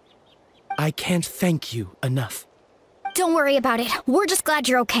 I can't thank you enough. Don't worry about it. We're just glad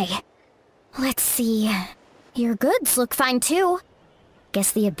you're okay. Let's see. Your goods look fine too.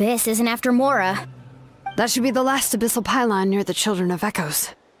 Guess the Abyss isn't after Mora. That should be the last abyssal pylon near the Children of Echoes.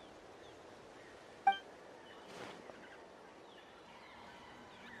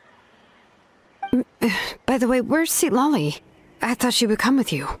 By the way, where's Lolly? I thought she would come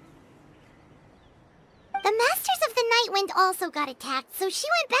with you. The Masters of the Nightwind also got attacked, so she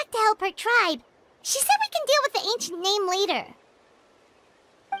went back to help her tribe. She said we can deal with the ancient name later.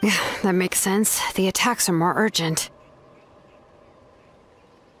 Yeah, that makes sense. The attacks are more urgent.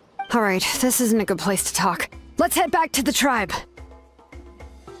 Alright, this isn't a good place to talk. Let's head back to the tribe.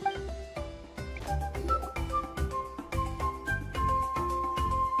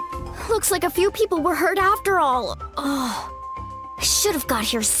 Looks like a few people were hurt after all. Oh, I should have got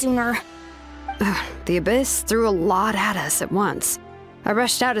here sooner. The Abyss threw a lot at us at once. I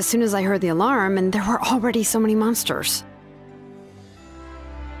rushed out as soon as I heard the alarm, and there were already so many monsters.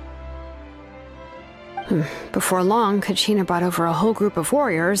 Before long, Kachina brought over a whole group of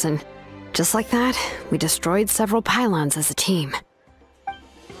warriors, and just like that, we destroyed several pylons as a team.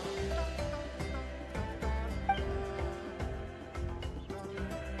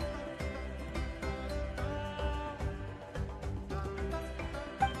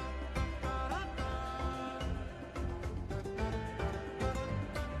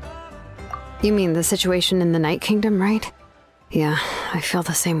 You mean the situation in the Night Kingdom, right? Yeah, I feel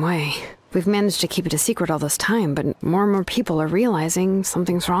the same way. We've managed to keep it a secret all this time, but more and more people are realizing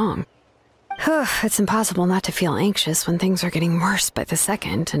something's wrong. It's impossible not to feel anxious when things are getting worse by the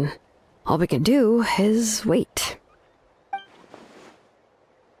second, and all we can do is wait.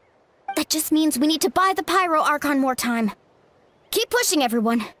 That just means we need to buy the Pyro Archon more time. Keep pushing,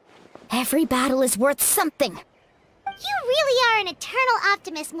 everyone. Every battle is worth something. You really are an eternal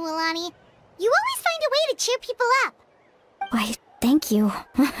optimist, Mualani. You always find a way to cheer people up. Why, thank you.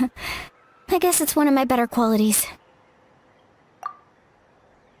 I guess it's one of my better qualities.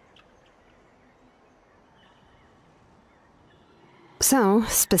 So,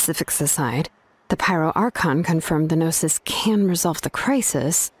 specifics aside, the Pyro Archon confirmed the Gnosis can resolve the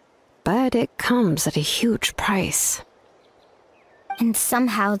crisis, but it comes at a huge price. And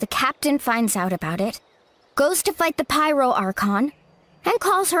somehow the captain finds out about it, goes to fight the Pyro Archon, and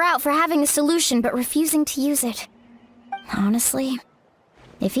calls her out for having a solution but refusing to use it. Honestly,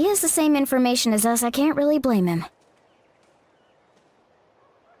 if he has the same information as us, I can't really blame him.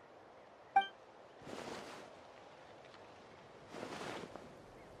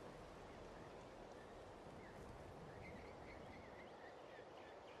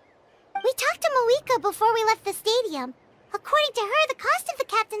 We talked to Moika before we left the stadium. According to her, the cost of the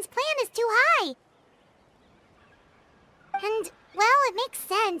captain's plan is too high. And, well, it makes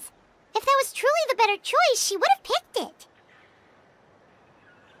sense. If that was truly the better choice, she would have picked it.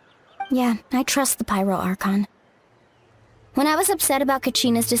 Yeah, I trust the Pyro Archon. When I was upset about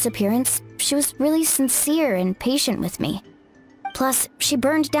Kachina's disappearance, she was really sincere and patient with me. Plus, she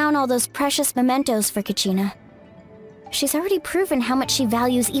burned down all those precious mementos for Kachina. She's already proven how much she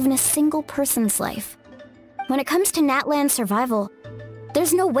values even a single person's life. When it comes to Natlan's survival,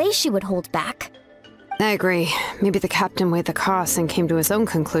 there's no way she would hold back. I agree. Maybe the captain weighed the costs and came to his own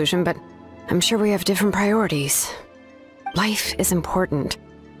conclusion, but I'm sure we have different priorities. Life is important,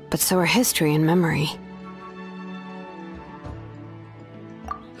 but so are history and memory.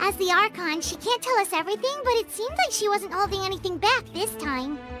 As the Archon, she can't tell us everything, but it seemed like she wasn't holding anything back this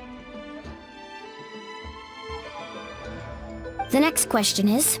time. The next question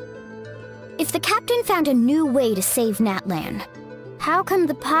is, if the captain found a new way to save Natlan, how come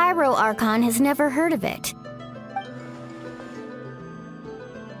the Pyro Archon has never heard of it?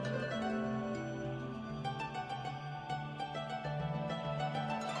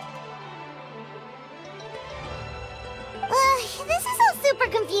 This is all super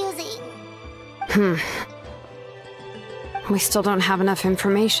confusing. We still don't have enough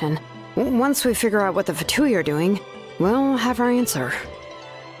information. Once we figure out what the Fatui are doing, we'll have our answer.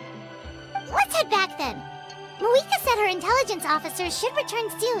 Let's head back then. Moika said her intelligence officers should return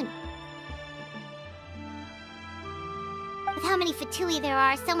soon. With how many Fatui there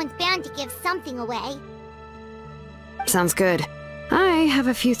are, someone's bound to give something away. Sounds good. I have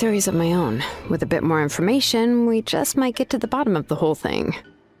a few theories of my own. With a bit more information, we just might get to the bottom of the whole thing.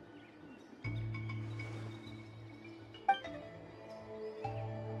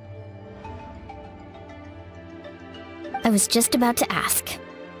 I was just about to ask.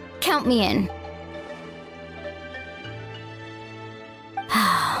 Count me in.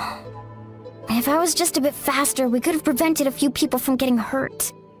 If I was just a bit faster, we could have prevented a few people from getting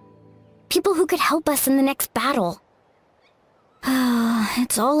hurt. People who could help us in the next battle.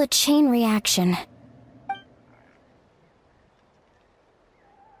 It's all a chain reaction.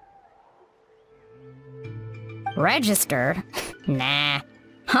 Register? Nah.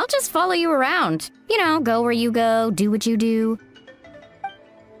 I'll just follow you around. You know, go where you go, do what you do.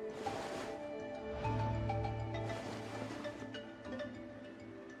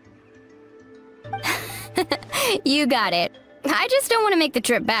 You got it. I just don't want to make the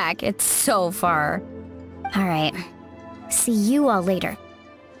trip back. It's so far. Alright. See you all later.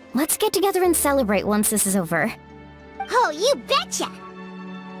 Let's get together and celebrate once this is over. Oh, you betcha!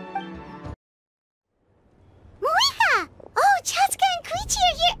 Moika! Oh, Chatsuka and Koichi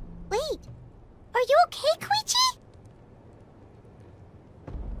are here! Wait, are you okay, Koichi?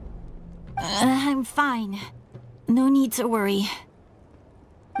 I'm fine. No need to worry.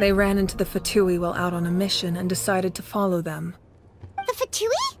 They ran into the Fatui while out on a mission and decided to follow them. The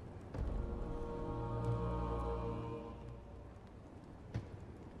Fatui?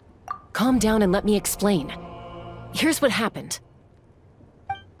 Calm down and let me explain. Here's what happened.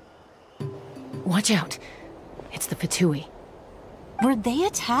 Watch out. It's the Fatui. Were they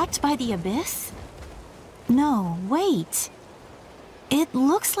attacked by the Abyss? No, wait. It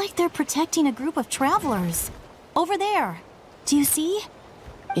looks like they're protecting a group of travelers. Over there. Do you see?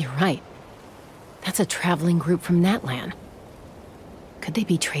 You're right. That's a traveling group from Natlan. Could they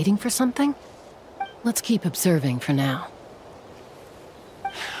be trading for something? Let's keep observing for now.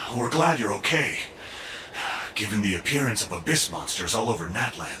 We're glad you're okay. Given the appearance of abyss monsters all over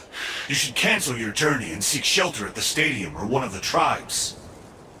Natlan, you should cancel your journey and seek shelter at the stadium or one of the tribes.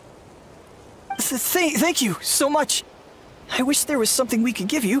 Thank you so much. I wish there was something we could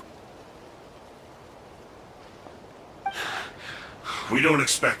give you. We don't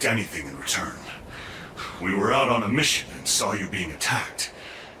expect anything in return. We were out on a mission and saw you being attacked.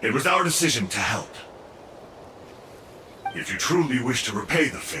 It was our decision to help. If you truly wish to repay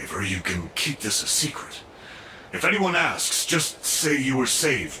the favor, you can keep this a secret. If anyone asks, just say you were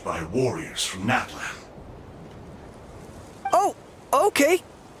saved by warriors from Natlan. Oh, okay.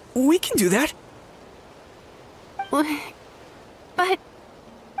 We can do that. But...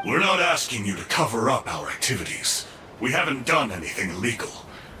 We're not asking you to cover up our activities. We haven't done anything illegal.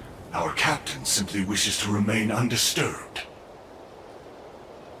 Our captain simply wishes to remain undisturbed.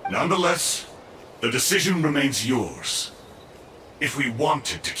 Nonetheless, the decision remains yours. If we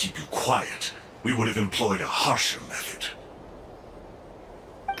wanted to keep you quiet, we would have employed a harsher method.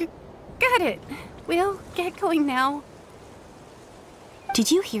 Got it. We'll get going now.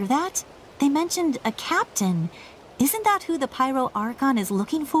 Did you hear that? They mentioned a captain. Isn't that who the Pyro Archon is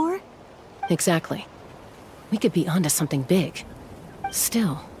looking for? Exactly. We could be onto something big.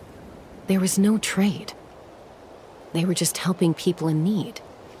 Still, there was no trade. They were just helping people in need.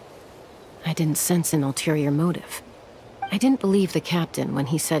 I didn't sense an ulterior motive. I didn't believe the captain when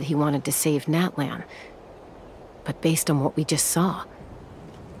he said he wanted to save Natlan. But based on what we just saw,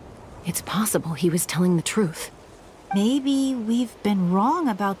 it's possible he was telling the truth. Maybe we've been wrong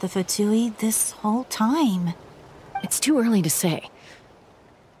about the Fatui this whole time. It's too early to say.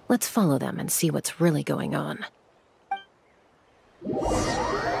 Let's follow them and see what's really going on.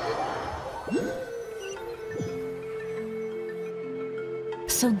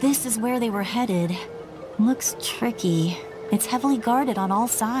 So this is where they were headed. Looks tricky. It's heavily guarded on all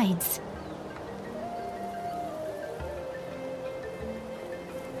sides.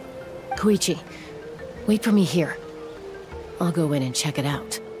 Koichi, wait for me here. I'll go in and check it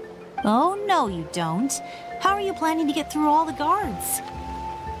out. Oh, no you don't. How are you planning to get through all the guards?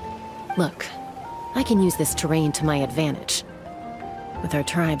 Look, I can use this terrain to my advantage. With our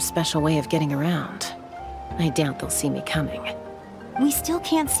tribe's special way of getting around, I doubt they'll see me coming. We still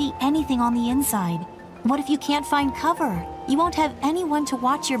can't see anything on the inside. What if you can't find cover? You won't have anyone to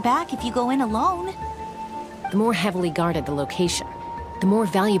watch your back if you go in alone. The more heavily guarded the location, the more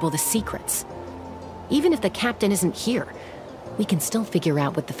valuable the secrets. Even if the captain isn't here, we can still figure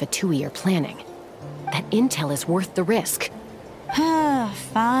out what the Fatui are planning. That intel is worth the risk.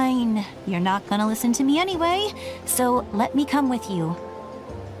 Fine. You're not gonna listen to me anyway, so let me come with you.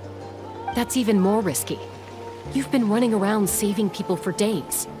 That's even more risky. You've been running around saving people for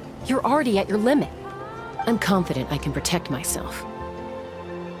days. You're already at your limit. I'm confident I can protect myself.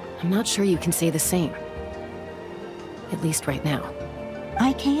 I'm not sure you can say the same. At least right now.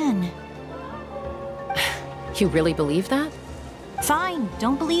 I can. You really believe that? Fine,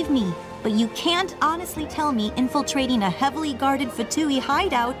 don't believe me. But you can't honestly tell me infiltrating a heavily guarded Fatui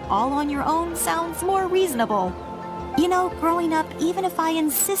hideout all on your own sounds more reasonable. You know, growing up, even if I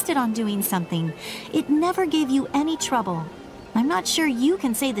insisted on doing something, it never gave you any trouble. I'm not sure you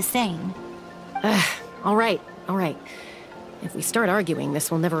can say the same. All right. If we start arguing,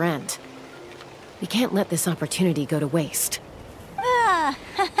 this will never end. We can't let this opportunity go to waste.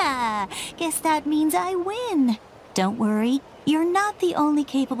 Guess that means I win. Don't worry, you're not the only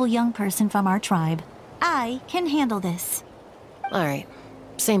capable young person from our tribe. I can handle this. All right,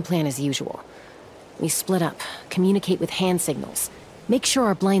 same plan as usual. We split up, communicate with hand signals, make sure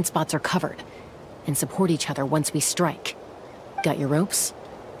our blind spots are covered, and support each other once we strike. Got your ropes?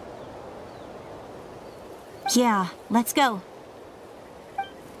 Yeah, let's go.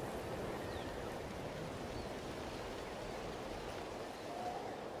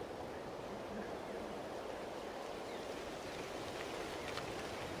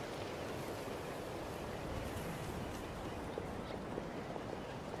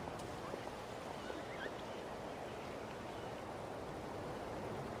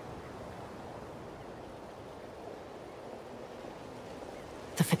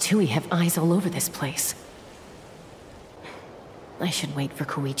 The Fatui have eyes all over this place. I should wait for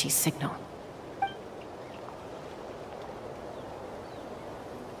Koichi's signal.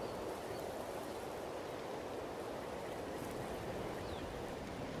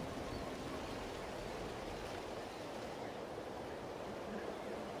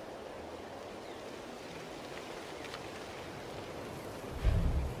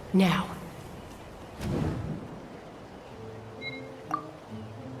 Now.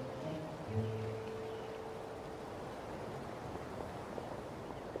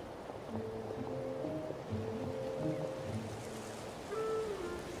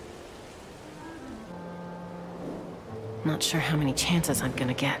 Not sure how many chances I'm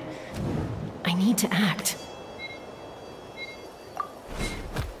gonna get. I need to act.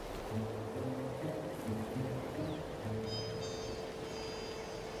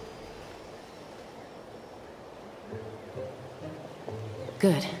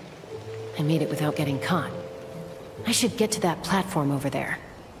 Good. I made it without getting caught. I should get to that platform over there.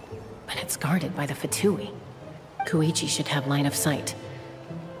 But it's guarded by the Fatui. Koichi should have line of sight.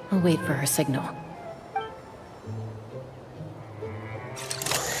 I'll wait for her signal.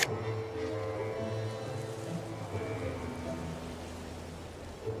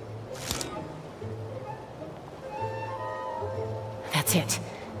 That's it.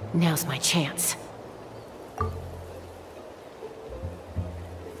 Now's my chance.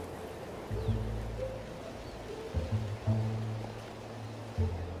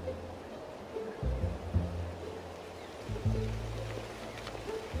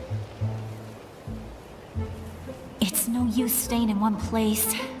 It's no use staying in one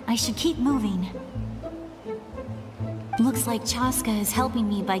place. I should keep moving. Looks like Chaska is helping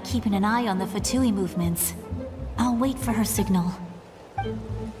me by keeping an eye on the Fatui movements. I'll wait for her signal.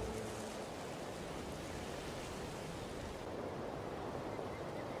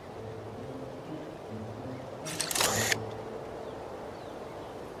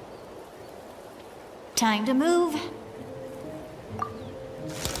 Time to move.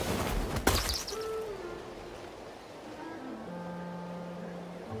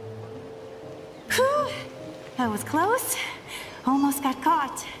 Whew. That was close. Almost got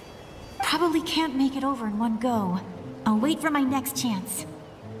caught. Probably can't make it over in one go. I'll wait for my next chance.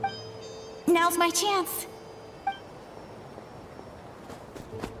 Now's my chance.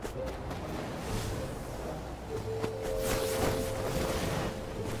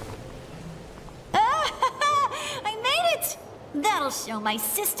 I made it! That'll show my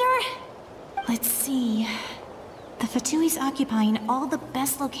sister. Let's see. The Fatui's occupying all the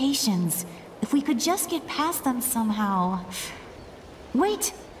best locations. If we could just get past them somehow.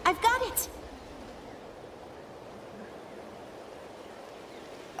 Wait! I've got it!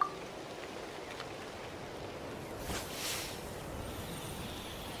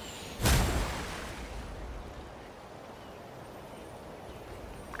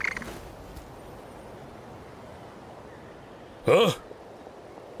 Huh?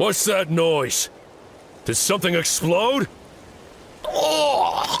 What's that noise? Did something explode?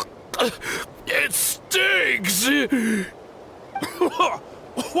 Oh! It stings!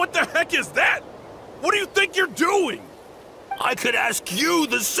 What the heck is that? What do you think you're doing? I could ask you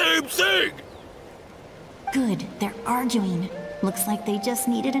the same thing! Good, they're arguing. Looks like they just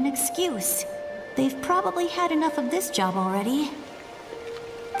needed an excuse. They've probably had enough of this job already.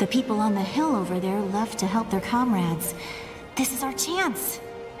 The people on the hill over there left to help their comrades. This is our chance.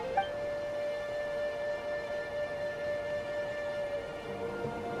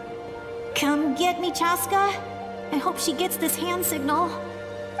 Come get me, Chaska. I hope she gets this hand signal.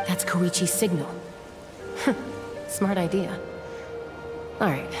 That's Koichi's signal. Smart idea.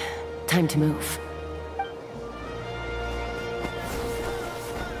 Alright, time to move.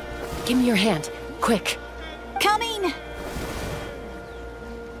 Give me your hand, quick. Coming!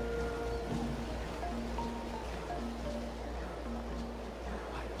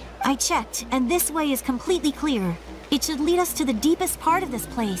 I checked, and this way is completely clear. It should lead us to the deepest part of this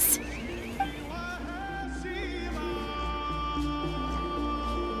place.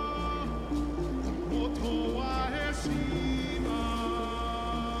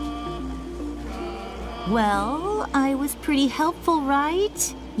 Well, I was pretty helpful,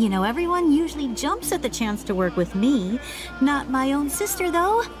 right? You know, everyone usually jumps at the chance to work with me. Not my own sister,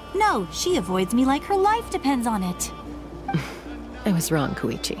 though. No, she avoids me like her life depends on it. I was wrong,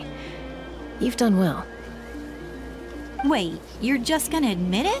 Koichi. You've done well. Wait, you're just gonna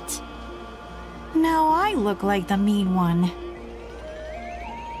admit it? Now I look like the mean one.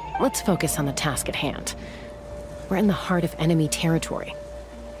 Let's focus on the task at hand. We're in the heart of enemy territory.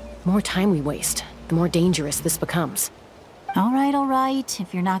 The more time we waste, the more dangerous this becomes. All right.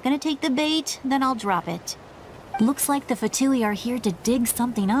 If you're not gonna take the bait, then I'll drop it. Looks like the Fatui are here to dig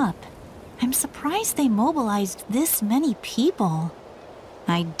something up. I'm surprised they mobilized this many people.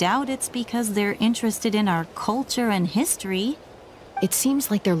 I doubt it's because they're interested in our culture and history. It seems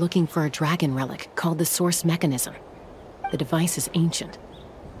like they're looking for a dragon relic called the Source Mechanism. The device is ancient.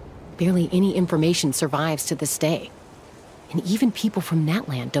 Barely any information survives to this day. And even people from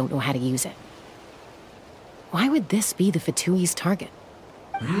Natland don't know how to use it. Why would this be the Fatui's target?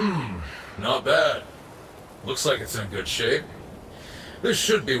 Not bad. Looks like it's in good shape. This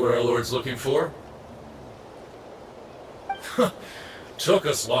should be what our Lord's looking for. Took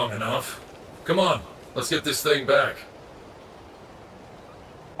us long enough. Come on, let's get this thing back.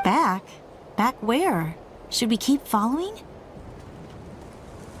 Back? Back where? Should we keep following?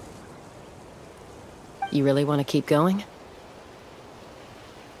 You really want to keep going?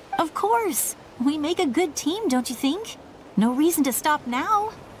 Of course. We make a good team, don't you think? No reason to stop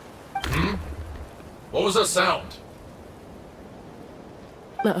now. What was that sound?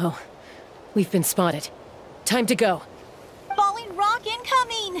 Uh-oh. We've been spotted. Time to go. Falling rock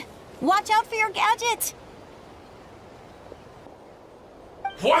incoming! Watch out for your gadget!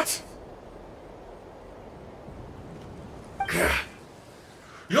 What?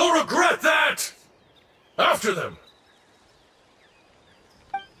 You'll regret that! After them!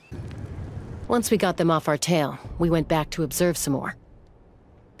 Once we got them off our tail, we went back to observe some more.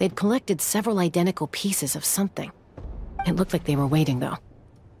 They'd collected several identical pieces of something. It looked like they were waiting, though.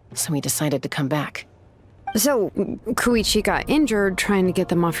 So we decided to come back. So, Koichi got injured trying to get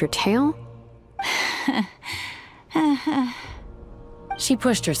them off your tail? She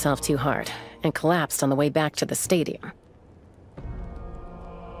pushed herself too hard and collapsed on the way back to the stadium.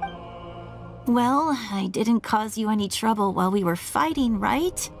 Well, I didn't cause you any trouble while we were fighting,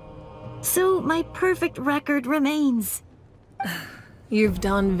 right? So my perfect record remains. You've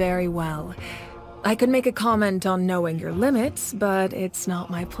done very well. I could make a comment on knowing your limits, but it's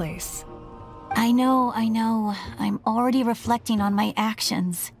not my place. I know. I'm already reflecting on my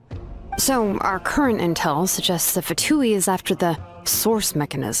actions. So, our current intel suggests the Fatui is after the Source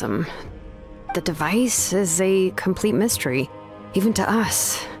Mechanism. The device is a complete mystery, even to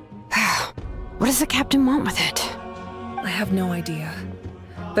us. What does the captain want with it? I have no idea.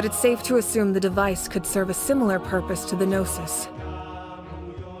 But it's safe to assume the device could serve a similar purpose to the Gnosis.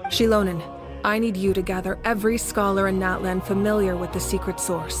 Shilonen, I need you to gather every scholar in Natland familiar with the secret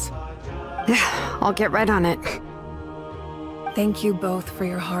source. I'll get right on it. Thank you both for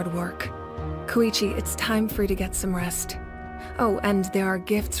your hard work. Koichi, it's time for you to get some rest. Oh, and there are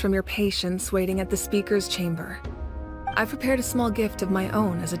gifts from your patients waiting at the speaker's chamber. I've prepared a small gift of my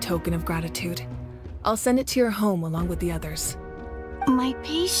own as a token of gratitude. I'll send it to your home along with the others. My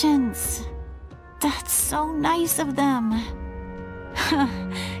patience. That's so nice of them.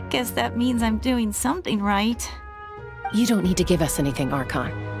 Guess that means I'm doing something right. You don't need to give us anything,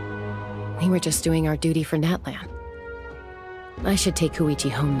 Archon. We were just doing our duty for Natland. I should take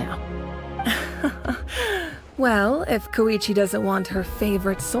Koichi home now. Well, if Koichi doesn't want her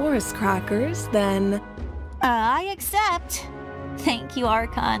favorite Saurus crackers, then... I accept. Thank you,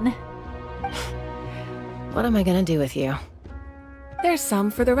 Archon. What am I gonna do with you? There's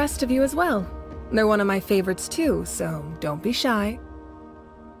some for the rest of you as well. They're one of my favorites too, so don't be shy.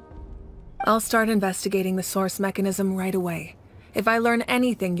 I'll start investigating the source mechanism right away. If I learn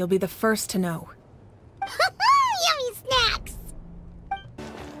anything, you'll be the first to know. Yummy snacks!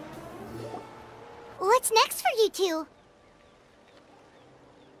 What's next for you two?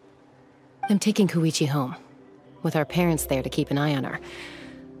 I'm taking Koichi home. With our parents there to keep an eye on her.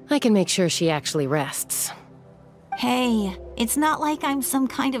 I can make sure she actually rests. Hey, it's not like I'm some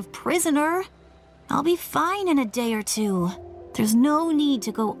kind of prisoner. I'll be fine in a day or two. There's no need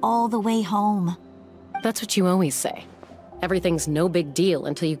to go all the way home. That's what you always say. Everything's no big deal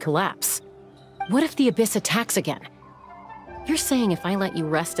until you collapse. What if the Abyss attacks again? You're saying if I let you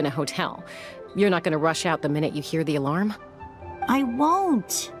rest in a hotel, you're not gonna rush out the minute you hear the alarm? I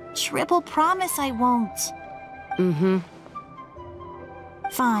won't. Triple promise I won't. Mm-hmm.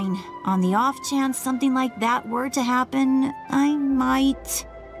 Fine. On the off chance something like that were to happen, I might.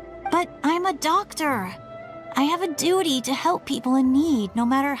 But I'm a doctor. I have a duty to help people in need, no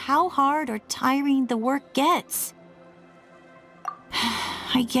matter how hard or tiring the work gets.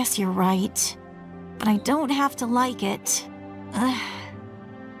 I guess you're right. But I don't have to like it.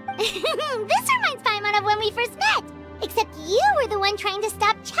 This reminds Paimon of when we first met. Except you were the one trying to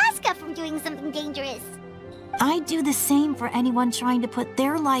stop Chaska from doing something dangerous. I do the same for anyone trying to put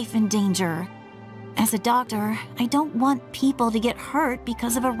their life in danger. As a doctor, I don't want people to get hurt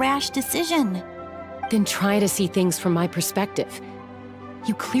because of a rash decision. Then try to see things from my perspective.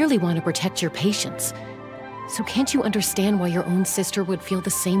 You clearly want to protect your patients. So can't you understand why your own sister would feel the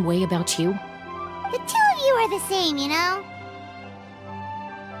same way about you? The two of you are the same, you know?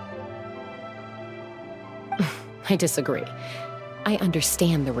 I disagree. I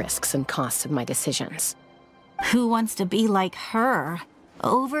understand the risks and costs of my decisions. Who wants to be like her?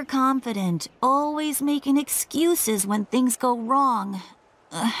 Overconfident, always making excuses when things go wrong.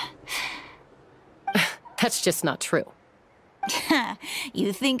 That's just not true.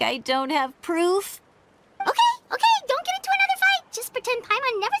 You think I don't have proof? Okay, don't get into another fight. Just pretend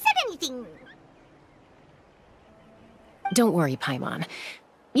Paimon never said anything. Don't worry, Paimon.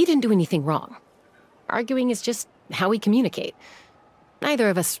 You didn't do anything wrong. Arguing is just how we communicate. Neither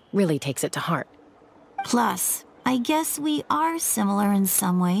of us really takes it to heart. Plus, I guess we are similar in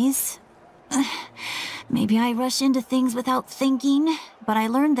some ways. Maybe I rush into things without thinking, but I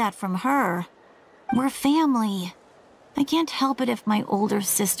learned that from her. We're family. I can't help it if my older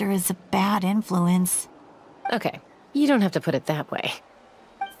sister is a bad influence. Okay, you don't have to put it that way.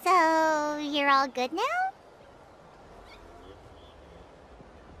 So, you're all good now?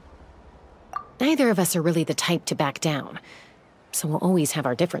 Neither of us are really the type to back down, so we'll always have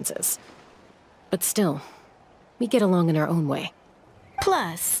our differences. But still, we get along in our own way.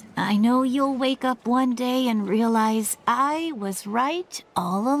 Plus, I know you'll wake up one day and realize I was right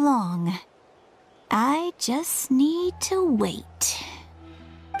all along. I just need to wait.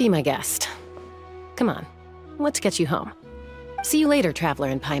 Be my guest. Come on, let's get you home. See you later, Traveler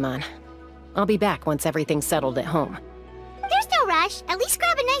and Paimon. I'll be back once everything's settled at home. There's no rush. At least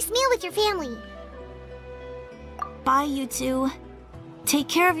grab a nice meal with your family. Bye, you two. Take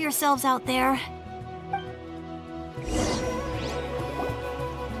care of yourselves out there.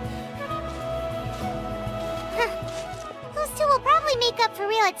 Those two will probably make up for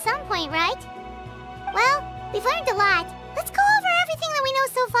real at some point, right? Well, we've learned a lot. Let's go over everything that we know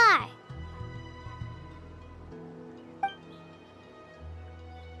so far.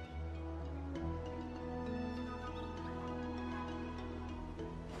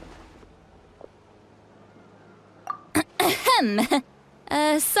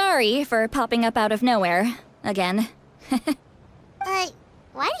 Sorry for popping up out of nowhere. Again. Why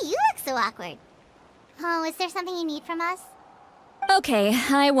do you look so awkward? Oh, is there something you need from us? Okay,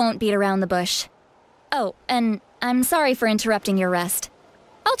 I won't beat around the bush. Oh, and I'm sorry for interrupting your rest.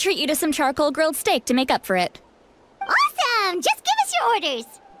 I'll treat you to some charcoal grilled steak to make up for it. Awesome! Just give us your orders!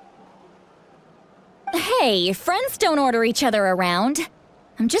 Hey, friends don't order each other around.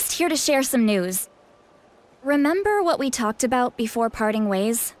 I'm just here to share some news. Remember what we talked about before parting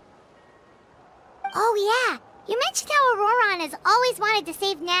ways? Oh yeah, you mentioned how Auroron has always wanted to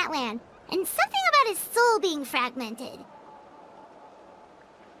save Natlan, and something about his soul being fragmented.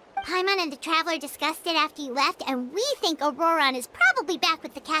 Paimon and the Traveler discussed it after you left, and we think Auroron is probably back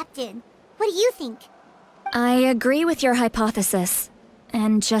with the Captain. What do you think? I agree with your hypothesis.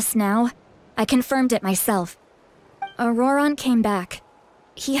 And just now, I confirmed it myself. Auroron came back.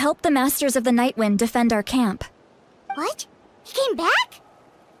 He helped the Masters of the Nightwind defend our camp. What? He came back?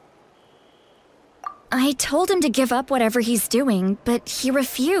 I told him to give up whatever he's doing, but he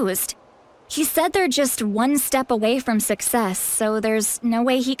refused. He said they're just one step away from success, so there's no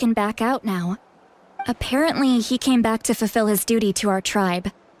way he can back out now. Apparently, he came back to fulfill his duty to our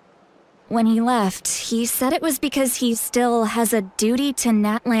tribe. When he left, he said it was because he still has a duty to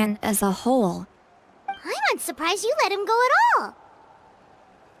Natlan as a whole. I'm surprised you let him go at all.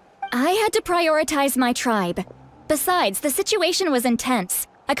 I had to prioritize my tribe. Besides, the situation was intense.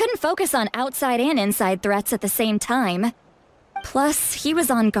 I couldn't focus on outside and inside threats at the same time. Plus, he was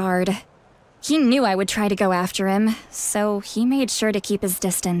on guard. He knew I would try to go after him, so he made sure to keep his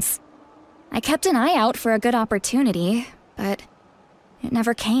distance. I kept an eye out for a good opportunity, but it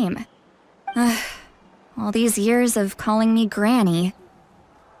never came. All these years of calling me Granny,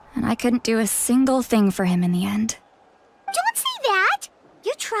 and I couldn't do a single thing for him in the end. Don't say that!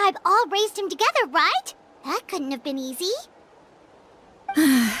 Your tribe all raised him together, right? That couldn't have been easy.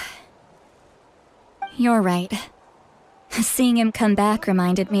 You're right. Seeing him come back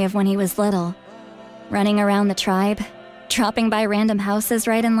reminded me of when he was little. Running around the tribe, dropping by random houses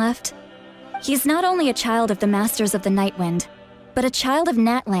right and left. He's not only a child of the Masters of the Nightwind, but a child of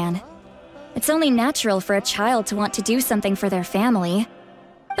Natlan. It's only natural for a child to want to do something for their family.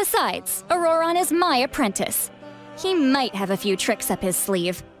 Besides, Auroron is my apprentice. He might have a few tricks up his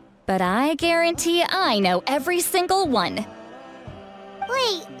sleeve, but I guarantee I know every single one.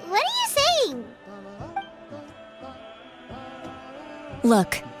 Wait, what are you saying?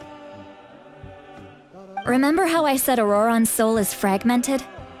 Look. Remember how I said Auroron's soul is fragmented?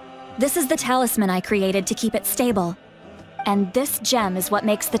 This is the talisman I created to keep it stable. And this gem is what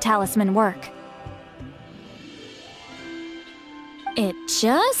makes the talisman work. It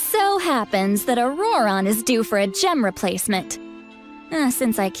just so happens that Auroron is due for a gem replacement.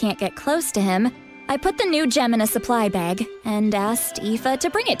 Since I can't get close to him, I put the new gem in a supply bag and asked Aoife to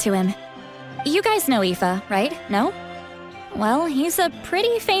bring it to him. You guys know Aoife, right? No? Well, he's a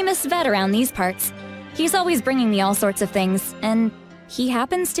pretty famous vet around these parts. He's always bringing me all sorts of things, and he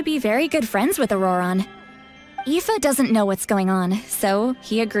happens to be very good friends with Auroron. Aoife doesn't know what's going on, so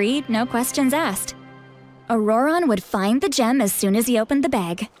he agreed, no questions asked. Auroron would find the gem as soon as he opened the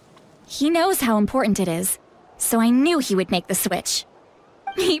bag. He knows how important it is, so I knew he would make the switch.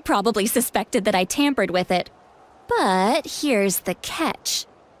 He probably suspected that I tampered with it. But here's the catch.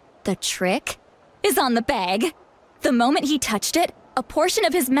 The trick is on the bag. The moment he touched it, a portion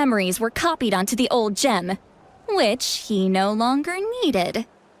of his memories were copied onto the old gem, which he no longer needed.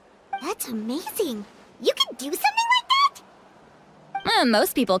 That's amazing. You can do something like that?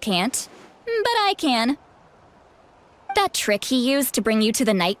 Most people can't, but I can. That trick he used to bring you to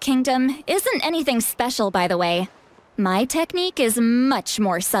the Night Kingdom isn't anything special, by the way. My technique is much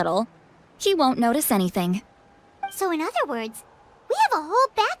more subtle. He won't notice anything. So in other words, we have a whole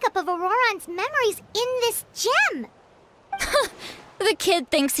backup of Auroron's memories in this gem. The kid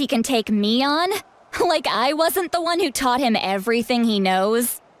thinks he can take me on? Like I wasn't the one who taught him everything he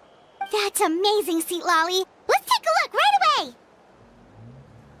knows? That's amazing, Sweet Lolly. Let's take a look right away!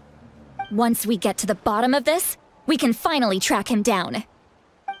 Once we get to the bottom of this, we can finally track him down.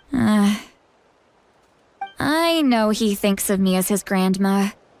 I know he thinks of me as his grandma,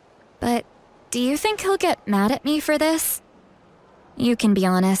 but do you think he'll get mad at me for this? You can be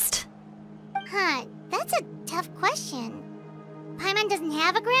honest. That's a tough question. Paimon doesn't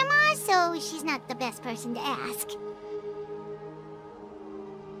have a grandma, so she's not the best person to ask.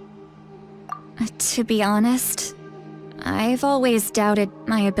 To be honest, I've always doubted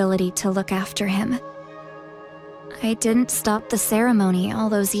my ability to look after him. I didn't stop the ceremony all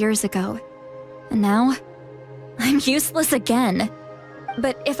those years ago, and now I'm useless again.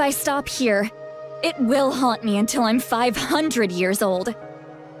 But if I stop here, it will haunt me until I'm 500 years old.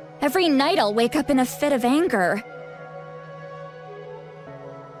 Every night I'll wake up in a fit of anger.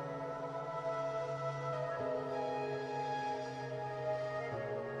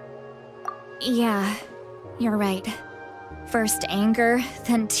 Yeah, you're right. First anger,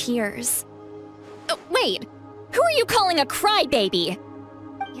 then tears. Oh, wait! Who are you calling a crybaby?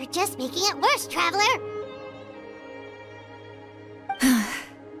 You're just making it worse, Traveler!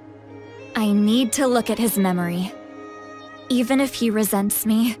 I need to look at his memory. Even if he resents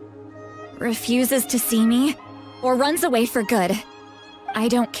me, refuses to see me, or runs away for good, I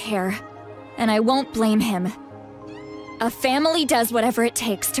don't care, and I won't blame him. A family does whatever it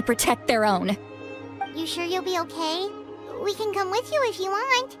takes to protect their own. You sure you'll be okay? We can come with you if you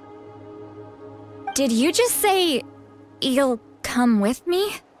want. Did you just say you'll come with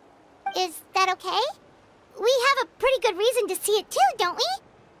me? Is that okay? We have a pretty good reason to see it too, don't we?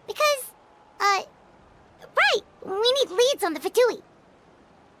 Because, right, we need leads on the Fatui.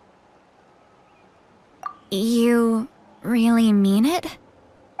 You really mean it?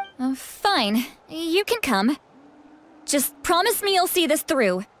 Fine, you can come. Just promise me you'll see this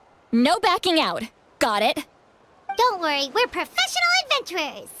through. No backing out. Got it. Don't worry, we're professional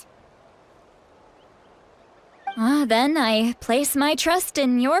adventurers. Then I place my trust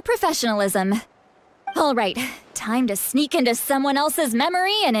in your professionalism. All right, time to sneak into someone else's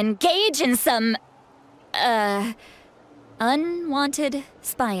memory and engage in some, unwanted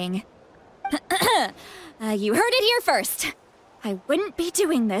spying. You heard it here first. I wouldn't be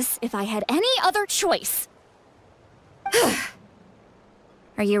doing this if I had any other choice.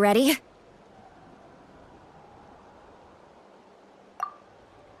 Are you ready?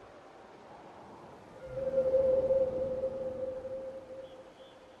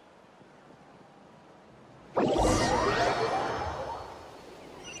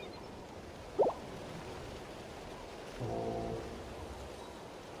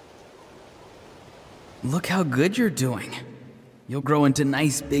 Look how good you're doing. You'll grow into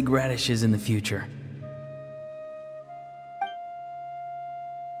nice big radishes in the future.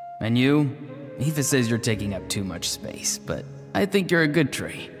 And you? Aoife says you're taking up too much space, but I think you're a good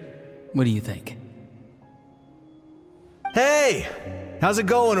tree. What do you think? Hey! How's it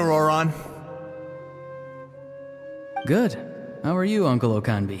going, Auroron? Good. How are you, Uncle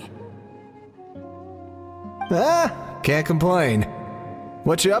Okanbi? Can't complain.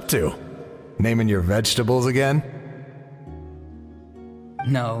 What you up to? Naming your vegetables again?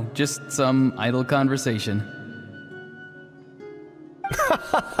 No, just some idle conversation.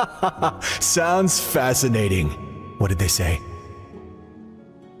 Sounds fascinating. What did they say?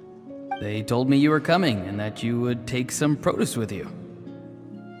 They told me you were coming and that you would take some produce with you.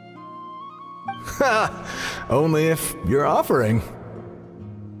 Only if you're offering.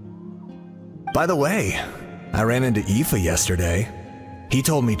 By the way, I ran into Aoife yesterday. He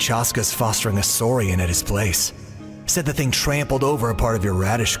told me Chaska's fostering a saurian at his place. Said the thing trampled over a part of your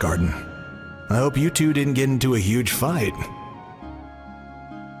radish garden. I hope you two didn't get into a huge fight.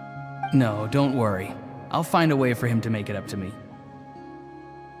 No, don't worry. I'll find a way for him to make it up to me.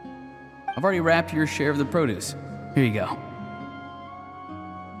 I've already wrapped your share of the produce. Here you go.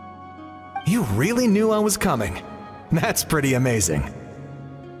 You really knew I was coming. That's pretty amazing.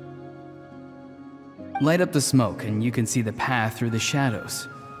 Light up the smoke and you can see the path through the shadows.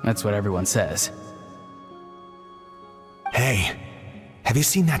 That's what everyone says. Hey, have you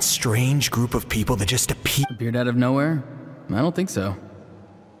seen that strange group of people that just appeared out of nowhere? I don't think so.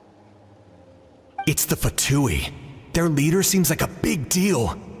 It's the Fatui. Their leader seems like a big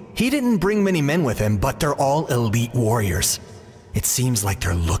deal. He didn't bring many men with him, but they're all elite warriors. It seems like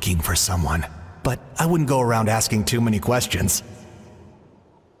they're looking for someone, but I wouldn't go around asking too many questions.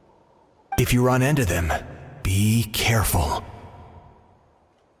 If you run into them, be careful.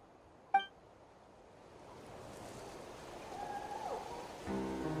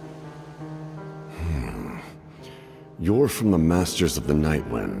 You're from the Masters of the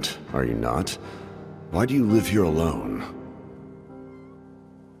Nightwind, are you not? Why do you live here alone?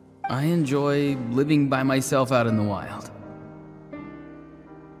 I enjoy living by myself out in the wild.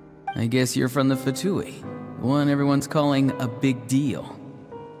 I guess you're from the Fatui, the one everyone's calling a big deal.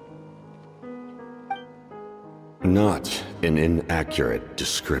 Not an inaccurate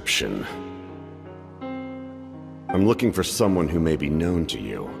description. I'm looking for someone who may be known to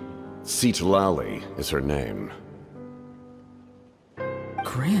you. Citlali is her name.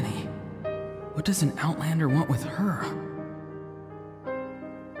 Granny? What does an Outlander want with her?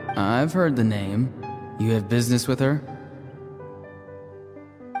 I've heard the name. You have business with her?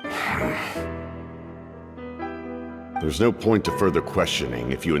 There's no point to further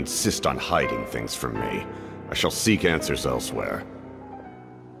questioning if you insist on hiding things from me. I shall seek answers elsewhere.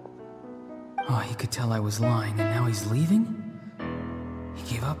 Oh, he could tell I was lying, and now he's leaving?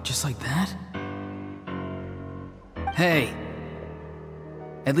 He gave up just like that? Hey!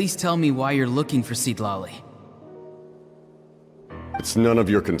 At least tell me why you're looking for Citlali. It's none of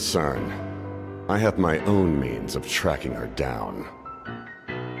your concern. I have my own means of tracking her down.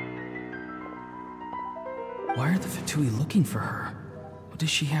 Why are the Fatui looking for her? What does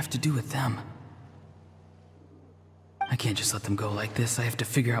she have to do with them? I can't just let them go like this. I have to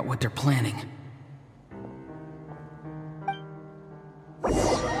figure out what they're planning.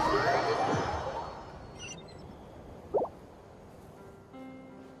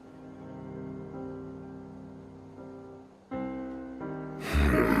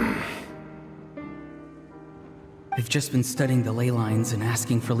 I've just been studying the ley lines and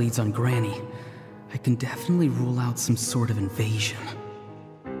asking for leads on Granny. I can definitely rule out some sort of invasion.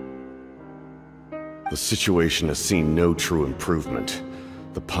 The situation has seen no true improvement.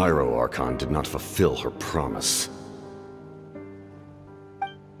 The Pyro Archon did not fulfill her promise.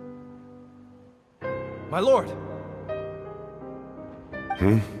 My lord!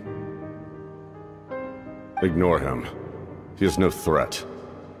 Ignore him. He is no threat.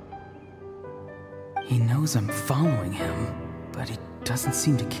 He knows I'm following him, but he doesn't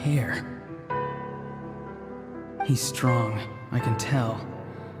seem to care. He's strong, I can tell.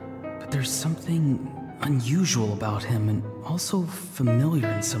 But there's something unusual about him and also familiar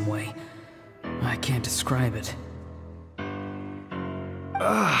in some way. I can't describe it.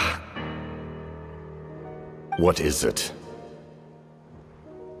 What is it?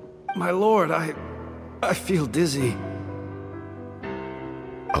 My lord, I feel dizzy.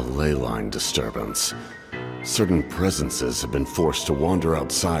 A ley line disturbance. Certain presences have been forced to wander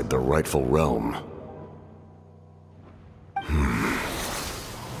outside their rightful realm.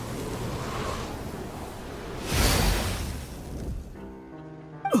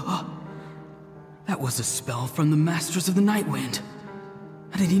 That was a spell from the Masters of the Night Wind.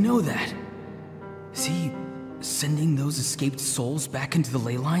 How did he know that? Is he sending those escaped souls back into the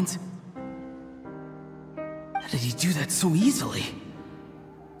ley lines? How did he do that so easily?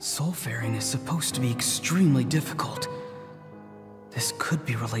 Soulfaring is supposed to be extremely difficult. This could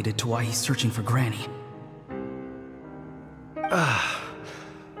be related to why he's searching for Granny.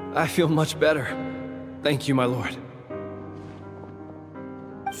 I feel much better. Thank you, my lord.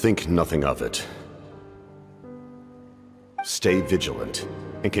 Think nothing of it. Stay vigilant,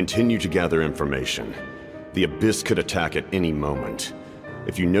 and continue to gather information. The Abyss could attack at any moment.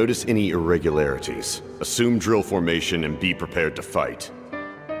 If you notice any irregularities, assume drill formation and be prepared to fight.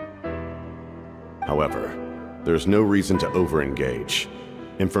 However, there's no reason to over-engage.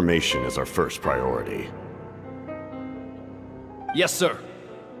 Information is our first priority. Yes, sir.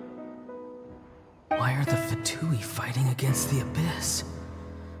 Why are the Fatui fighting against the Abyss?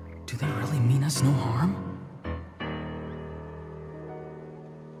 Do they really mean us no harm?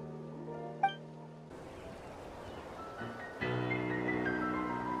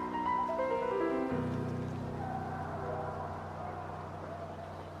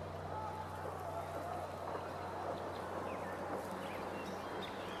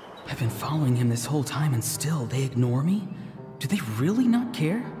 I've been following him this whole time and still they ignore me? Do they really not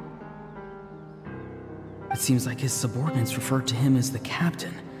care? It seems like his subordinates refer to him as the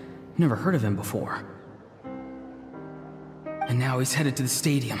captain. Never heard of him before. And now he's headed to the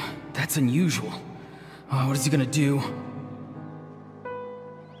stadium. That's unusual. What is he gonna do?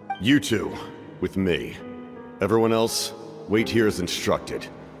 You two, with me. Everyone else, wait here as instructed.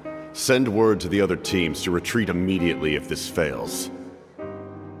 Send word to the other teams to retreat immediately if this fails.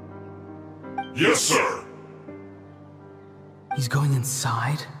 Yes, sir! He's going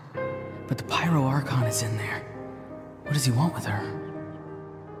inside? But the Pyro Archon is in there. What does he want with her?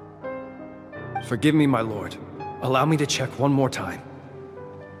 Forgive me, my lord. Allow me to check one more time.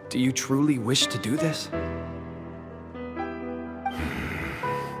 Do you truly wish to do this?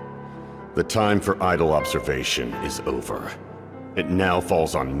 The time for idle observation is over. It now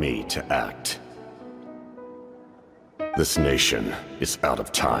falls on me to act. This nation is out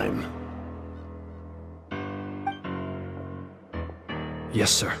of time. Yes,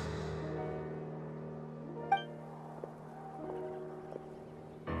 sir.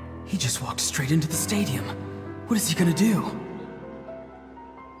 He just walked straight into the stadium. What is he gonna do?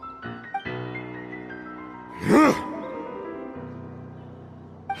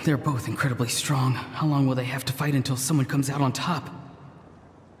 They're both incredibly strong. How long will they have to fight until someone comes out on top?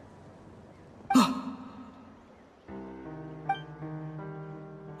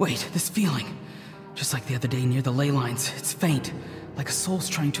 Wait, this feeling. Just like the other day near the ley lines, it's faint, like a soul's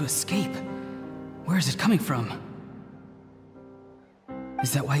trying to escape. Where is it coming from?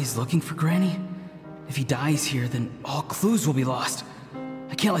 Is that why he's looking for Granny? If he dies here, then all clues will be lost.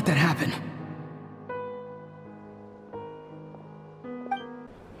 I can't let that happen.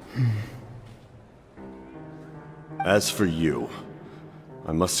 As for you,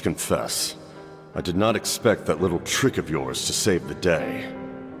 I must confess, I did not expect that little trick of yours to save the day.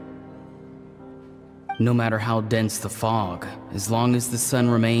 No matter how dense the fog, as long as the sun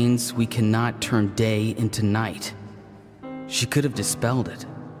remains, we cannot turn day into night. She could have dispelled it.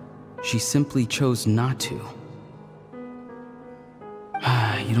 She simply chose not to.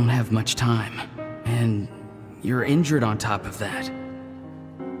 You don't have much time, and you're injured on top of that.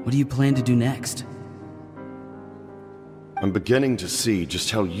 What do you plan to do next? I'm beginning to see just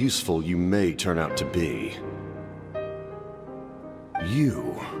how useful you may turn out to be.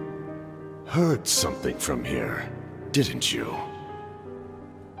 You heard something from here, didn't you?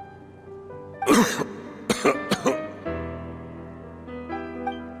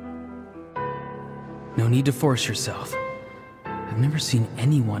 No need to force yourself. I've never seen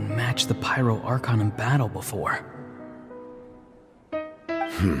anyone match the Pyro Archon in battle before.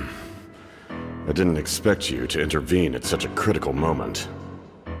 I didn't expect you to intervene at such a critical moment.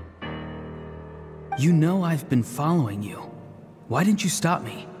 You know I've been following you. Why didn't you stop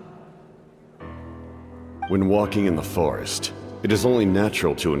me? When walking in the forest, it is only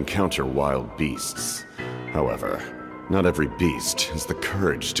natural to encounter wild beasts. However, not every beast has the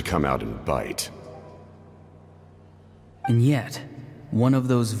courage to come out and bite. And yet, one of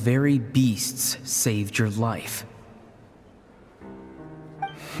those very beasts saved your life.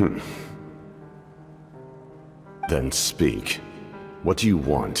 Then speak. What do you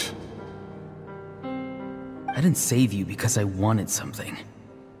want? I didn't save you because I wanted something.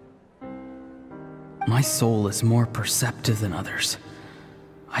 My soul is more perceptive than others.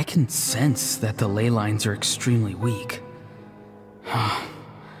 I can sense that the ley lines are extremely weak.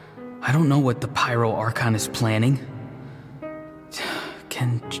 I don't know what the Pyro Archon is planning.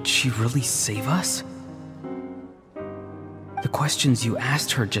 Can she really save us? The questions you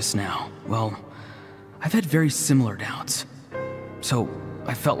asked her just now, well, I've had very similar doubts. So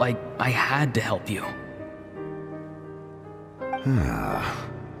I felt like I had to help you.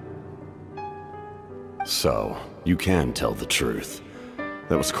 So, you can tell the truth.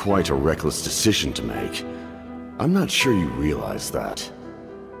 That was quite a reckless decision to make. I'm not sure you realize that.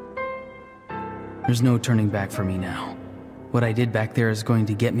 There's no turning back for me now. What I did back there is going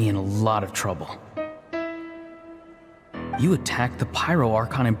to get me in a lot of trouble. You attacked the Pyro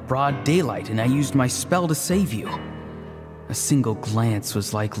Archon in broad daylight, and I used my spell to save you. A single glance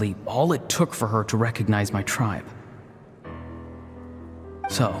was likely all it took for her to recognize my tribe.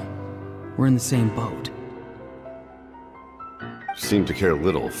 So, we're in the same boat. Seem to care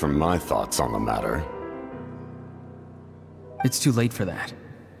little for my thoughts on the matter. It's too late for that.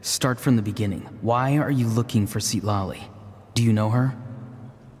 Start from the beginning. Why are you looking for Citlali? Do you know her?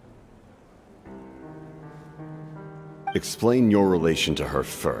 Explain your relation to her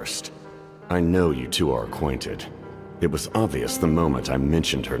first. I know you two are acquainted. It was obvious the moment I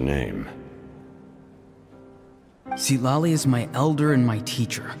mentioned her name. Citlali is my elder and my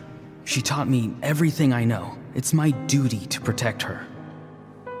teacher. She taught me everything I know. It's my duty to protect her.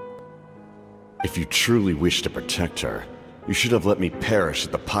 If you truly wish to protect her, you should have let me perish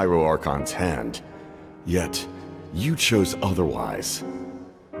at the Pyro Archon's hand. Yet, you chose otherwise.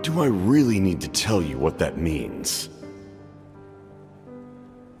 Do I really need to tell you what that means?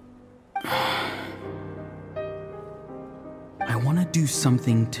 I want to do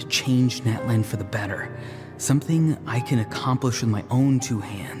something to change Natlan for the better. Something I can accomplish with my own two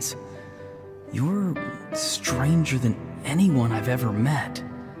hands. You're stranger than anyone I've ever met.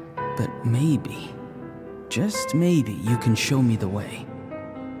 But maybe, just maybe, you can show me the way.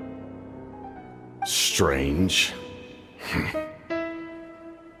 Strange?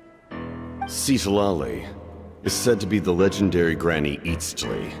 Citlali is said to be the legendary Granny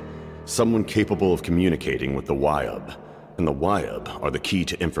Eastli, someone capable of communicating with the Wyab, and the Wyab are the key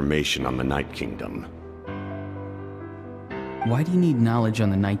to information on the Night Kingdom. Why do you need knowledge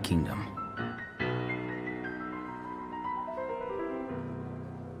on the Night Kingdom?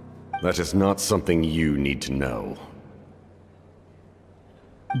 That is not something you need to know.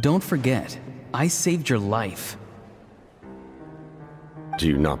 Don't forget, I saved your life. Do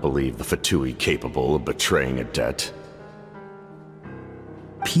you not believe the Fatui capable of betraying a debt?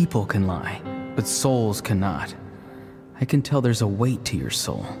 People can lie, but souls cannot. I can tell there's a weight to your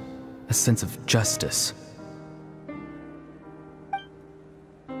soul, a sense of justice.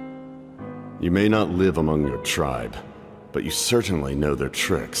 You may not live among your tribe, but you certainly know their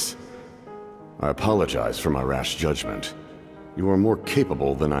tricks. I apologize for my rash judgment. You are more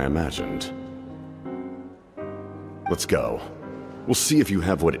capable than I imagined. Let's go. We'll see if you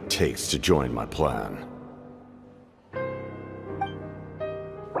have what it takes to join my plan.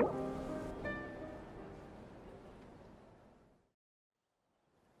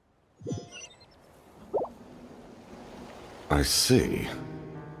 I see.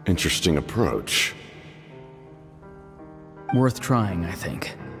 Interesting approach. Worth trying, I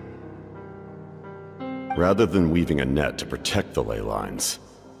think. Rather than weaving a net to protect the ley lines,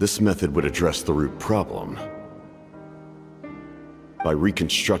 this method would address the root problem by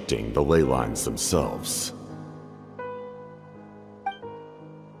reconstructing the ley lines themselves.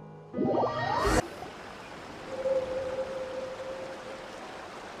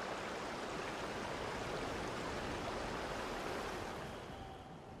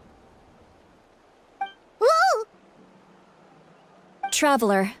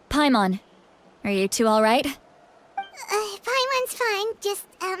 Traveler, Paimon. Are you two alright? Paimon's fine, just,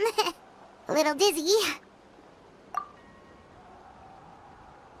 a little dizzy.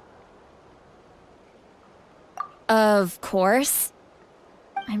 Of course.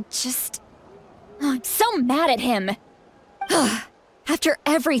 I'm just Oh, I'm so mad at him. After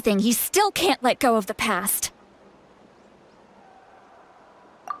everything, he still can't let go of the past.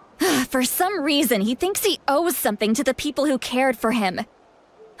 For some reason, he thinks he owes something to the people who cared for him.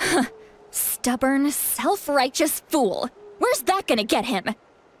 Stubborn, self-righteous fool. Where's that gonna get him?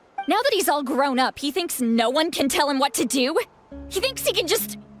 Now that he's all grown up, he thinks no one can tell him what to do? He thinks he can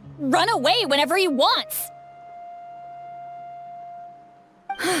just run away whenever he wants.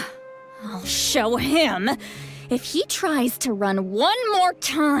 I'll show him. If he tries to run one more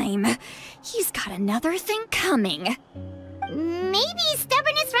time, he's got another thing coming. Maybe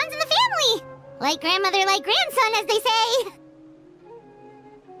stubbornness runs in the family. Like grandmother, like grandson, as they say.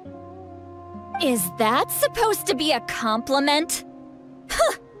 Is that supposed to be a compliment?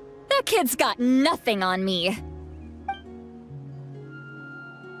 Huh, that kid's got nothing on me.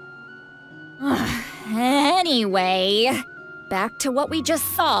 Anyway, back to what we just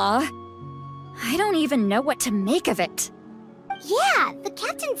saw. I don't even know what to make of it. Yeah, the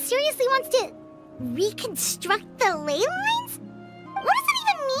captain seriously wants to reconstruct the ley lines? What does that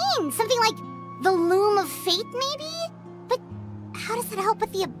even mean? Something like the loom of fate, maybe? But how does that help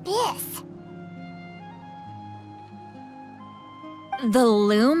with the abyss? The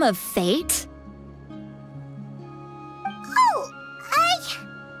loom of fate? Oh,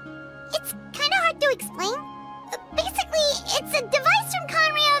 it's kind of hard to explain. Basically, it's a device from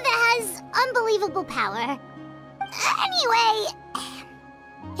Conrio that has unbelievable power. Anyway,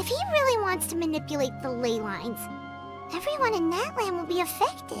 if he really wants to manipulate the ley lines, everyone in Natlan will be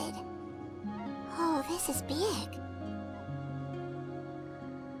affected. Oh, this is big.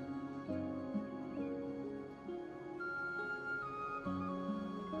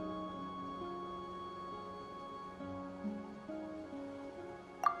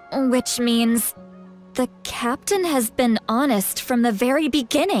 Which means the captain has been honest from the very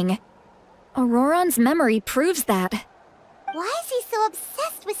beginning. Auroron's memory proves that. Why is he so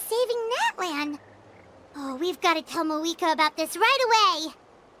obsessed with saving Natlan? Oh, we've got to tell Moeka about this right away.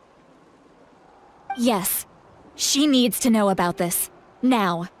 Yes, she needs to know about this.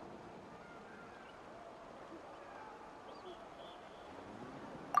 Now.